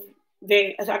choice of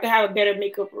vanity, so I can have a better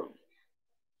makeup room.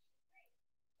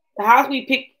 The house we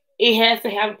picked, it has to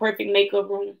have a perfect makeup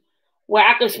room where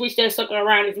I can switch that sucker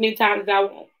around as many times as I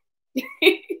want.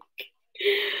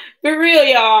 For real,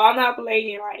 y'all. I'm not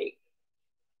playing. Like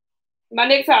my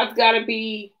next house gotta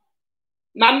be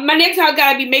my next house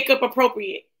gotta be makeup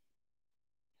appropriate.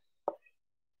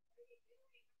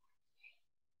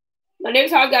 My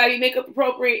next house gotta be makeup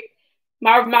appropriate.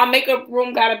 My makeup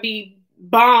room gotta be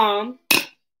bomb.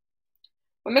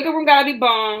 My makeup room gotta be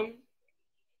bomb.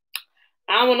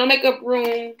 I don't want no makeup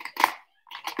room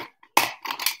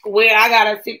where I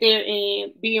gotta sit there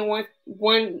and be in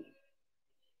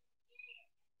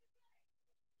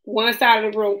one side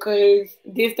of the room because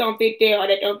this don't fit there or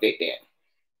that don't fit there.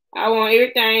 I want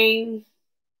everything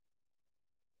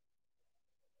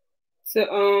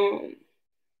to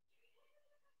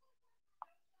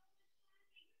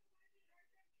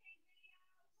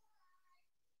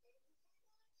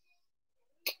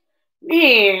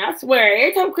man, I swear,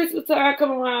 every time Christmas time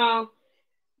come around,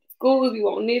 schools be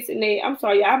wanting this and that. I'm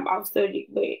sorry, I'm off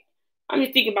subject, but I'm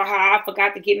just thinking about how I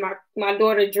forgot to get my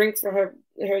daughter drinks for her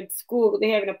school because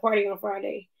they're having a party on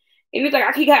Friday. And it's like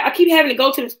I keep having to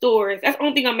go to the stores. That's the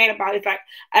only thing I'm mad about. It's like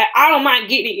I don't mind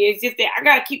getting it. It's just that I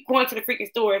gotta keep going to the freaking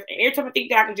stores. And every time I think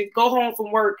that I can just go home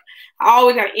from work, I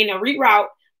always gotta end a reroute,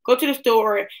 go to the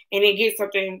store, and then get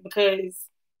something because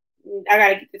I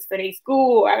gotta get this for their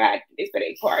school. I gotta get this for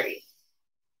their party.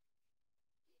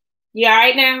 You all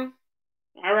right now?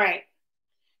 All right.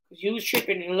 Cause you was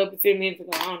tripping a little bit 10 minutes ago.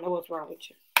 I don't know what's wrong with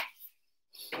you.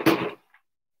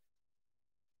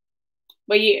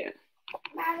 But yeah.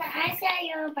 Mama, I saw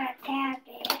you about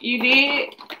cabbage. You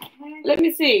did? Let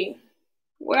me see.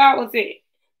 Where was it?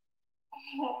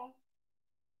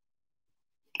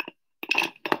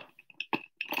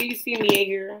 Can you see me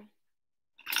here?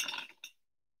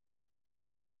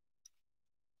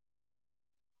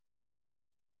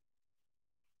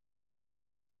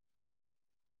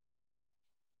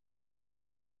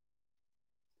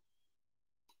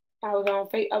 I was on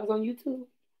YouTube.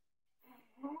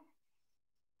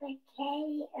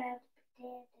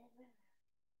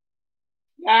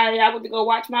 I went to go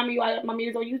watch mommy while mommy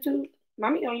is on YouTube.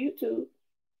 Mommy on YouTube.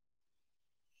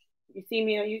 You see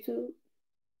me on YouTube?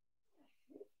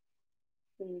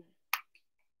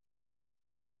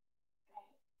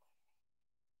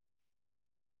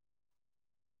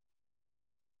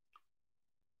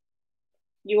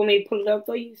 You want me to pull it up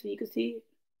for you so you can see it?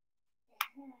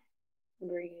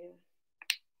 Bring it.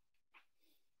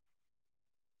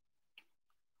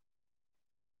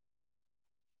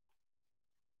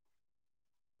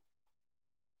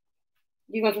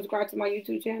 You gonna subscribe to my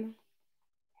YouTube channel?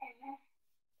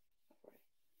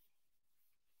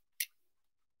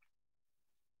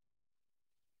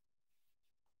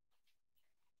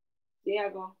 Yeah,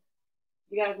 go.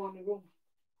 You gotta go in the room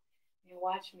and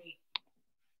watch me.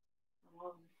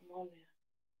 I'm on there.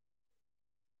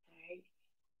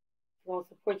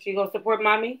 Alright. You gonna support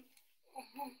mommy?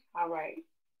 Alright.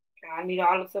 I need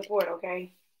all the support,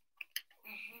 okay?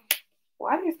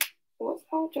 What's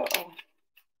wrong with your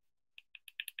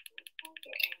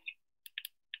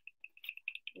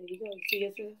There you go. You see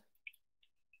yourself?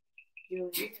 You're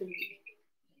on YouTube.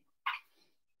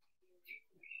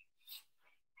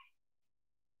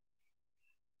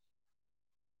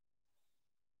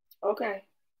 Okay.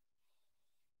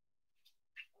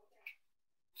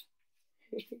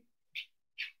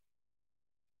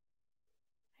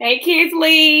 Hey,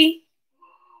 Kinsley.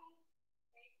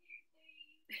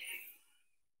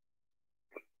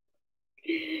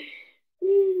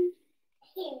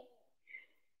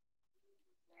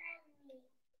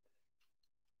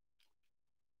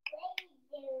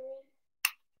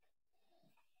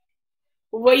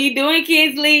 What you doing,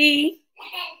 Kinsley?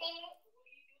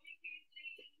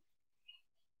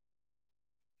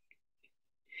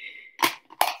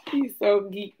 He's so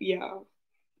geeky, y'all.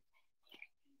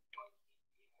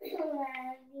 That's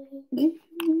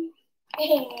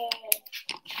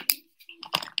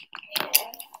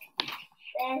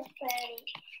funny.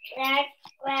 That's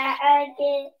why I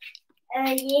did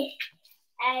and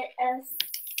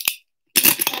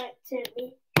to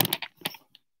me.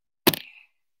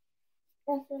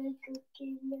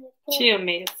 Chill,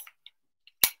 miss.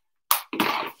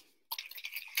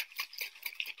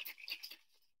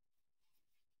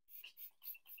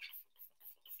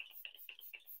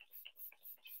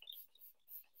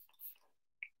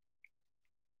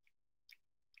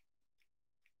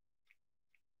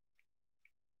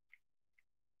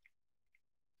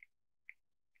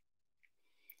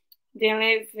 Then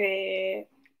let's say,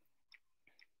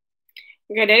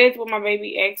 yeah, that is what my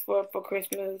baby asked for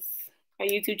Christmas. A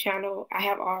YouTube channel. I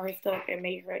have all her stuff and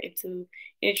made her into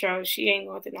intro. She ain't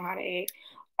going to know how to act.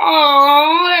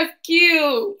 Oh, that's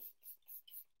cute.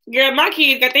 Girl, my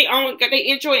kids got their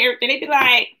intro and everything. They be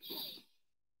like,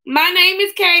 my name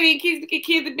is Katie. Kids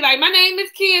would be like, my name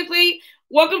is Kinsley.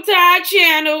 Welcome to our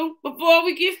channel. Before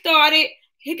we get started,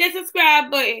 hit that subscribe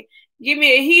button. Give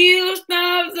me a huge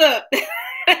thumbs up.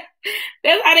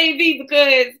 That's how they be,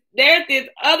 because there's this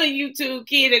other YouTube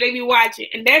kid that they be watching,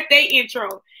 and that's their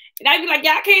intro. And I be like,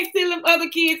 y'all can't steal them other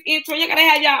kids' intro. Y'all gotta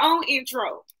have your own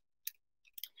intro.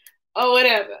 Or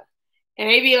whatever. And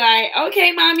they be like,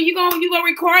 okay, mommy, you gonna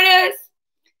record us?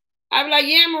 I be like,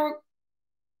 yeah, I'm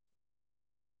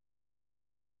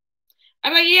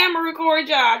gonna record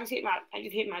y'all. I just hit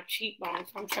my cheekbone,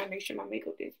 so I'm trying to make sure my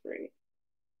makeup is pretty.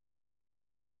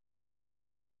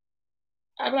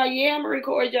 I be like, yeah, I'm gonna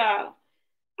record y'all.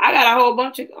 I got a whole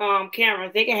bunch of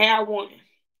cameras. They can have one.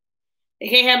 They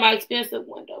can't have my expensive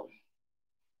one though.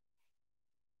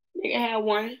 They can have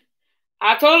one.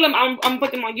 I told them I'm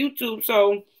putting them on YouTube,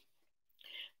 so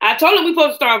I told them we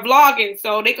supposed to start vlogging,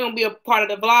 so they're gonna be a part of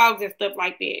the vlogs and stuff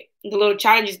like that. The little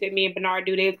challenges that me and Bernard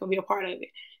do, they're gonna be a part of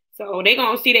it. So they're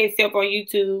gonna see themselves on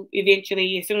YouTube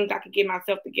eventually as soon as I can get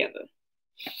myself together.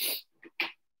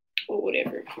 Or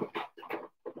whatever.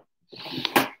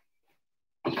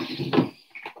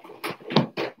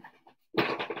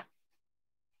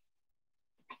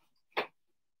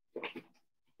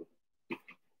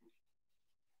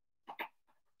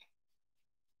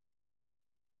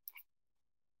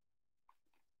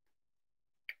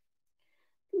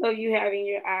 Love you having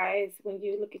your eyes when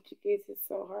you look at your kids. It's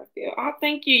so heartfelt. Oh,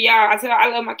 thank you, y'all. I said I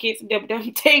love my kids to death, but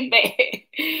they bad.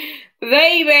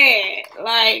 They bad.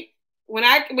 Like when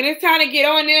it's time to get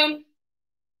on them,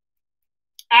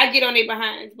 I get on their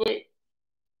behinds. But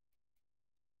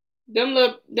them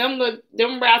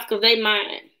rascals, they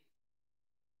mine.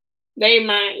 They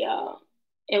mine, y'all.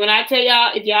 And when I tell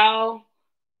y'all, if y'all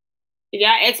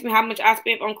ask me how much I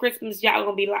spent on Christmas, y'all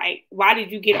gonna be like, why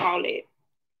did you get all that?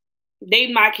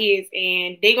 They my kids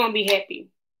and they gonna be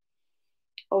happy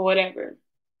or whatever.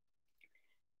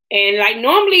 And like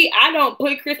normally I don't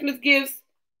put Christmas gifts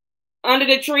under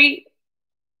the tree.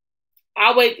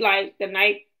 I wait like the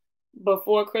night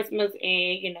before Christmas,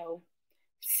 and you know,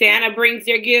 Santa brings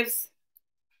their gifts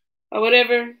or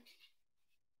whatever.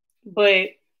 But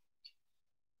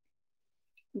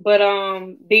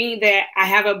being that I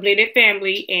have a blended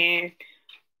family and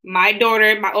my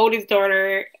daughter, my oldest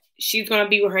daughter, she's gonna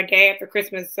be with her dad for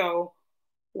Christmas, so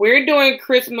we're doing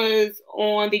Christmas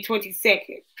on the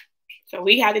 22nd. So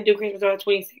we have to do Christmas on the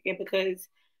 22nd because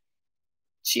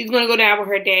she's gonna go down with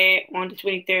her dad on the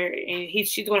 23rd, and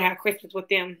she's gonna have Christmas with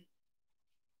them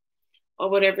or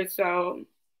whatever. So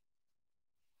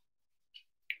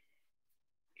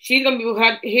she's gonna be with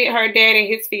her dad and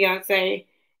his fiance,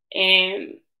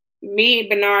 and me and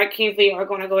Bernard Kinsley are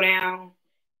gonna go down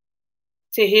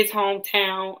to his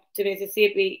hometown to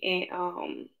Mississippi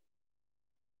and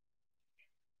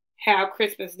have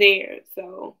Christmas there.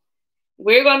 So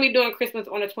we're gonna be doing Christmas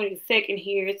on the 22nd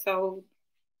here. So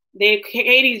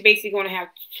Katie's basically gonna have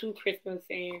two Christmas,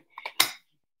 and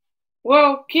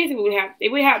well, Kinsley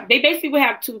they basically would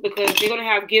have two because they're gonna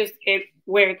have gifts at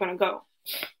where it's gonna go.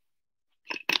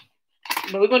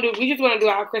 But we just want to do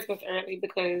our Christmas early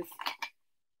because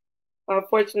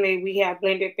unfortunately we have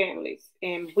blended families,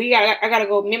 and I gotta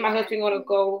go. Me and my husband gonna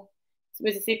go to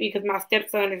Mississippi because my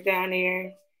stepson is down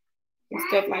there and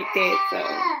stuff like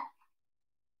that.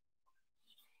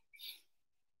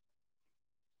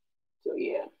 So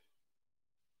yeah.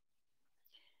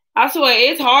 I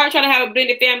swear it's hard trying to have a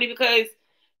blended family because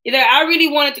I really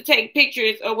wanted to take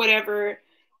pictures or whatever,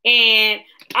 and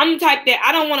I'm the type that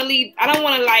I don't want to leave. I don't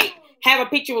want to like have a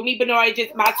picture with me, but no, it's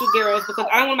just my two girls because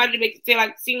I don't want my to make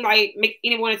anyone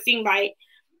seem like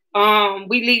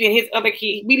we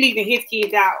leaving his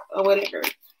kids out or whatever.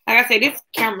 Like I said, this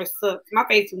camera sucks. My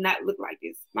face do not look like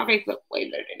this. My face look way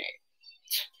better than that.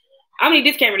 I need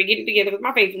this camera to get it together because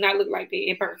my face do not look like that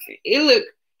in person. It look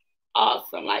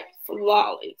awesome, like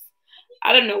flawless.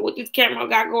 I don't know what this camera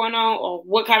got going on or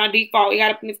what kind of default we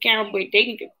got up in this camera, but they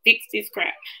need to fix this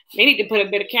crap. They need to put a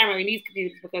better camera in these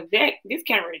computers because this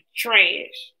camera is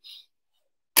trash.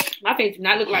 My face does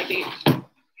not look like this.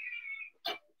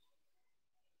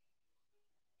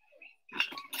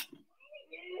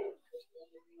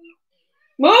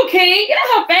 Move, King, get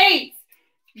out her face.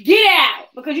 Get out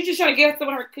because you just trying to get some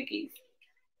of her cookies.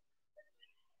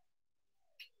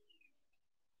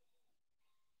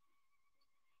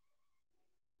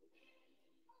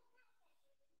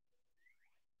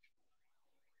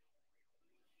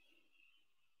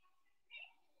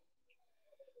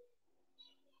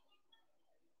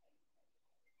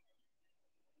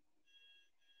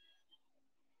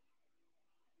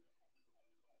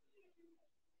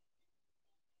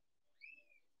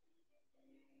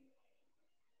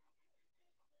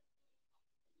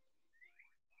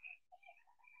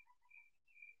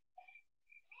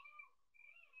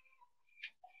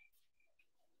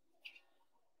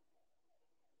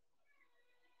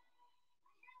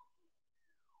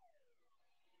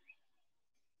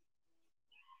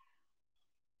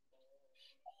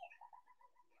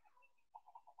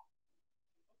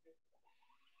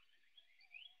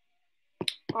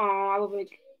 Oh, I will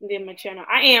make them a channel.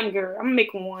 I am, girl. I'm gonna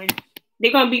make one.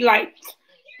 They're gonna be like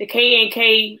the K and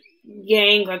K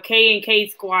gang or K and K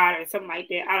squad or something like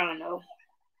that. I don't know.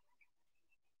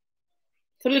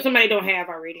 Somebody don't have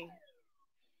already.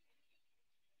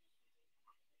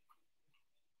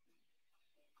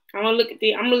 I'm gonna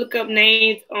look up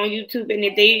names on YouTube, and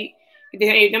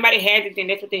if nobody has it, then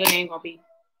that's what their name gonna be.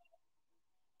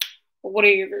 Or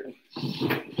whatever.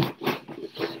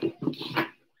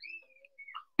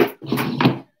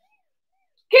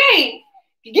 King,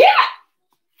 get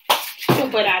your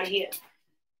butt out of here.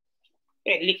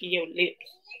 That licking your lips.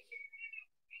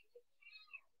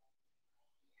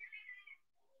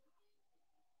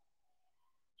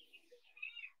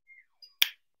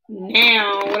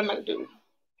 Now, what am I gonna do?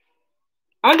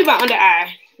 I'm gonna do my under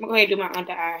eye. I'm gonna go ahead and do my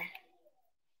under eye.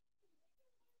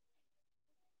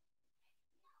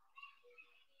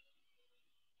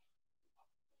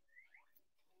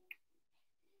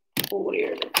 Oh,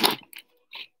 whatever.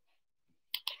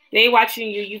 They watching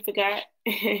you. You forgot.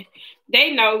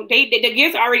 They know. The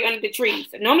gifts are already under the tree.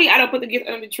 So normally I don't put the gifts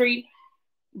under the tree,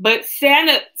 but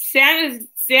Santa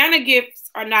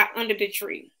gifts are not under the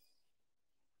tree.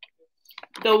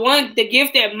 The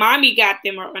gift that mommy got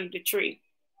them are under the tree.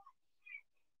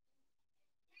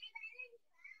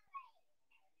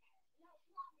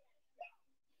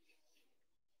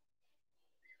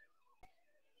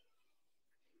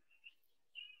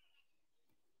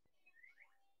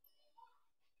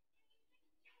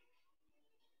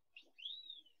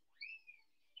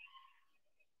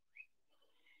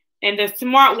 And the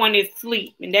smart one is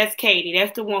sleep, and that's Katie.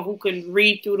 That's the one who can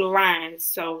read through the lines.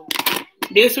 So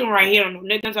This one right here, I don't know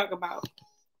nothing to talk about.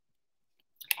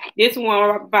 This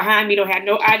one behind me don't have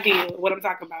no idea what I'm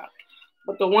talking about.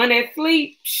 But the one that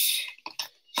sleeps,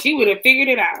 she would have figured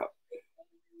it out.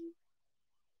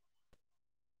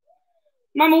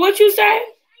 Mama, what you say?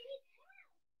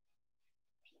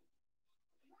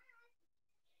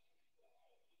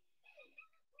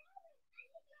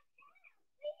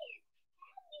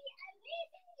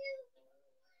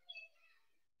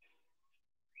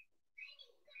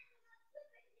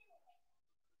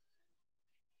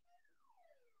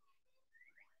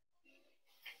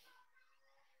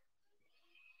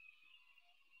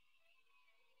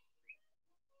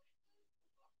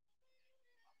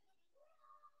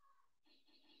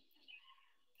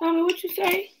 Mama, what you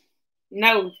say?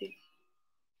 Nosy.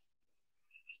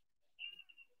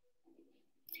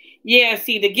 Yeah,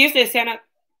 see, the gifts that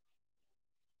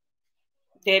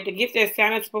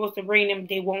Santa's supposed to bring them,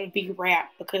 they won't be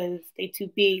wrapped because they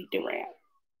too big to wrap.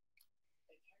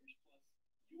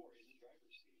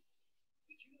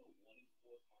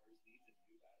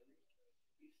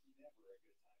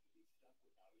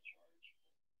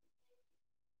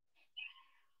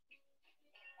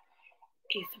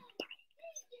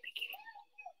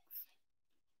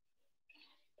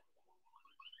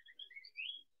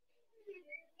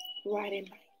 It's right in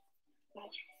my.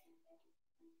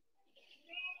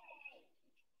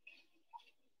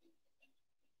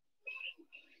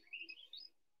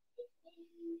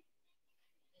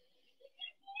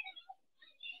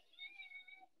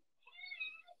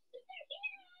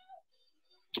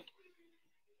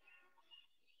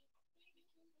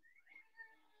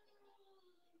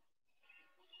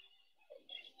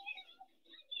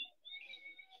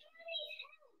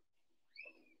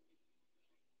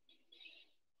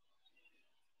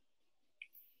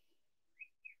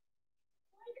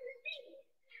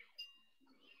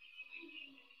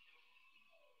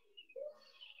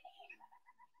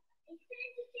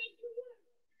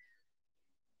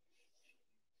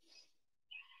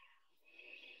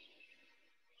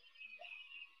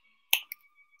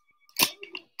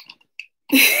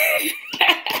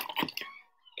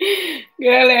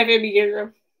 Girl, laugh at me,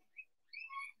 girl.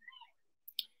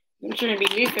 I'm trying to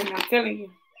be listening, I'm telling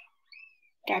you.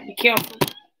 Gotta be careful.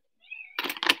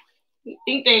 You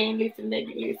think they ain't listening, they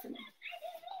be listening.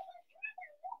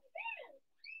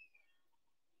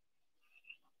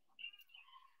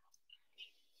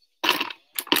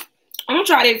 I'm gonna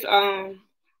try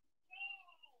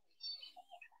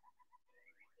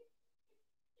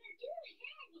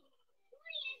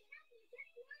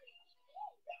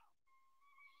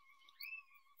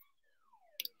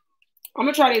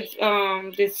this,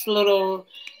 this little,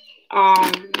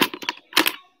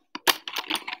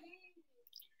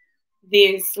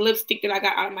 this lipstick that I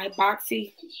got out of my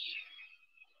boxy.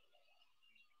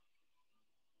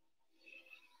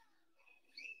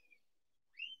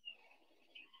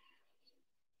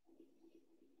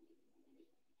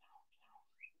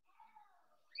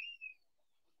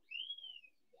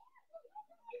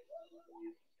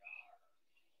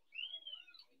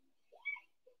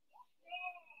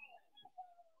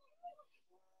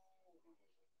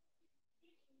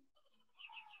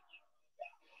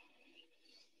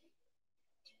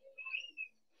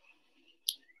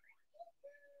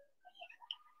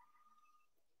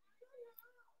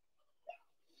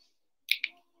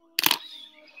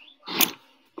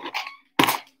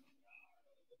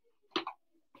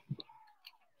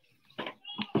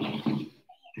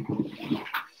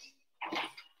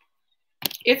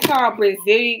 It's called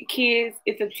Brazilian Kids.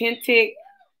 It's a tinted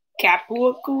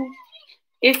capuacu.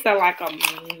 It's like a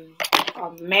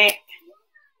matte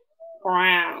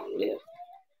brown lip.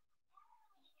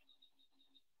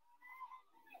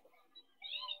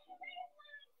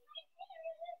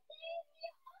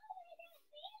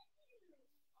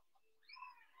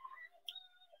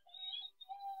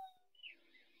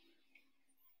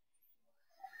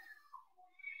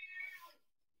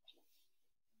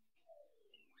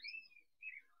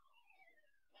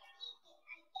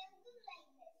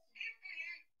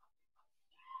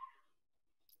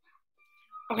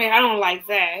 Okay, I don't like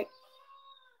that.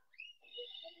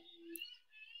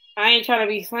 I ain't trying to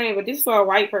be funny, but this is for a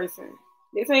white person.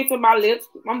 This ain't for my lips.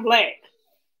 I'm black.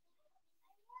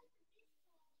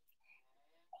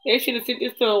 They should have sent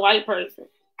this to a white person.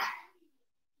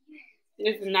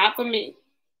 This is not for me.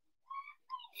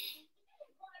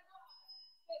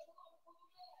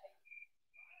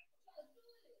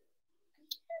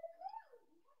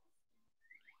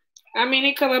 I mean,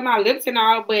 it covered my lips and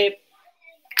all, but it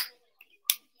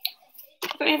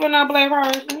ain't for no black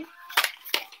person.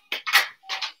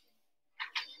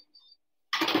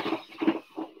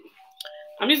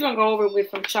 I'm just just gonna go over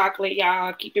with some chocolate,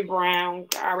 y'all. Keep it brown.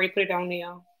 I already put it on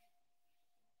there.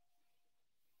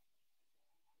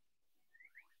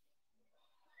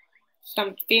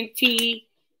 Some Fenty.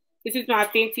 This is my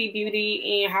Fenty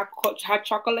Beauty and hot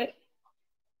chocolate.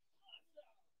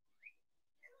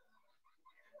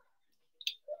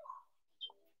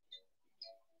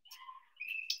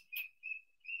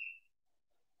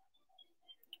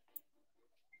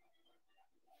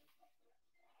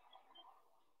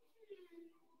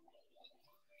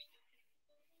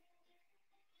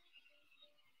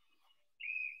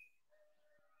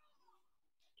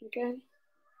 Okay.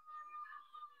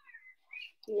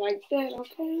 Like that,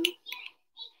 okay?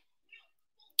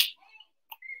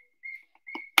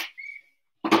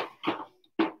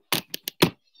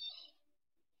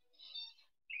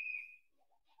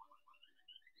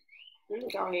 Let me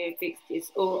go ahead and fix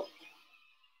this up.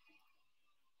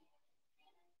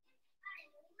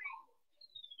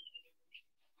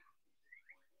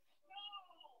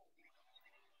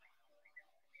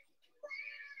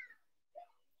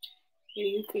 Yeah,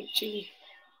 you could chili.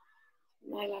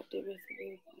 I like the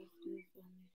recipe.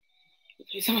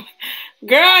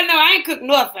 Girl, no, I ain't cook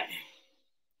nothing.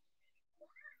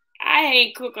 I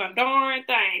ain't cook a darn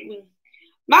thing.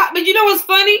 But you know what's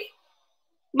funny?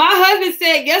 My husband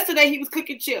said yesterday he was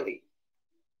cooking chili.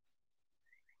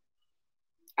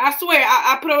 I swear,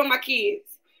 I put it on my kids.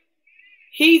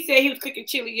 He said he was cooking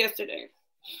chili yesterday.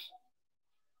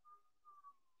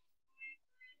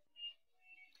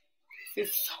 So,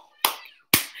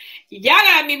 y'all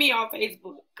gotta meet me on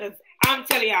Facebook because I'm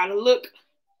telling y'all the look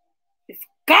is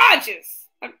gorgeous.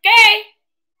 Okay?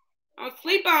 Don't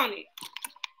sleep on it.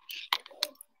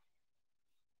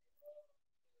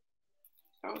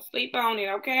 Don't sleep on it,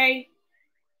 okay?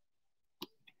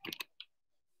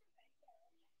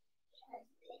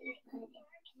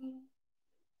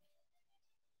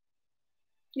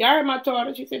 Y'all heard my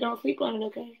daughter. She said don't sleep on it,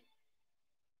 okay?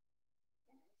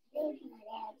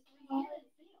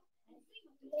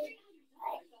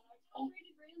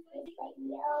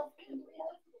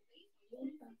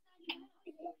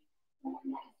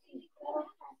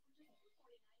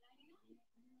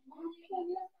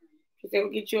 She said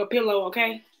we'll get you a pillow,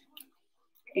 okay?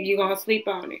 And you're gonna sleep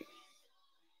on it.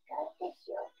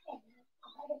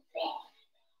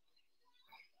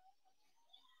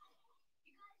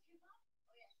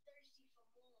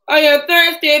 Oh, you're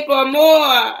thirsty for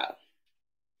more.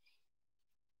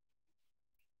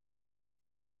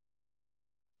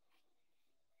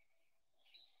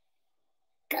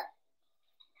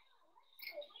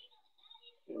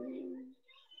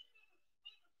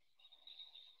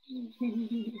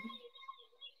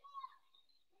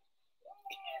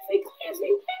 Clancy,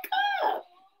 wake up.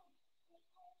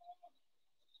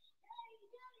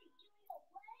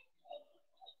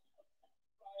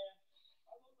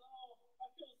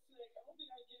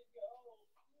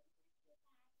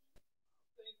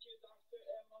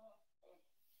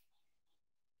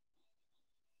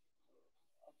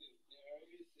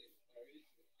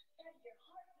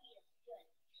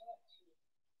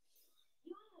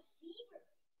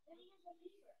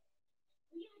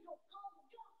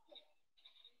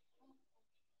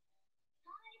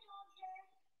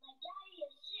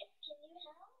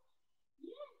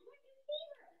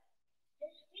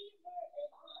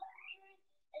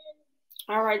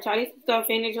 All right, y'all. This stuff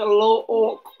finished a little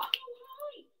oak.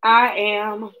 I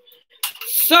am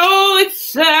so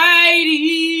excited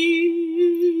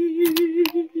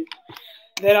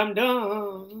that I'm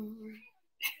done.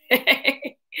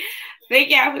 Thank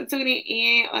y'all for tuning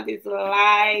in on this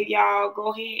live. Y'all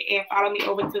go ahead and follow me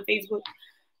over to Facebook.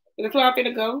 That's where I'm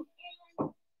finna go.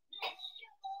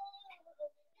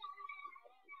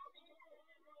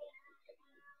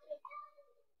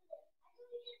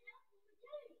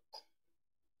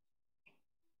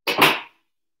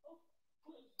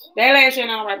 That lash ain't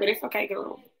all right, but it's okay,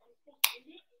 girl.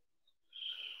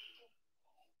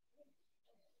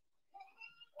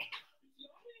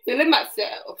 Feeling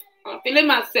myself. I'm feeling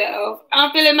myself.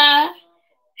 I'm feeling my.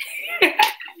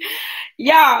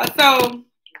 Y'all, so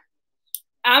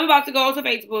I'm about to go to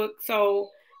Facebook. So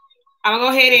I'm gonna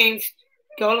go ahead and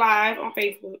go live on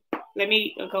Facebook. Let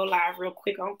me go live real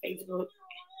quick on Facebook.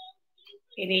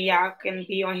 And then y'all can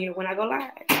be on here when I go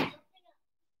live.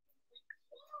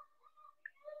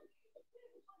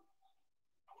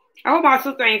 I hope my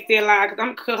sister ain't still live because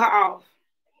I'm gonna cut her off.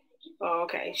 Oh,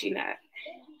 okay, she not.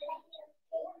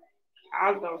 I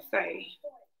was gonna say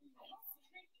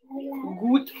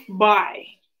goodbye.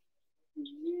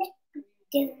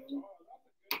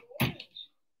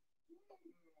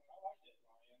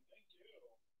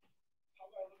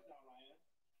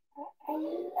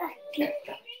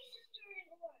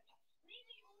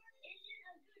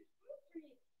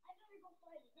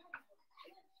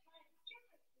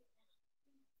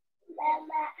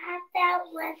 Mama, I found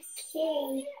one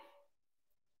key.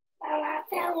 Mama, I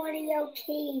found one of your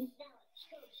keys.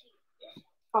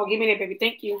 Oh, give me that, baby.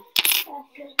 Thank you.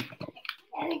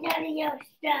 Let me go to your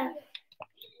stuff.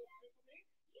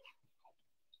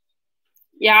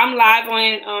 Yeah, I'm live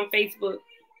on Facebook.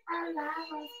 I'm live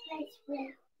on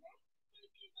Facebook.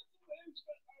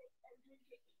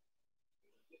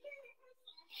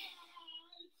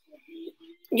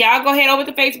 Y'all go head over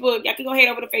to Facebook. Y'all can go head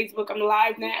over to Facebook. I'm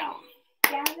live now.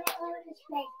 Y'all go over to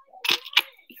Facebook.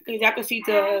 Because y'all can see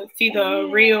the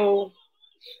real.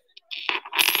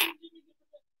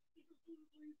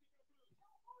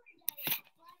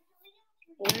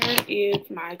 Where is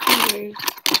my computer?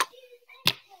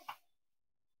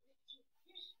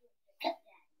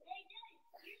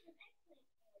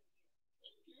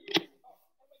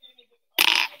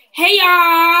 Hey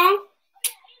y'all.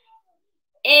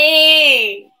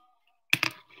 Hey.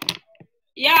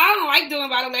 Yeah, I don't like doing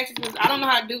bottom lashes because I don't know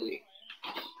how to do it.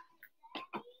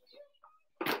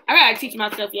 I gotta teach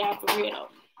myself, y'all, for real.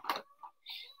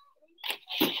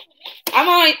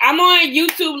 I'm on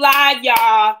YouTube Live,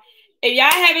 y'all. If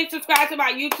y'all haven't subscribed to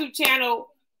my YouTube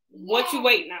channel, what you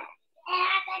waiting on?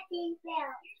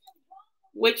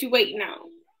 What you waiting on?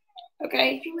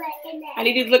 Okay? I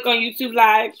need to look on YouTube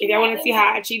Live. If y'all want to see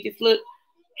how I achieve this look,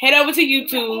 head over to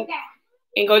YouTube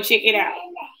and go check it out.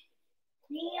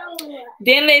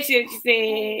 Then lashes,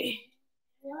 she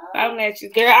said, bottom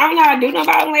lashes. Girl, I don't know how to do no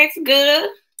bottom lashes good.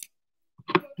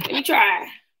 Let me try.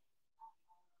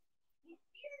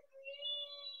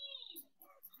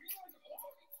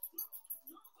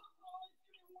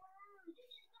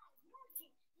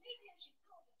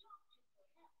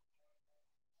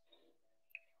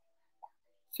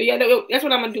 So yeah, that's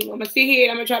what I'm gonna do. I'm gonna sit here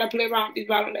and I'm gonna try to play around with these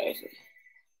bottom lashes.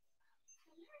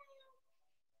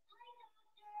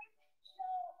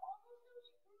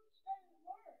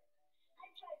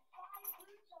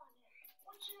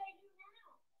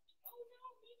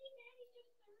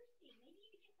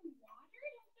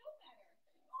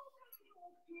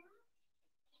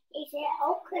 He said,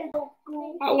 okay,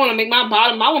 I want to make my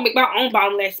own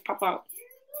bottom lashes pop out.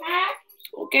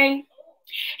 Okay.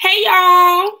 Hey,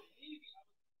 y'all.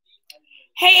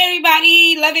 Hey,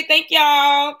 everybody. Love it. Thank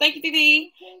y'all. Thank you,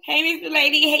 Didi. Hey, Mr.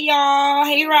 Lady. Hey, y'all.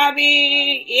 Hey,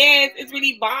 Robin. Yes, it's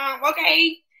really bomb.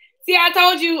 Okay. See, I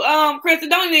told you, Krista,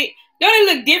 don't it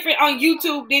look different on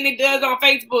YouTube than it does on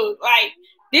Facebook? Like,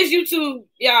 this YouTube,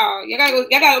 y'all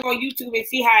gotta go on YouTube and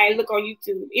see how it look on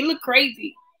YouTube. It look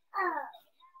crazy.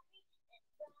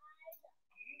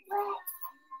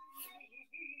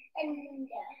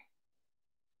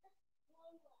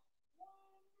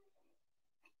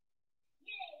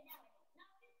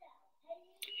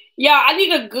 Yeah, I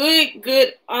need a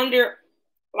good under,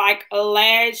 like a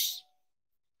lash.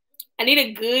 I need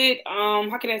a good,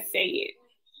 how can I say it?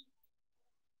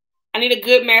 I need a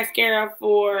good mascara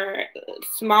for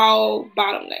small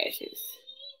bottom lashes.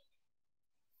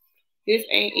 This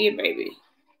ain't it, baby.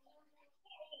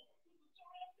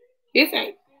 This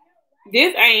ain't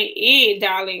it,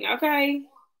 darling. Okay.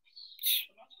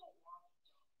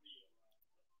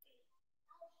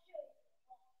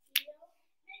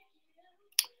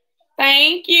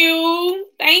 Thank you.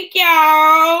 Thank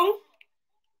y'all.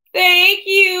 Thank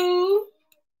you.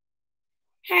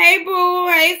 Hey, boo.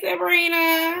 Hey,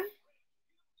 Sabrina.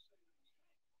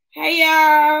 Hey,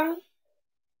 y'all.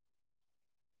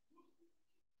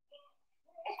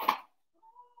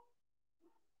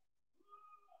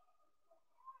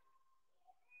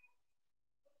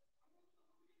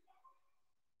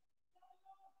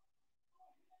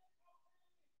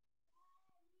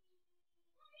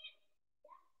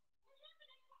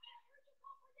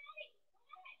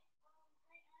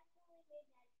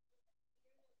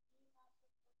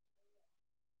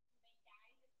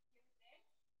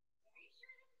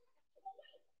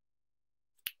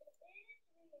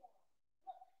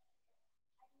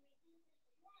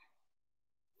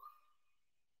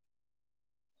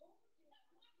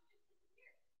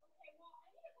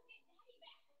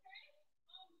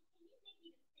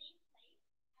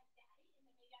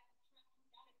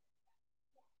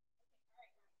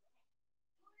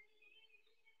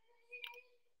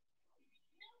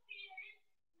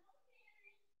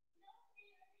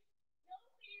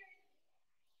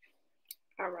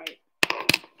 All right.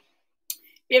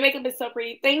 Your makeup is so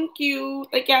pretty. Thank you.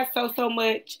 Thank y'all so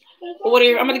much.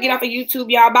 Whatever. I'm gonna get off of YouTube,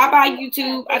 y'all. Bye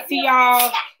YouTube. I see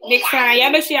y'all next time.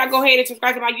 Y'all make sure y'all go ahead and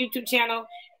subscribe to my YouTube channel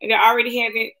if you already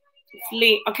haven't. It's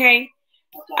lit, okay?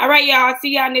 All right, y'all.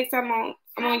 See y'all next time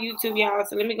I'm on YouTube, y'all.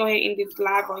 So let me go ahead and end this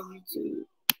live on YouTube.